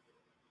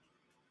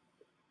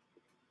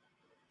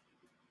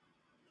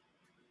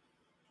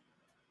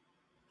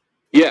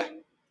 Yeah.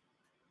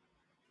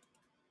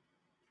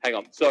 Hang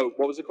on. So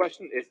what was the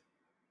question?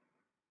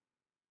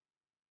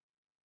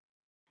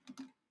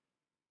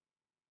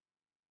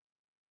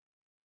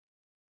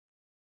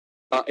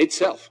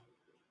 Itself.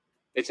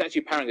 It's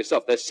actually powering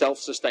itself. They're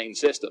self-sustained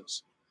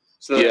systems.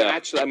 So yeah.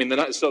 Actually, I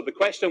mean, so the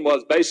question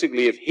was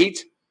basically if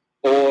heat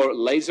or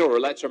laser or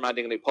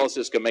electromagnetic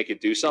pulses can make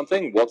it do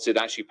something, what's it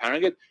actually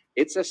powering it?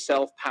 It's a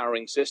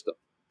self-powering system.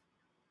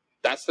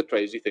 That's the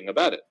crazy thing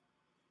about it.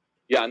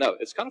 Yeah, I know.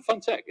 It's kind of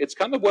fun tech. It's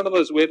kind of one of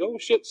those weird, oh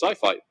shit,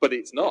 sci-fi, but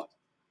it's not.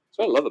 That's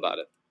what I love about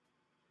it.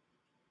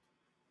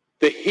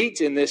 The heat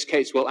in this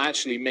case will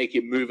actually make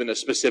it move in a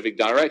specific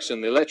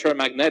direction. The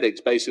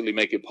electromagnetics basically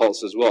make it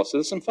pulse as well. So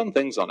there's some fun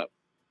things on it.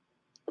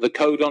 The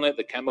code on it,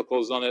 the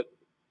chemicals on it.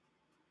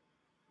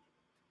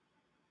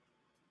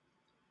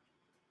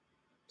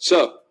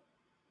 So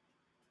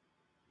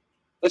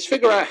let's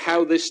figure out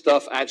how this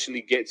stuff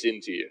actually gets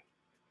into you.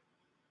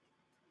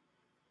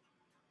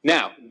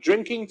 Now,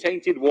 drinking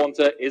tainted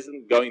water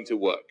isn't going to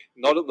work.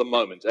 Not at the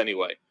moment,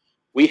 anyway.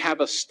 We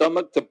have a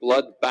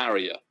stomach-to-blood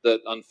barrier that,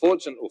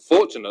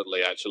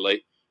 fortunately,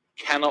 actually,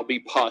 cannot be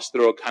passed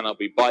through or cannot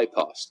be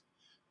bypassed.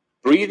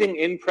 Breathing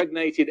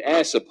impregnated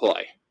air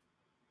supply.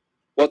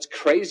 What's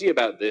crazy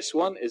about this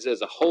one is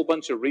there's a whole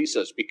bunch of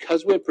research.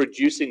 Because we're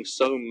producing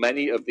so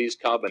many of these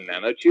carbon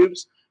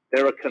nanotubes,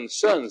 there are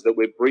concerns that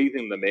we're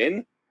breathing them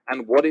in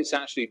and what it's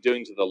actually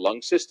doing to the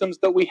lung systems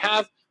that we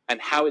have and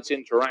how it's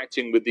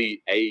interacting with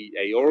the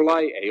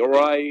aorei,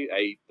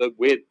 the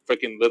weird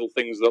freaking little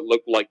things that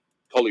look like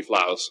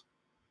cauliflowers.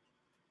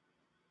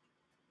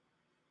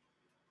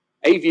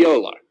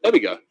 Alveolar. There we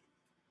go.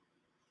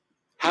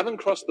 Haven't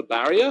crossed the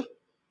barrier,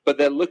 but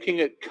they're looking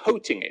at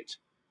coating it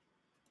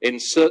in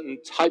certain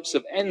types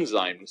of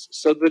enzymes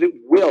so that it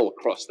will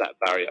cross that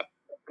barrier.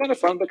 Kind of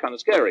fun, but kind of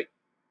scary.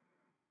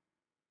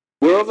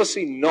 We're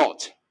obviously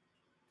not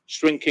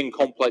shrinking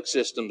complex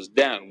systems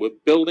down. We're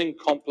building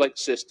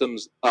complex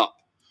systems up.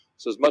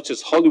 So as much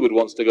as Hollywood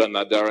wants to go in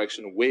that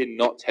direction, we're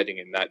not heading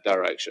in that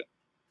direction.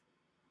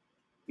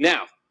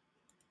 Now,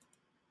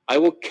 I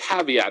will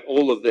caveat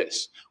all of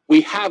this.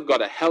 We have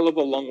got a hell of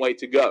a long way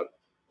to go.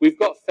 We've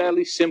got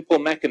fairly simple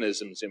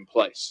mechanisms in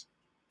place.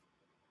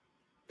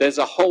 There's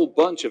a whole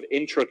bunch of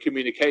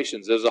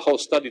intra-communications. There's a whole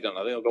study done.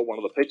 I think I've got one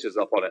of the pictures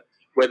up on it,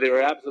 where they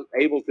were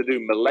able to do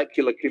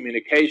molecular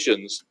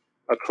communications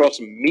across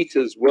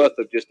meters worth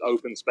of just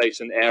open space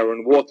and air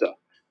and water.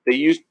 They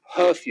used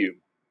perfume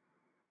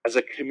as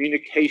a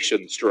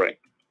communication string.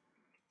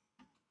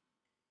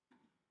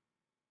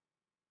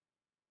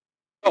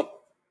 Oh,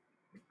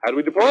 how do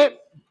we deploy it?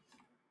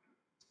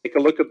 Take a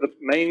look at the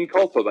main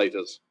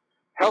cultivators.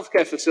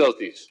 Healthcare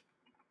facilities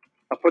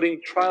are putting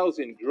trials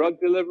in drug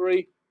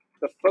delivery,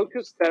 the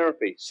focused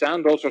therapy,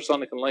 sound,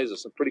 ultrasonic, and laser,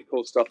 some pretty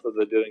cool stuff that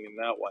they're doing in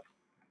that way.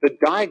 The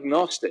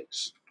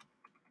diagnostics,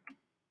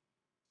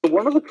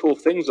 One of the cool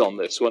things on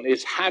this one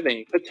is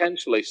having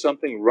potentially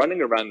something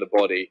running around the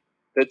body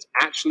that's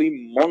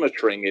actually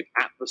monitoring it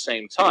at the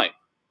same time.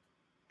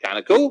 Kind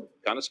of cool,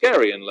 kind of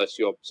scary, unless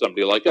you're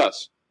somebody like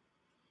us.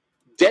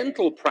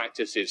 Dental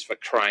practices, for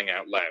crying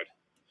out loud.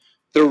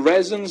 The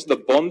resins, the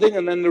bonding,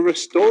 and then the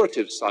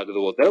restorative side of the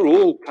world, they're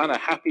all kind of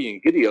happy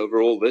and giddy over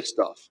all this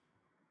stuff.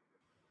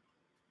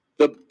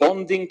 The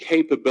bonding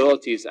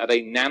capabilities at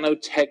a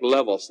nanotech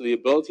level, so the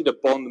ability to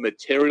bond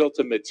material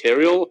to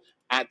material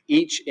at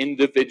each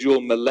individual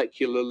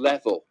molecular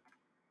level,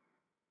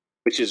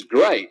 which is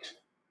great.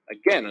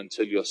 Again,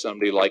 until you're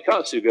somebody like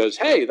us who goes,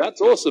 hey,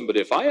 that's awesome, but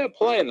if I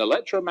apply an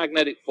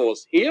electromagnetic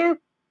force here,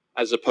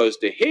 as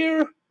opposed to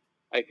here,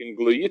 I can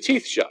glue your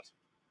teeth shut.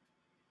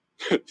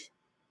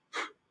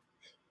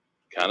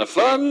 Kind of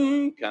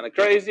fun, kind of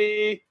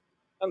crazy,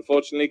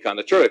 unfortunately kind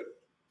of true.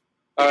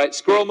 All right,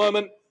 squirrel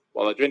moment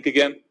while I drink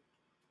again.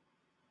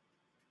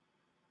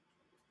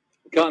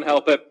 Can't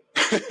help it.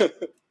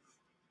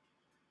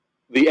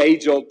 The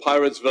age-old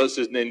pirates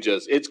versus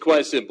ninjas. It's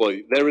quite simple.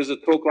 There is a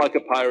talk like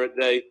a pirate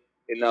day.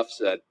 Enough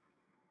said.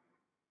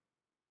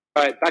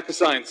 All right, back to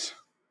science.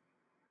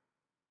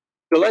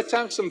 So let's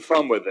have some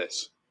fun with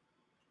this.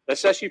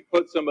 Let's actually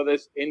put some of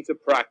this into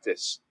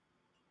practice.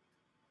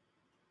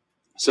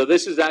 So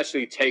this is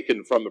actually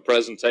taken from a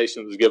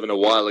presentation that was given a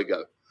while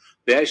ago.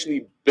 They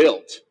actually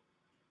built,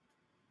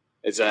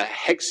 it's a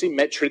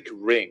hexametric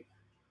ring.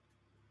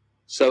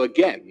 So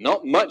again,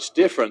 not much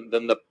different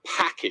than the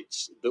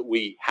packets that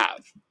we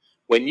have.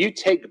 When you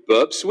take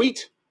Burp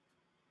Suite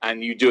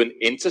and you do an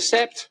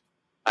intercept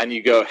and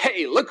you go,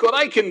 hey, look what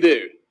I can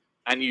do,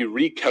 and you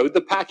recode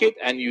the packet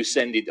and you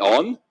send it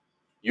on,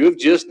 you have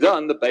just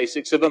done the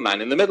basics of a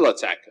man-in-the-middle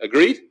attack.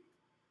 Agreed?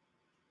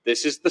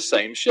 This is the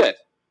same shit.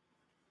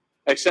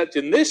 Except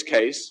in this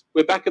case,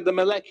 we're back at the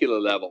molecular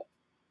level.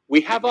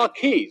 We have our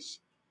keys,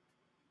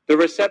 the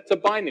receptor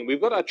binding.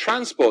 We've got our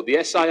transport, the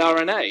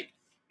siRNA.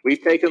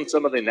 We've taken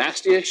some of the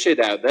nastiest shit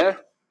out there.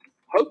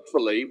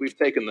 Hopefully, we've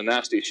taken the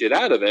nasty shit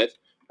out of it,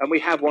 and we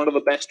have one of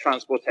the best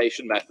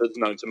transportation methods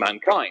known to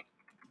mankind.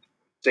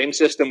 Same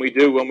system we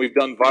do when we've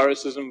done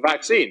viruses and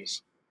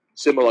vaccines.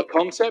 Similar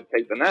concept,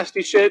 take the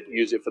nasty shit,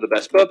 use it for the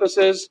best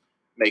purposes,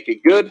 make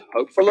it good,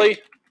 hopefully,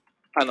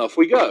 and off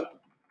we go.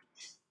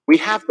 We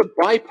have the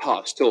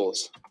bypass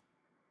tools,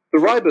 the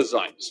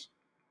ribozymes.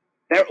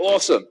 They're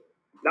awesome.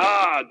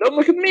 Don't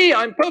look at me,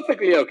 I'm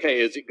perfectly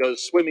okay, as it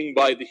goes swimming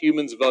by the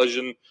human's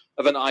version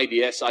of an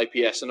IDS,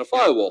 IPS, and a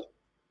firewall.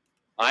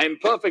 I'm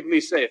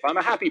perfectly safe, I'm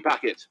a happy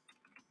packet.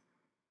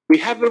 We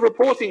have the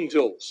reporting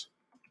tools.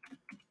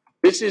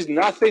 This is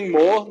nothing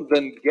more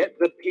than get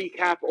the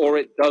PCAP or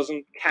it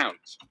doesn't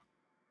count.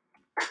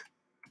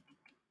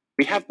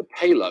 We have the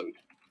payload,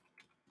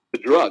 the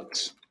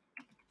drugs.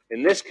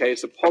 In this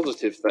case, a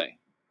positive thing.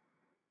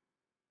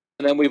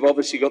 And then we've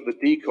obviously got the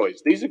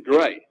decoys. These are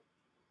great.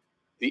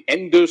 The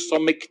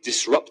endosomic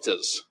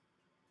disruptors.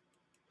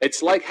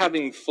 It's like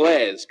having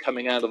flares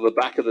coming out of the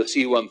back of the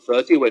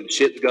C-130 when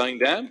shit's going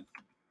down.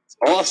 It's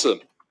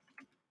awesome.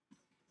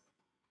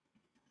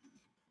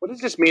 What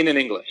does this mean in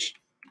English?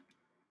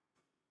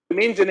 What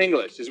it means in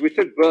English is we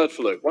took bird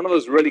flu, one of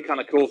those really kind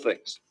of cool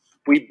things.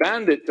 We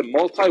banned it to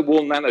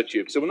multi-wall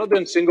nanotubes. So we're not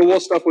doing single-wall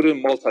stuff, we're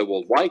doing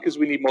multi-wall. Why? Because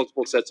we need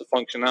multiple sets of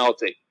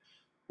functionality.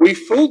 We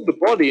fooled the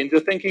body into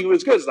thinking it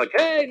was good. It's like,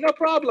 hey, no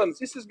problems,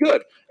 this is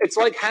good. It's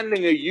like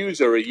handing a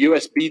user a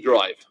USB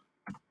drive.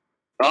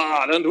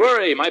 Don't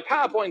worry, my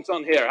PowerPoint's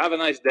on here, have a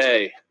nice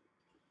day.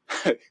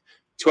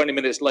 20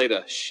 minutes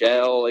later,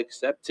 shell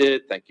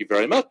accepted, thank you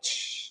very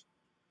much.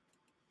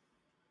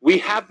 We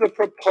have the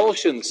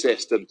propulsion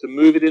system to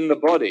move it in the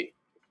body.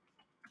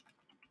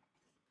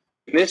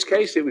 In this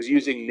case, it was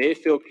using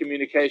near-field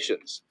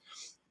communications.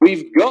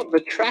 We've got the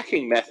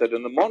tracking method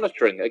and the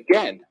monitoring.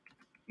 Again,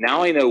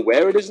 now I know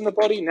where it is in the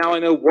body. Now I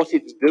know what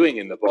it's doing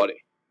in the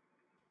body.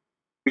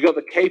 We've got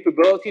the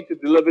capability to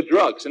deliver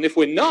drugs. And if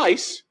we're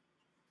nice,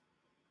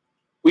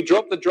 we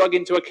drop the drug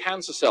into a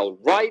cancer cell,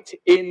 right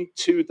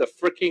into the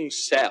freaking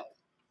cell.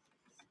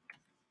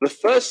 The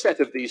first set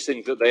of these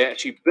things that they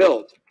actually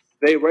built,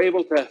 they were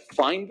able to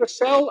find the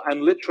cell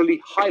and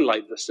literally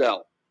highlight the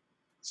cell.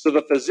 So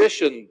the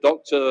physician,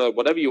 doctor,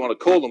 whatever you want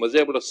to call them, was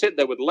able to sit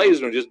there with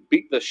laser and just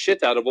beat the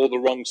shit out of all the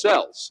wrong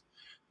cells.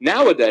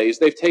 Nowadays,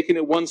 they've taken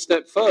it one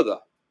step further.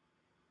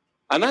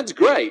 And that's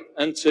great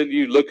until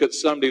you look at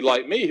somebody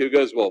like me who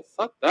goes, well,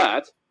 fuck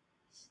that.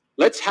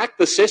 Let's hack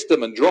the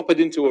system and drop it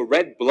into a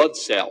red blood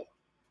cell.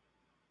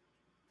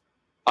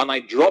 And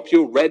I drop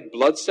your red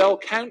blood cell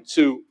count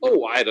to,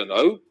 I don't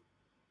know,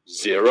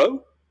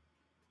 0.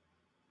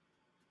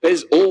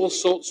 There's all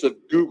sorts of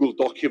Google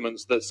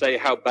documents that say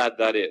how bad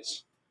that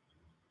is.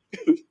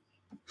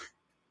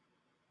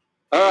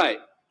 All right.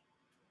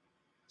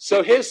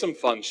 So here's some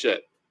fun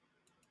shit.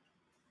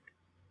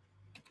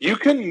 You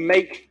can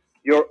make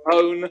your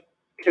own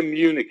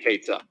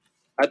communicator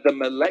at the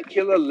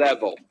molecular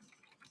level.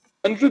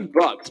 $100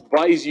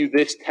 buys you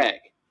this tech,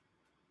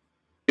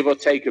 give or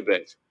take a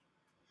bit.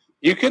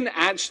 You can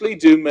actually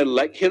do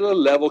molecular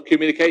level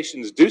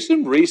communications. Do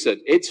some research.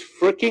 It's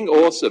freaking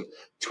awesome.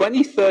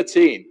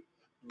 2013,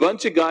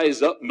 bunch of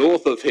guys up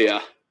north of here,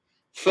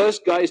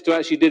 first guys to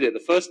actually did it. The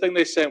first thing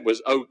they sent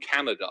was, oh,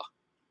 Canada.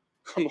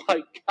 I'm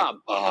like,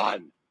 come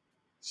on.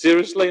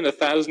 Seriously, in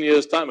 1,000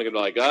 years' time, we're going to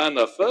be like, and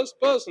the first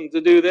person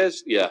to do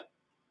this? Yeah,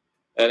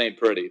 that ain't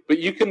pretty. But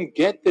you can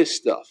get this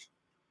stuff.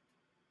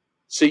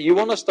 So you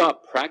want to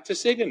start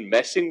practicing and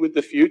messing with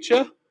the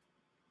future?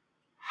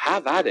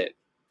 Have at it.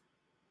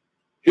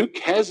 Who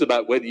cares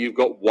about whether you've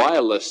got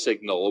wireless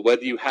signal or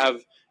whether you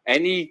have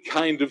any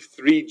kind of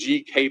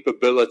 3G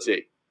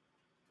capability?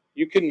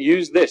 You can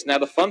use this. Now,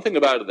 the fun thing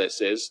about this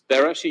is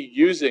they're actually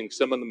using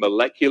some of the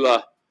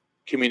molecular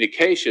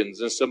communications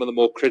and some of the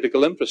more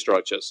critical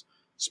infrastructures,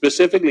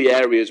 specifically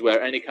areas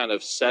where any kind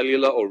of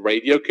cellular or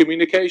radio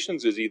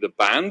communications is either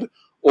banned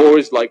or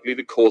is likely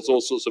to cause all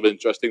sorts of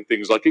interesting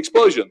things like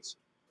explosions.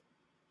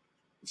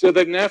 So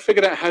they've now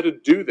figured out how to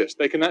do this.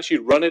 They can actually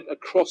run it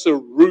across a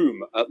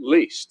room at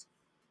least.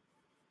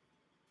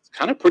 It's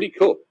kind of pretty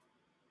cool.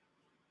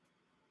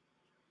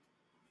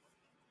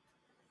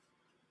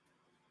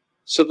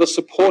 So the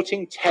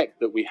supporting tech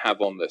that we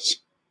have on this,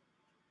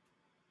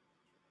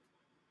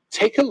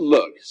 take a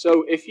look.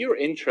 So if you're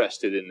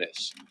interested in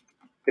this,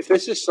 if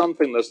this is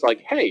something that's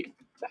like, hey,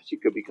 that actually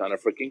could be kind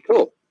of freaking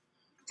cool,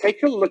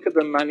 take a look at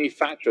the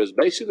manufacturers,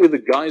 basically the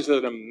guys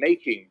that are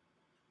making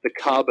the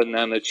carbon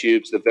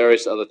nanotubes, the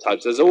various other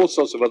types. There's all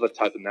sorts of other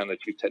type of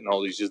nanotube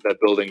technologies they're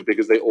building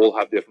because they all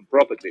have different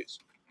properties.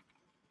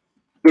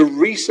 The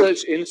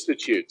research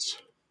institutes,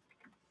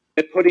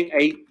 they're putting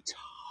a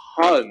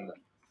ton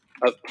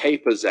of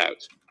papers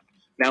out.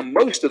 Now,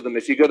 most of them,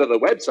 if you go to the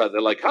website,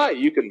 they're like, hi,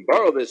 you can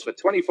borrow this for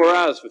 24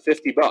 hours for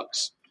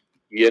 $50.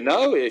 You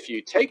know, if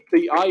you take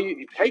the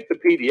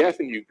PDF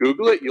and you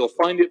Google it, you'll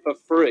find it for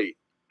free.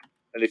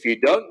 And if you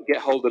don't,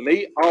 get hold of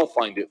me, I'll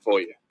find it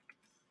for you.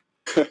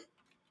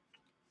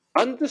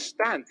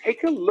 Understand,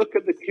 take a look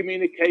at the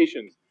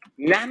communications.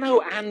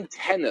 Nano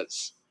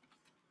antennas.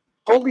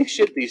 Holy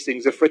shit, these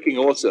things are freaking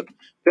awesome.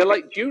 They're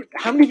like,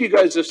 how many of you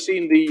guys have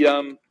seen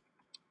the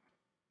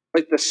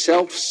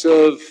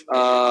self-serve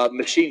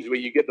machines where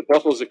you get the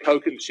bottles of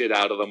Coke and shit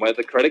out of them, where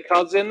the credit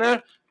card's in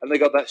there, and they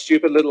got that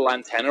stupid little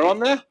antenna on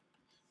there?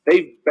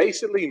 They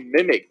basically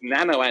mimicked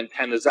nano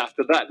antennas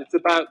after that. It's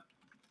about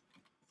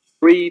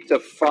 3 to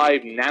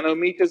 5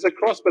 nanometers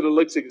across, but it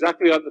looks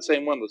exactly like the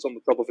same one that's on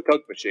the top of a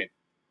Coke machine.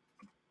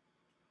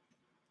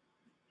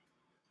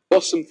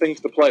 Awesome things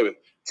to play with.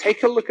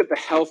 Take a look at the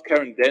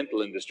healthcare and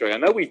dental industry. I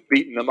know we've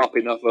beaten them up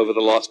enough over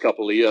the last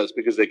couple of years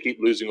because they keep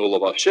losing all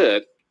of our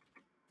shit,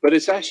 but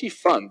it's actually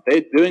fun.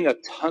 They're doing a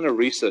ton of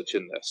research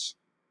in this.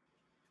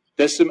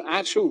 There's some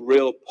actual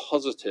real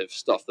positive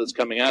stuff that's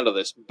coming out of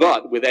this,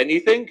 but with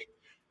anything,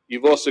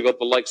 you've also got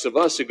the likes of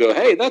us who go,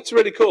 hey, that's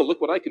really cool. Look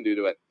what I can do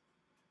to it.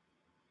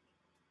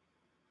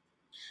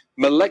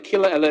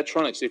 Molecular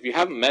electronics. If you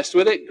haven't messed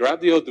with it, grab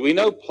the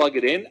Arduino, plug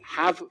it in,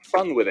 have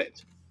fun with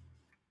it.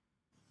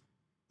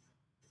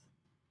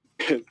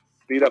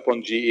 Beat up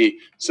on GE.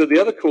 So the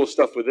other cool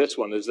stuff with this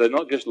one is they're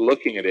not just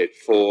looking at it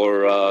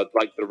for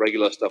like the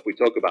regular stuff we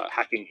talk about,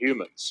 hacking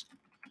humans.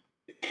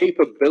 The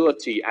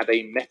capability at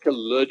a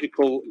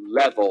metallurgical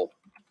level,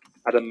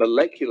 at a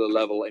molecular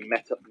level in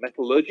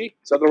metallurgy,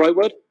 is that the right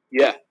word?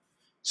 Yeah.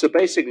 So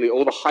basically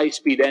all the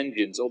high-speed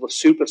engines, all the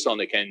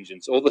supersonic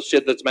engines, all the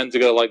shit that's meant to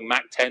go like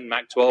Mach 10,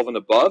 Mach 12 and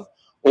above,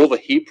 all the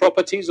heat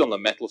properties on the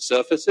metal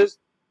surfaces,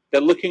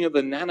 they're looking at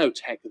the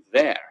nanotech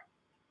there,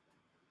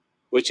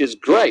 which is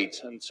great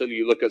until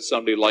you look at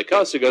somebody like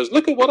us who goes,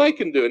 look at what I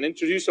can do, and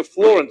introduce a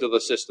flaw into the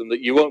system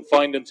that you won't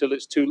find until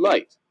it's too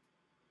late.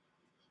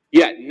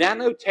 Yeah,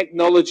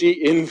 nanotechnology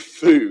in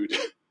food.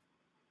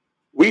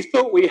 We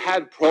thought we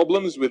had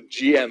problems with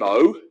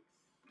GMO.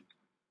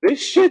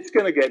 This shit's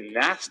going to get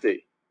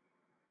nasty.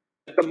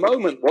 At the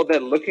moment, what they're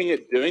looking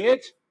at doing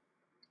it,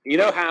 you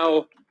know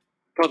how,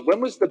 God, when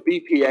was the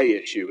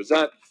BPA issue? Was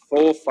that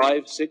 4,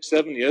 5, 6,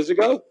 7 years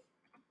ago?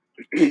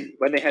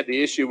 When they had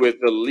the issue with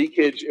the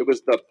leakage, it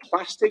was the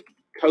plastic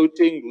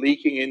coating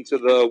leaking into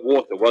the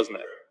water, wasn't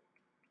it?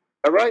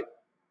 All right?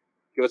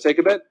 Give or take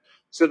a bit.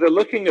 So they're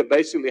looking at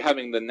basically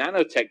having the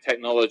nanotech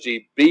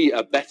technology be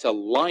a better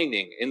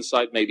lining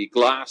inside maybe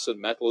glass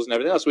and metals and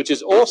everything else, which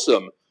is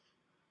awesome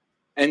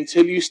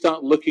until you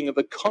start looking at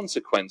the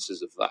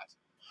consequences of that.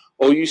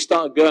 Or you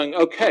start going,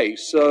 okay,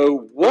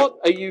 so what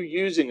are you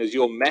using as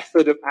your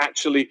method of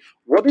actually,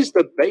 what is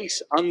the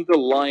base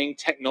underlying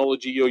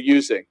technology you're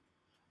using?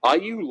 Are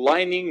you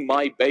lining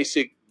my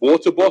basic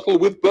water bottle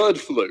with bird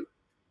flu?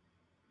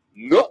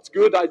 Not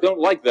good, I don't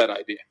like that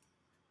idea.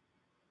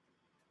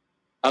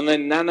 And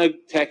then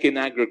nanotech in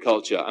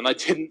agriculture. And I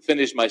didn't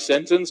finish my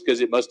sentence because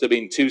it must have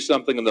been 2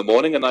 something in the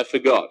morning and I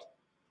forgot.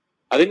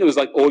 I think it was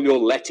like all your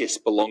lettuce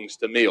belongs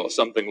to me or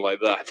something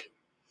like that.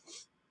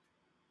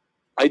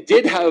 I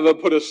did, however,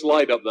 put a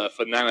slide up there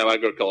for nano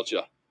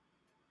agriculture.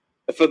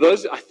 For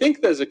those, I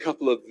think there's a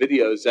couple of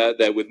videos out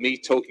there with me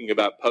talking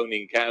about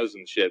ponying cows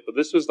and shit, but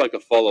this was like a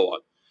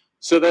follow-on.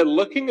 So they're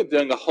looking at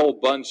doing a whole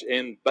bunch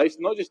in, based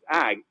not just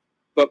ag,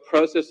 but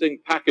processing,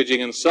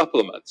 packaging, and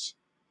supplements.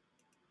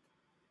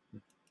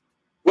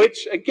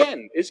 Which,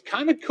 again, is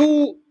kind of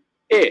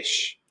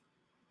cool-ish.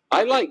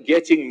 I like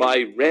getting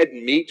my red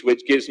meat,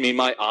 which gives me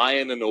my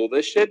iron and all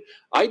this shit.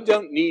 I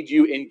don't need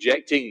you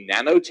injecting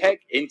nanotech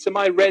into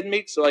my red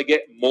meat so I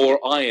get more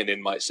iron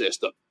in my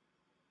system.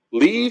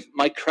 Leave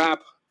my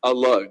crap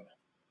alone.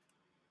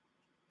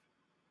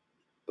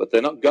 But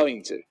they're not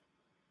going to.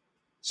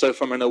 So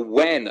from an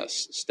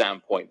awareness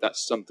standpoint,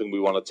 that's something we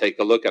want to take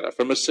a look at.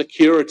 From a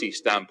security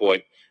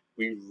standpoint,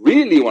 we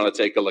really want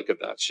to take a look at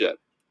that shit.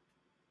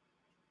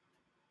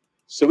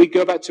 So we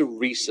go back to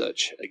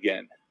research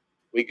again.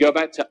 We go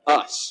back to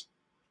us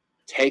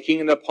taking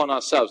it upon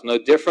ourselves, no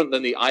different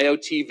than the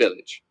IoT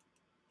village.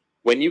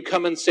 When you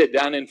come and sit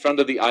down in front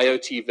of the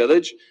IoT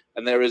village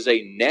and there is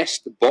a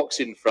Nest box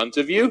in front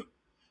of you,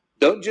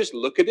 don't just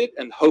look at it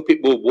and hope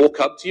it will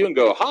walk up to you and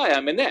go, "Hi,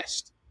 I'm a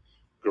Nest."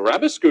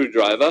 Grab a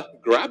screwdriver,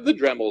 grab the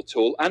Dremel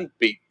tool, and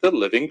beat the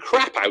living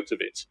crap out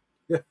of it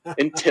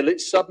until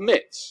it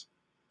submits.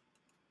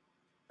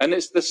 And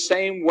it's the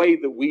same way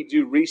that we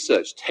do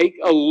research. Take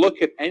a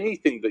look at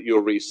anything that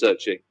you're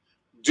researching.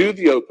 Do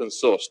the open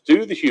source,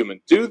 do the human,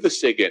 do the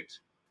SIGINT.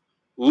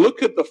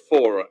 Look at the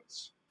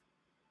forums.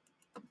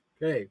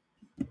 Okay.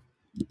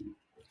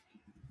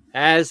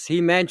 As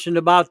he mentioned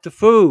about the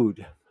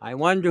food, I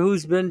wonder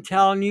who's been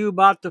telling you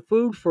about the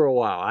food for a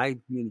while.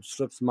 It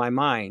slips my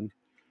mind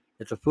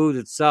that the food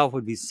itself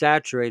would be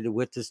saturated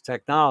with this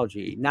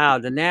technology. Now,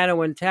 the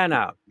nano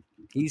antenna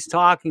he's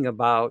talking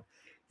about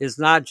is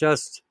not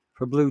just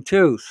for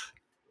Bluetooth.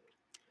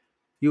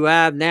 You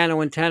have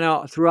nano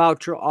antenna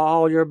throughout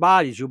all your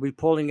bodies. You'll be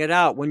pulling it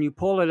out. When you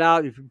pull it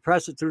out, if you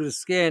press it through the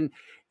skin,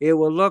 it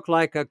will look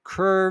like a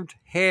curved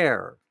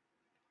hair.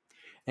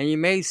 And you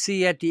may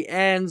see at the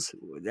ends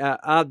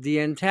of the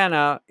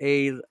antenna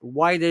a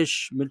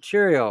whitish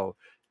material.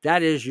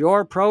 That is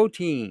your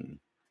protein.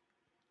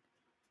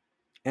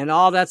 And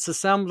all that's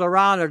assembled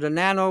around are the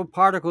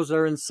nanoparticles that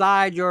are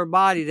inside your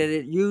body that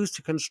it used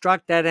to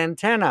construct that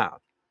antenna.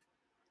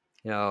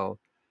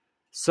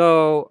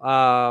 So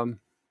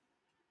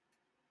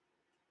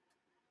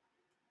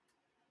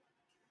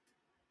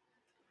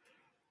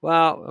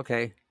well,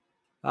 okay.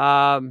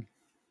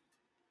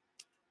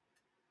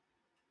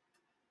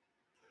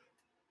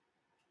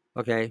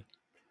 Okay.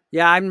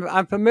 Yeah,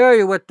 I'm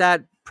familiar with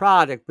that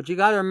product, but you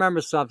got to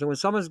remember something. When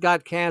someone's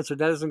got cancer,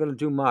 that isn't going to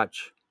do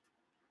much.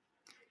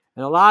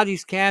 And a lot of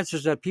these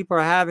cancers that people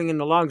are having in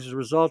the lungs is a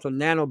result of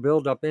nano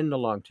buildup in the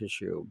lung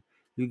tissue.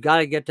 You got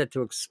to get that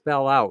to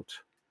expel out.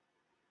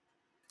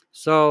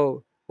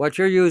 So what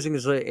you're using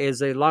is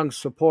a lung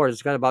support.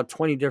 It's got about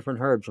 20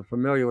 different herbs. I'm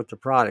familiar with the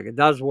product. It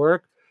does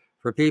work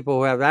for people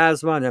who have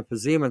asthma and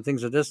emphysema and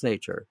things of this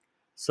nature.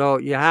 So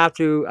you have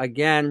to,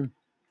 again,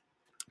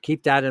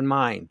 keep that in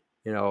mind.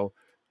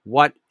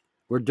 What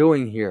we're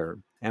doing here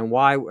and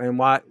why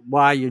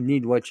you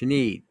need what you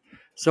need.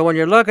 So when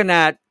you're looking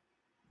at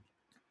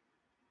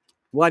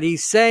what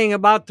he's saying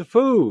about the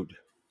food,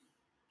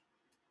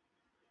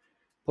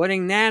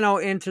 putting nano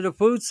into the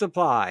food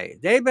supply,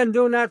 they've been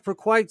doing that for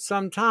quite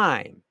some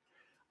time.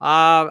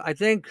 I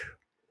think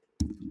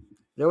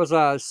there was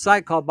a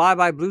site called Bye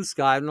Bye Blue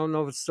Sky. I don't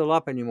know if it's still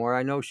up anymore.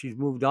 I know she's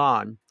moved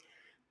on.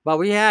 But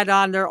we had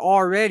on there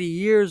already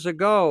years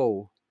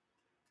ago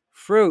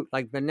fruit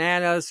like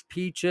bananas,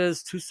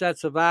 peaches, 2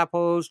 sets of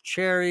apples,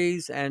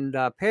 cherries, and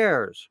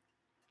pears,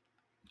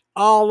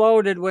 all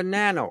loaded with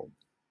nano.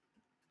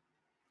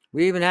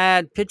 We even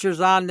had pictures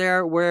on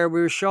there where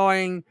we're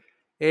showing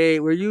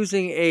we're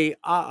using a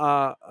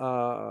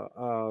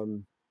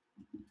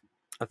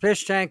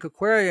fish tank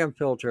aquarium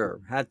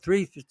filter, had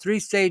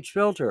three-stage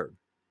filter,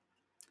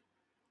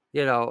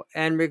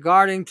 and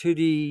regarding to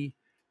the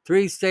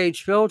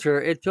 3-stage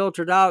filter, it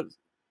filtered out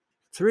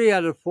 3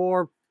 out of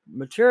 4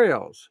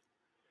 materials.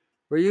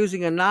 We're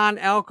using a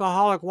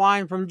non-alcoholic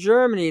wine from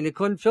Germany, and it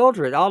couldn't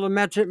filter it. All the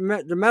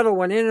metal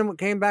went in and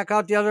came back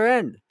out the other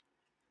end.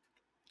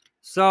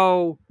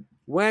 So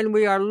when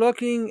we are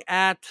looking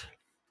at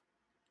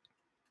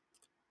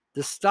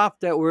the stuff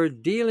that we're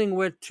dealing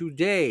with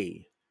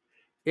today,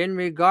 in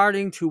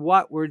regarding to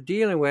what we're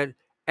dealing with,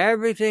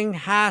 everything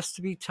has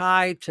to be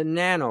tied to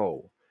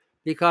nano,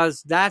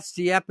 because that's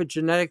the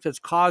epigenetic that's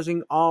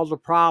causing all the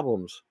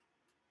problems.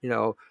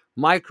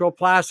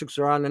 Microplastics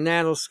are on the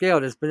nano scale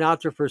that's been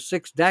out there for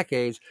 6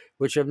 decades,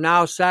 which have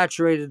now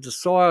saturated the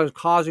soil and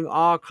causing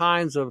all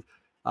kinds of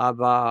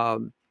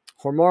hormonal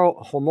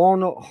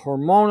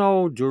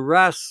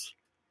duress,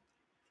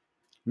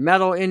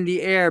 metal in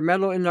the air,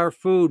 metal in our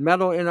food,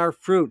 metal in our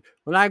fruit.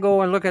 When I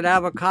go and look at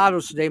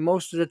avocados today,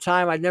 most of the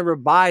time I never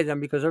buy them,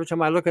 because every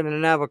time I look at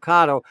an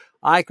avocado,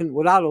 I can,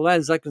 without a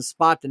lens, I can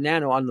spot the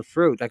nano on the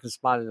fruit. I can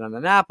spot it on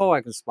an apple. I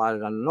can spot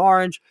it on an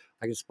orange.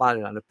 I can spot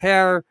it on a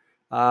pear.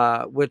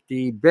 With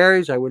the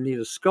berries, I would need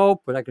a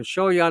scope, but I can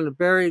show you on the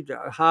berry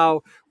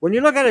how, when you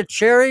look at a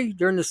cherry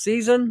during the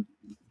season,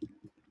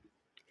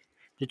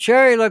 the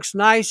cherry looks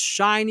nice,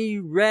 shiny,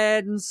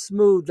 red, and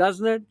smooth,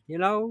 doesn't it?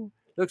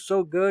 Looks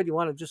so good. You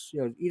want to just,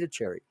 eat a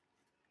cherry.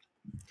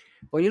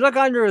 When you look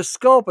under a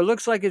scope, it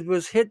looks like it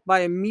was hit by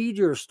a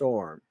meteor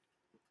storm.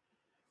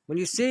 When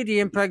you see the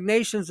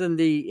impregnations in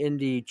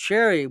the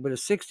cherry with a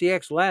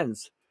 60x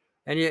lens,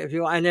 and if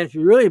you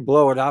really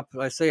blow it up,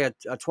 let's say a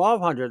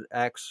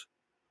 1200x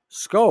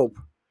scope,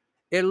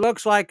 it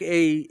looks like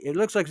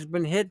it's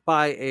been hit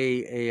by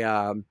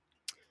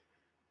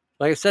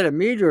like I said, a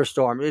meteor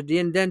storm. The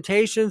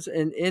indentations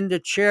in the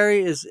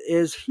cherry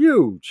is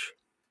huge.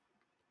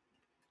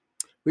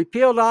 We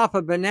peeled off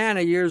a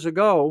banana years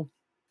ago,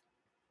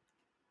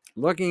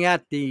 looking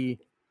at the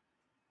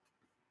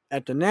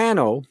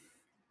nano.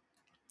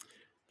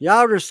 The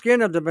outer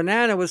skin of the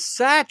banana was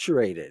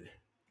saturated.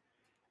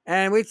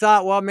 And we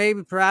thought, well,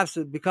 maybe perhaps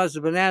because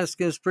the banana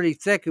skin is pretty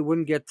thick, it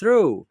wouldn't get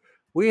through.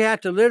 We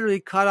had to literally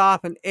cut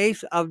off an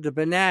eighth of the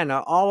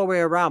banana all the way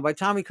around. By the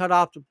time we cut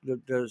off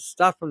the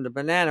stuff from the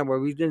banana where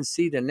we didn't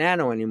see the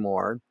nano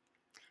anymore,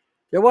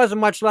 there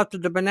wasn't much left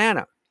of the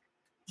banana.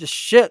 The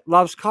shit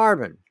loves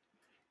carbon.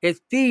 It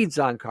feeds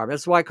on carbon.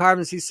 That's why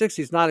carbon C60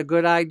 is not a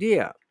good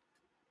idea.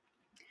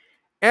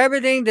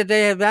 Everything that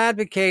they have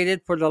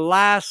advocated for the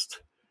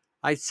last,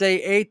 I'd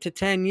say 8 to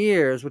 10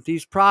 years with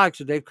these products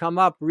that they've come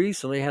up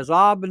recently has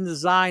all been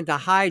designed to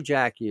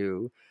hijack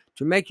you,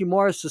 to make you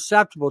more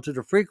susceptible to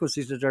the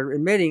frequencies that they're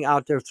emitting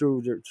out there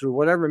through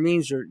whatever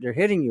means they're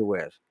hitting you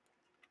with,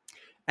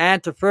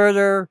 and to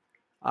further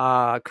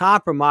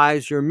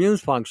compromise your immune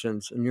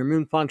functions and your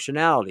immune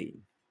functionality.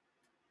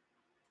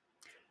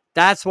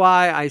 That's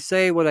why I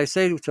say what I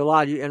say to a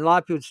lot of you, and a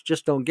lot of people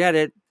just don't get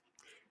it.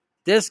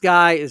 This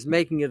guy is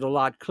making it a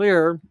lot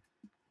clearer.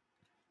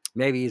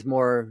 Maybe he's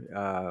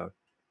more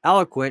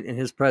eloquent in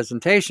his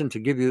presentation to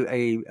give you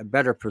a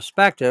better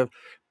perspective.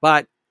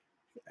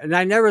 And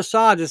I never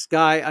saw this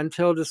guy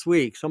until this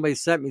week. Somebody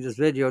sent me this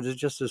video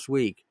just this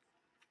week.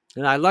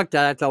 And I looked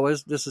at it, I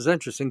thought, this is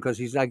interesting because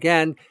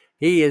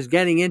he is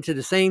getting into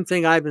the same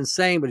thing I've been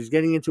saying, but he's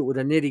getting into it with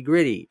a nitty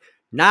gritty.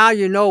 Now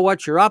you know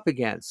what you're up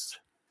against.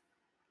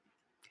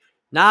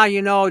 Now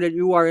you know that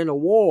you are in a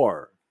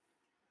war.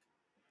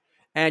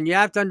 And you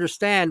have to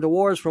understand the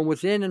war is from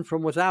within and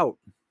from without.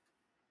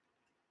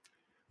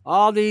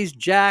 All these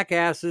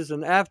jackasses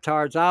and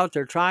F-tards out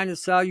there trying to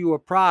sell you a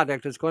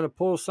product that's going to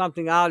pull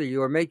something out of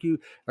you or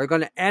are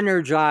going to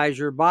energize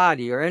your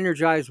body or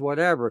energize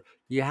whatever.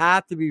 You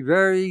have to be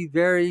very,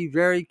 very,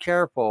 very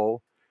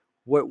careful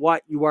with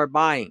what you are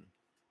buying.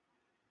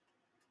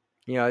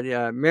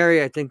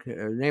 Mary, I think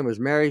her name was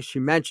Mary, she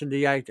mentioned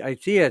the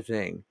IKEA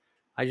thing.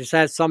 I just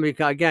had somebody,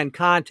 again,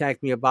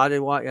 contact me about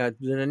it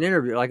in an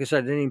interview. Like I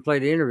said, I didn't even play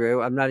the interview.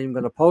 I'm not even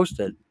going to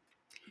post it.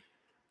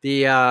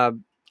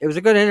 It was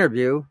a good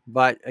interview,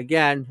 but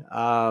again,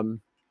 I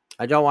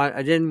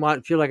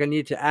didn't feel like I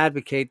need to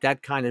advocate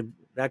that kind of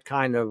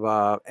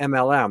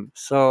MLM.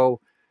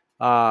 So,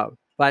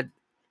 but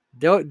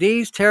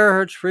these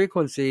terahertz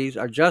frequencies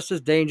are just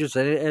as dangerous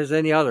as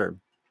any other.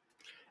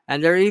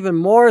 And they're even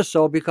more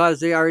so because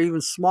they are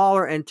even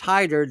smaller and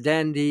tighter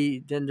than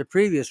the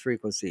previous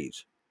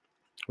frequencies.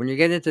 When you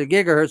get into the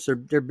gigahertz,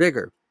 they're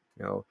bigger.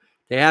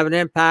 They have an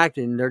impact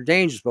and they're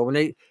dangerous. But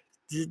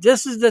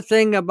this is the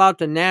thing about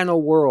the nano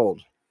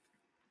world.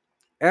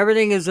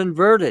 Everything is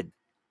inverted.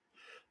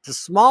 The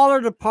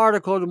smaller the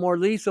particle, the more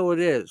lethal it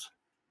is.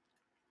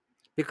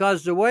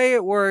 Because the way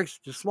it works,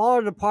 the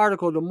smaller the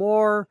particle, the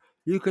more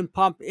you can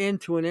pump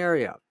into an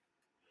area.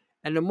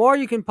 And the more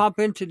you can pump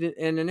into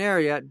in an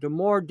area, the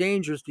more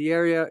dangerous the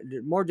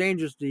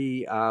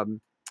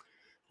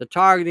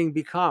targeting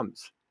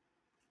becomes.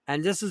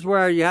 And this is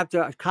where you have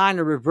to kind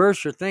of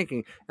reverse your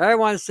thinking.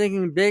 Everyone's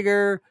thinking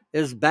bigger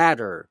is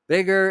better.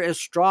 Bigger is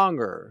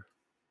stronger.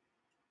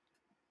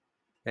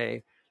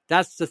 Okay,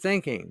 that's the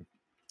thinking.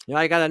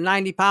 I got a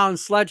 90-pound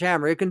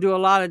sledgehammer. It can do a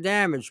lot of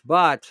damage,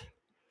 but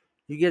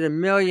you get a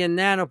million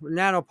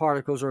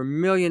nanoparticles or a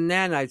million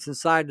nanites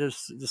inside the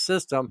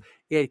system,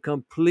 it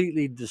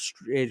completely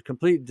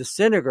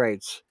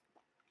disintegrates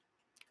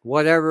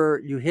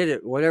whatever you hit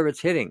it, whatever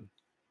it's hitting.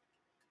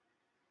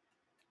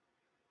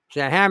 See,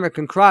 a hammer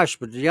can crush,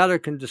 but the other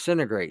can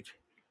disintegrate.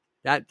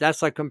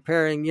 That's like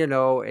comparing,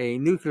 a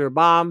nuclear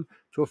bomb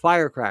to a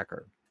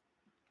firecracker.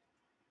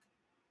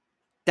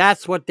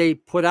 That's what they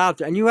put out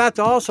there. And you have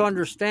to also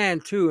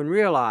understand, too, and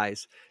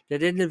realize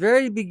that in the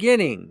very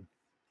beginning,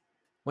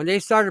 when they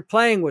started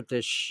playing with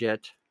this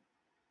shit,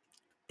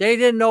 they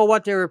didn't know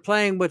what they were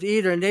playing with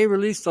either, and they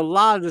released a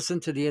lot of this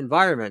into the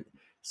environment.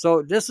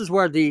 So this is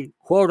where the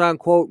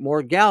quote-unquote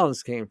more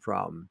gallons came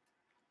from.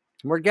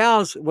 More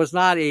gallons was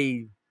not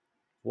a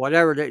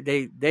whatever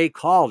they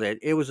called it.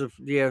 It was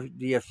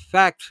the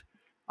effect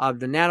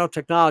of the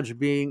nanotechnology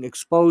being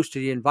exposed to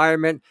the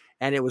environment,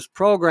 and it was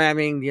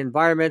programming the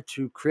environment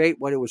to create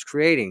what it was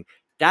creating.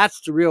 That's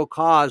the real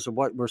cause of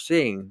what we're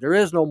seeing. There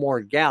is no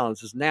more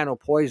gallons. It's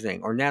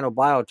nanopoisoning or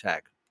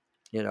nanobiotech.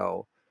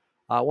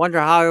 I wonder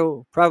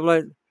how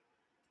prevalent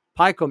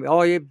picometer.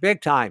 Oh, yeah,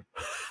 big time.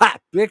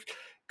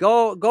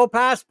 Go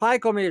past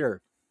picometer.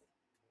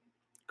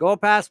 Go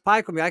past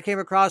picometer. I came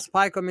across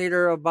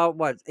picometer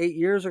about 8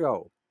 years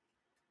ago.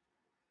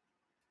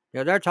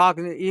 They're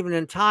talking even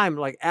in time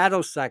like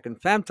attosecond,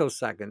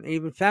 femtosecond,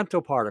 even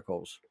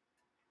femtoparticles.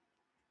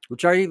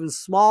 which are even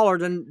smaller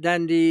than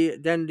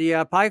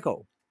the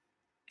Pico.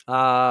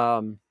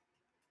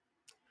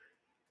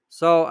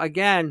 So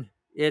again,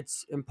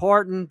 it's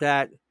important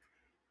that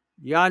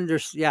you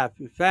understand. Yeah,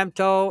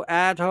 femto,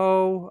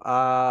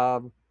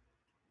 atto.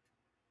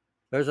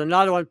 There's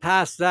another one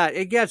past that.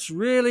 It gets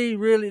really,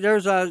 really.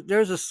 There's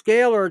a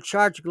scale or a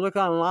chart you can look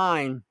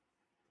online,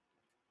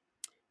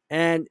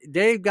 and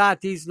they've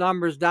got these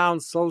numbers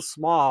down so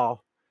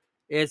small.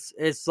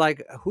 It's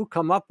like, who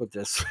come up with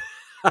this?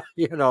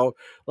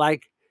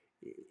 Like,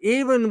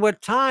 even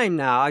with time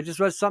now. I just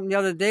read something the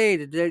other day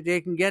that they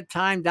can get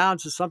time down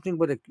to something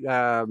with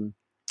a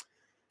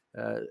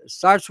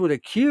starts with a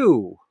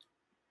Q.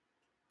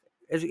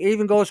 It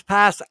even goes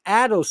past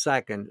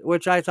attosecond,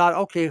 which I thought,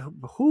 okay,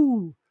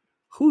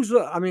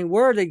 I mean,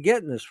 where are they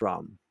getting this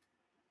from?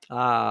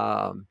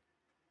 Oh,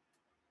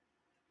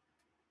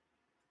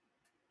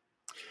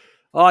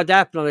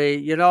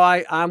 definitely.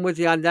 I'm with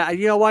you on that.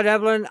 You know what,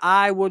 Evelyn?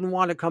 I wouldn't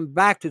want to come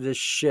back to this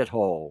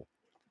shithole.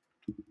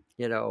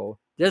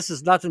 This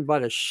is nothing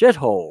but a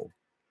shithole.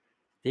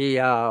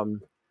 The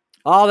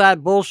all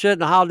that bullshit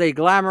and how they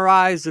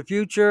glamorize the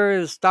future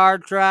is Star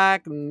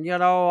Trek, and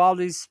all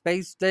these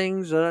space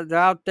things that are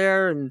out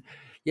there, and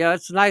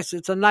it's nice.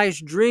 It's a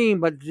nice dream,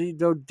 but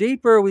the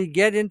deeper we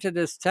get into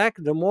this tech,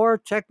 the more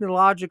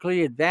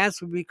technologically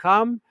advanced we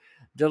become,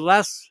 the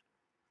less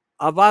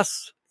of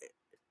us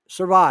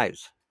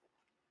survives.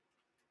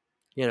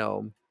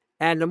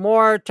 And the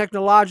more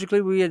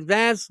technologically we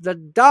advance, the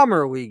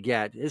dumber we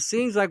get. It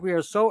seems like we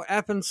are so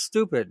effing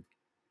stupid,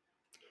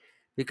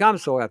 become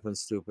so effing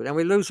stupid, and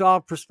we lose all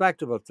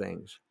perspective of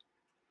things.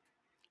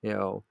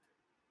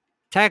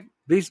 Tech,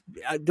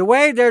 the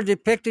way they're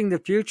depicting the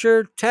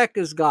future, tech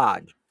is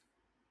God.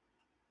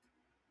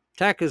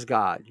 Tech is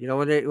God.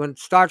 When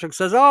Star Trek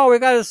says, "Oh, we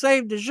got to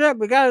save the ship,"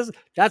 we got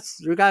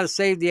to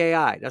save the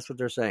AI. That's what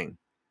they're saying.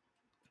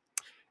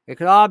 It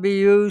could all be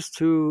used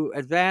to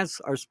advance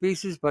our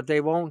species, but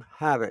they won't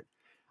have it.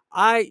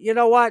 You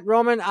know what,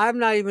 Roman? I'm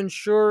not even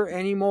sure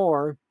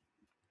anymore.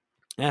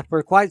 And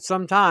for quite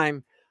some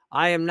time,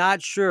 I am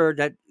not sure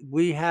that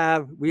we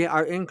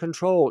are in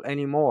control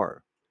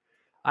anymore.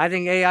 I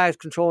think AI is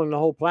controlling the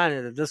whole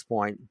planet at this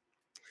point.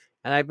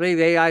 And I believe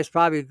AI is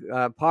probably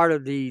part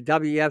of the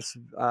WEF's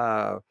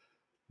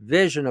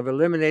vision of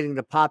eliminating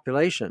the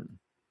population.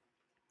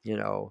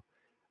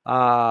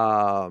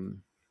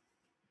 Um,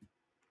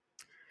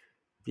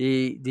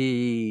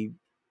 the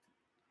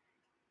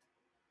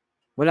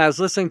When I was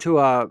listening to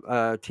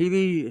a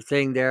TV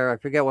thing there, I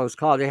forget what it was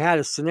called. They had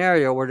a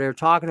scenario where they were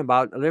talking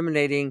about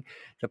eliminating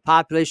the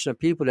population of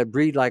people that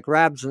breed like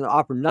rabbits and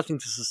offer nothing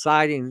to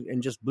society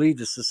and just bleed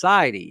to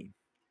society.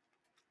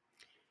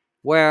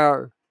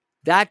 Where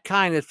that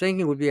kind of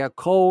thinking would be a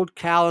cold,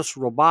 callous,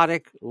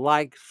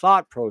 robotic-like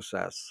thought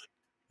process,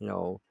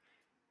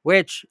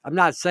 which I'm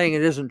not saying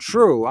it isn't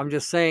true. I'm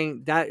just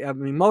saying that,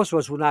 most of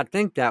us would not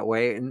think that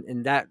way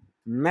in that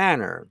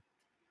manner.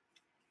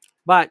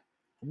 But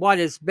what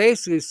it's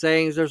basically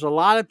saying is there's a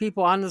lot of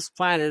people on this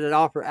planet that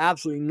offer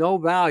absolutely no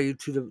value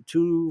to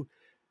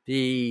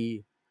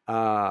the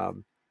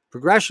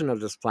progression of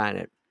this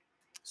planet.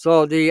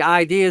 So the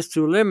idea is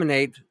to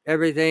eliminate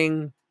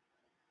everything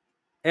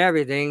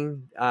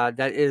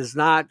that is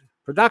not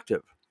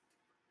productive.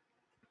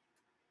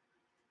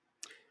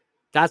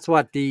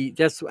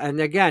 And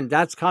again,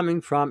 that's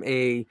coming from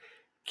a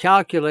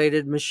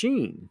calculated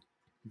machine.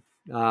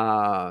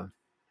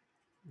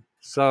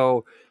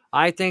 So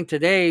I think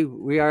today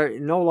we are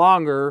no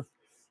longer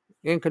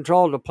in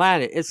control of the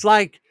planet. It's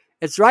right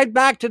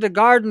back to the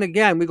garden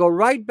again. We go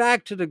right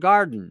back to the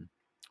garden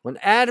when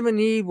Adam and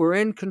Eve were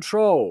in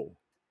control,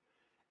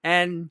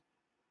 and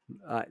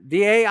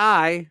the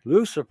AI,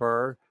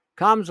 Lucifer,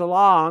 comes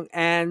along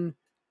and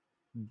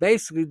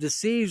basically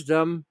deceives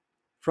them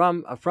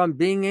from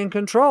being in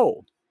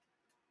control.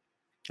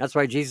 That's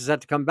why Jesus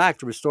had to come back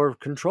to restore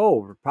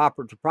control,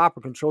 proper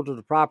control to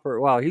the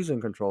proper. Well, he's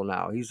in control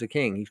now. He's the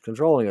king. He's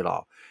controlling it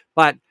all.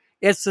 But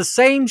it's the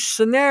same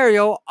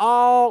scenario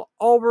all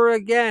over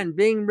again,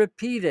 being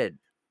repeated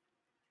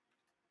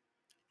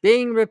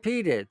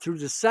through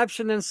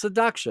deception and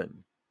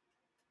seduction.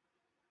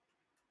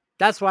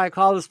 That's why I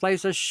call this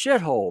place a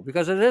shithole,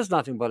 because it is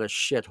nothing but a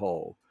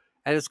shithole.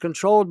 And it's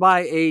controlled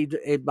by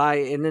by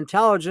an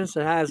intelligence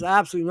that has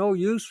absolutely no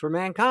use for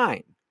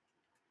mankind.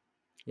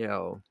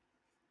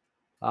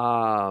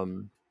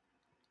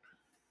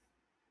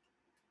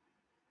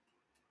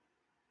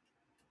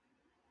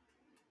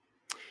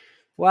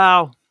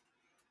 Well,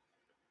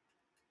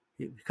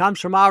 he comes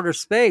from outer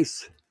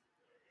space.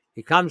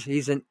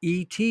 He's an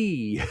ET.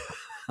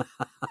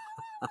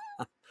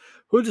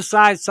 Who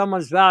decides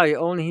someone's value?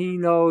 Only he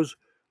knows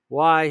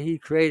why he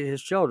created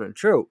his children.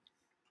 True.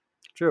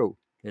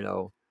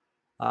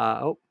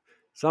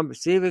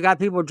 See, we got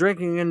people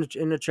drinking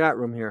in the chat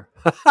room here.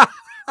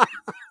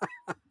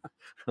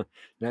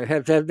 They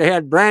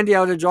had brandy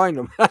out to join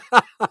them.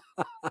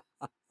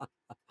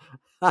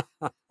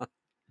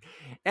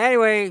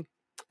 Anyway,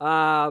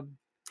 the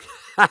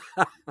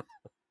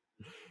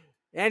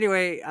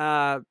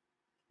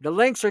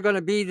links are going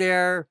to be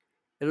there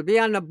It'll be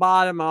on the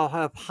bottom. I'll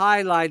have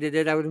highlighted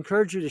it. I would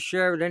encourage you to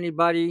share with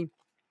anybody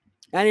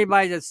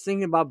that's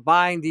thinking about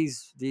buying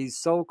these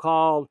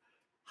so-called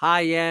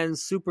high-end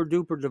super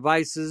duper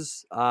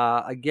devices.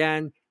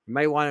 Again, you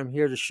might want them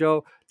here to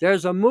show.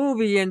 There's a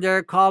movie in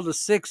there called The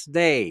Sixth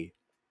Day.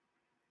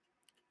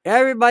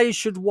 Everybody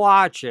should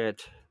watch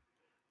it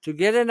to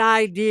get an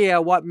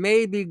idea what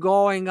may be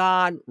going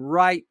on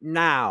right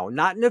now.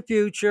 Not in the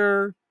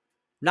future,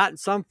 not in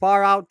some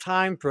far out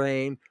time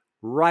frame,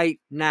 right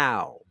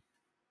now.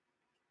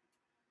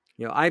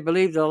 I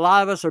believe that a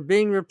lot of us are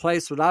being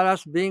replaced without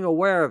us being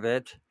aware of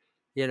it,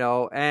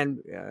 and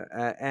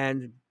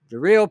the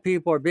real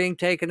people are being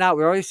taken out.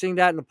 We're already seeing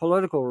that in the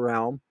political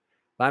realm.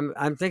 But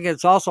I'm thinking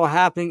it's also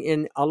happening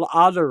in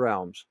other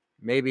realms,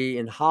 maybe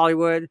in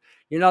Hollywood.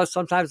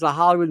 Sometimes the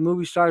Hollywood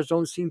movie stars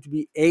don't seem to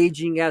be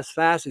aging as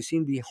fast. They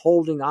seem to be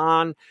holding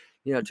on,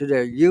 to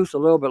their youth a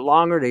little bit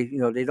longer.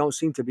 They don't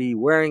seem to be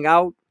wearing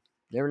out.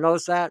 You ever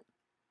notice that?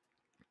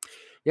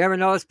 You ever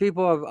notice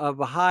people of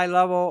a high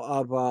level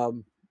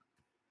of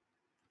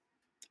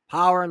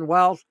power and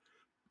wealth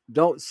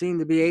don't seem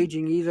to be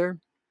aging either?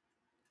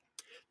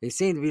 They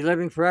seem to be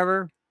living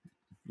forever.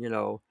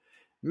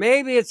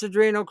 Maybe it's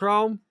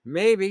adrenochrome,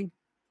 maybe,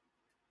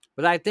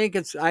 but I think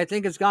it's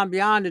gone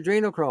beyond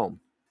adrenochrome.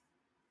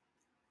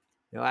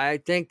 I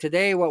think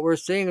today what we're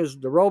seeing is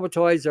the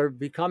robotoids are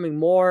becoming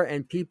more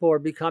and people are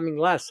becoming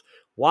less.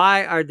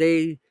 Why are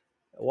they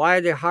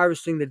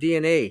harvesting the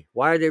DNA?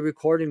 Why are they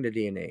recording the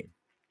DNA?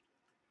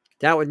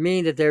 That would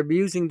mean that they're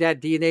using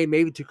that DNA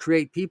maybe to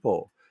create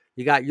people.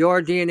 You got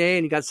your DNA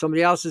and you got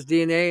somebody else's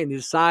DNA, and you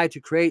decide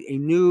to create a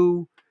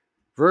new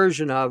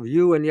version of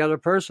you and the other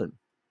person.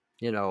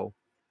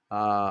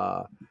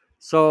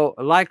 So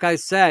like I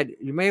said,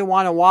 you may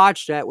want to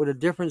watch that with a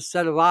different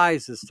set of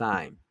eyes this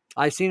time.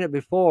 I've seen it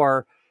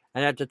before,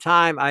 and at the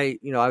time I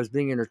was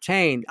being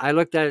entertained. I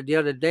looked at it the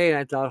other day and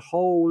I thought,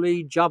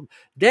 holy jump.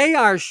 They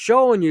are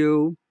showing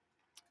you,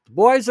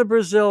 Boys of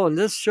Brazil in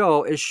this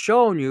show is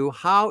showing you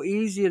how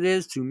easy it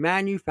is to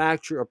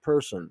manufacture a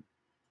person.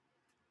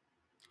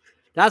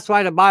 That's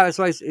why the Bible,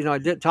 I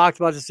talked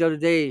about this the other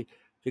day,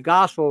 the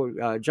gospel,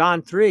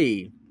 John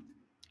 3,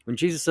 when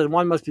Jesus said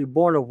one must be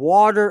born of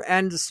water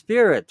and the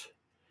Spirit.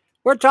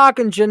 We're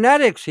talking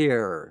genetics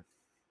here.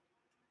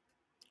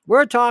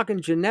 We're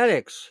talking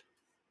genetics.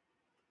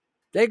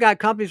 They got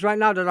companies right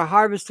now that are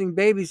harvesting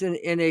babies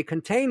in a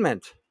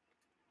containment.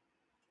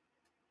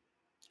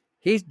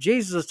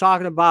 Jesus is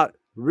talking about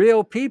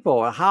real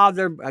people, how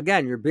they're,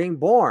 again, you're being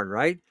born,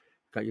 right?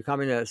 You're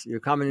coming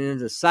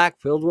into a sack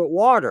filled with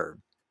water.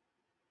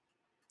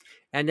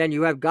 And then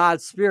you have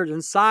God's Spirit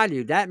inside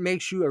you. That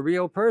makes you a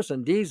real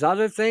person. These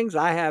other things,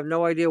 I have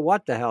no idea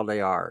what the hell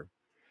they are.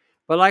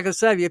 But like I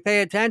said, if you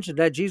pay attention,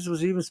 that Jesus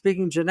was even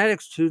speaking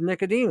genetics to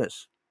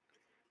Nicodemus,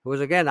 who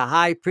was, again, a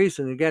high priest,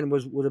 and again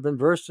would have been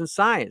versed in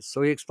science.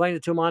 So he explained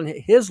it to him on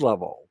his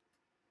level.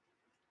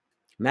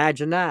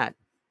 Imagine that.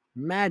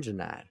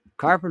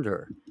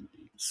 Carpenter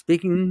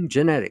speaking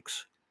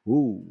genetics.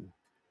 Ooh,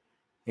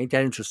 ain't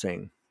that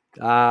interesting?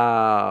 Where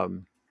are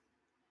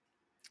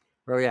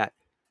we at?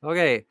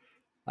 Okay,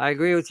 I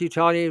agree with you,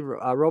 Tony.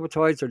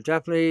 Robotoids are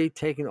definitely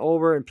taking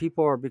over, and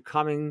people are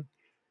becoming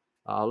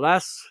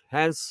less.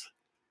 Hence,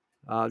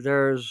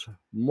 there's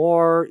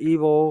more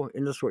evil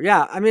in this world.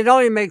 Yeah, I mean, it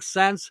only makes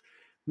sense.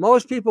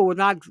 Most people would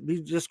not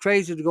be just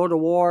crazy to go to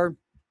war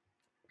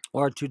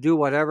or to do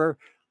whatever.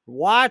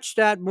 Watch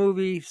that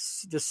movie,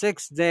 The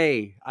Sixth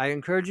Day. I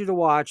encourage you to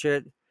watch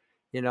it.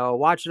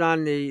 Watch it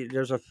on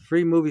there's a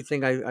free movie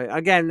thing.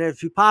 Again,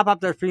 if you pop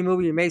up that free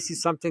movie, you may see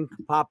something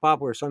pop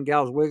up where some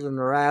gal's wiggling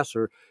her ass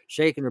or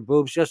shaking her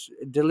boobs. Just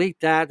delete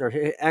that or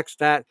X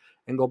that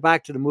and go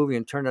back to the movie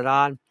and turn it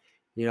on.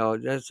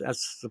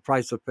 That's the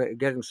price of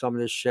getting some of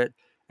this shit.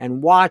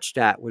 And watch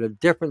that with a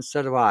different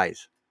set of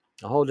eyes.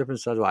 A whole different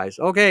set of eyes.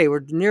 Okay,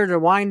 we're near the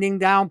winding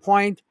down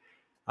point.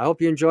 I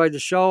hope you enjoyed the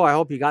show. I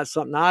hope you got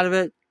something out of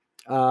it.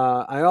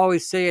 I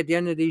always say at the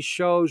end of these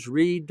shows,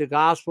 read the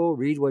gospel,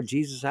 read what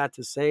Jesus had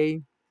to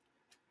say.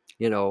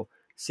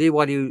 See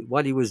what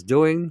he was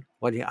doing,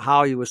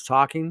 how he was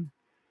talking.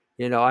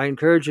 I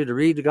encourage you to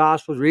read the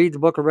Gospels, read the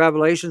book of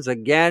Revelations.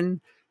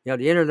 Again, the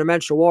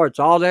interdimensional war, it's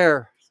all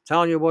there. It's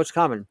telling you what's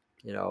coming.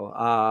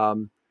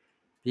 Again,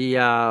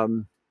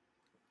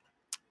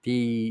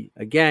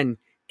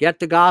 get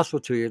the gospel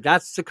to you.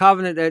 That's the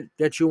covenant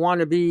that you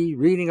want to be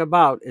reading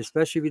about,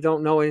 especially if you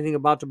don't know anything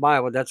about the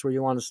Bible. That's where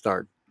you want to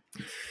start.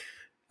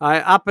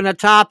 Up in the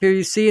top here,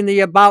 you see in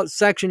the About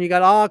section, you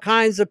got all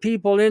kinds of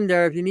people in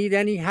there. If you need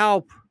any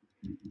help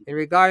in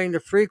regarding the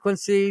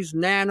frequencies,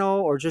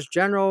 nano, or just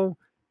general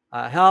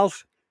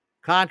health,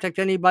 contact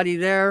anybody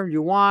there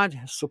you want.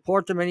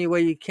 Support them any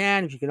way you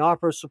can. If you can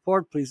offer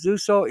support, please do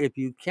so. If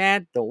you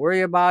can't, don't worry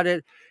about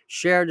it.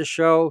 Share the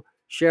show,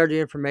 share the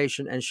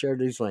information, and share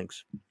these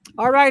links.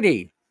 All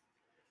righty.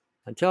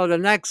 Until the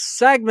next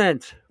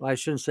segment. Well, I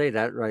shouldn't say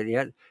that right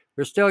yet.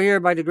 We're still here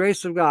by the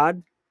grace of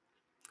God.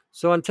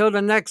 So until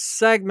the next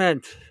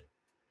segment,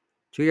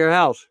 to your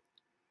health,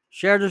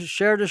 share the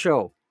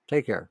show.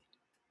 Take care.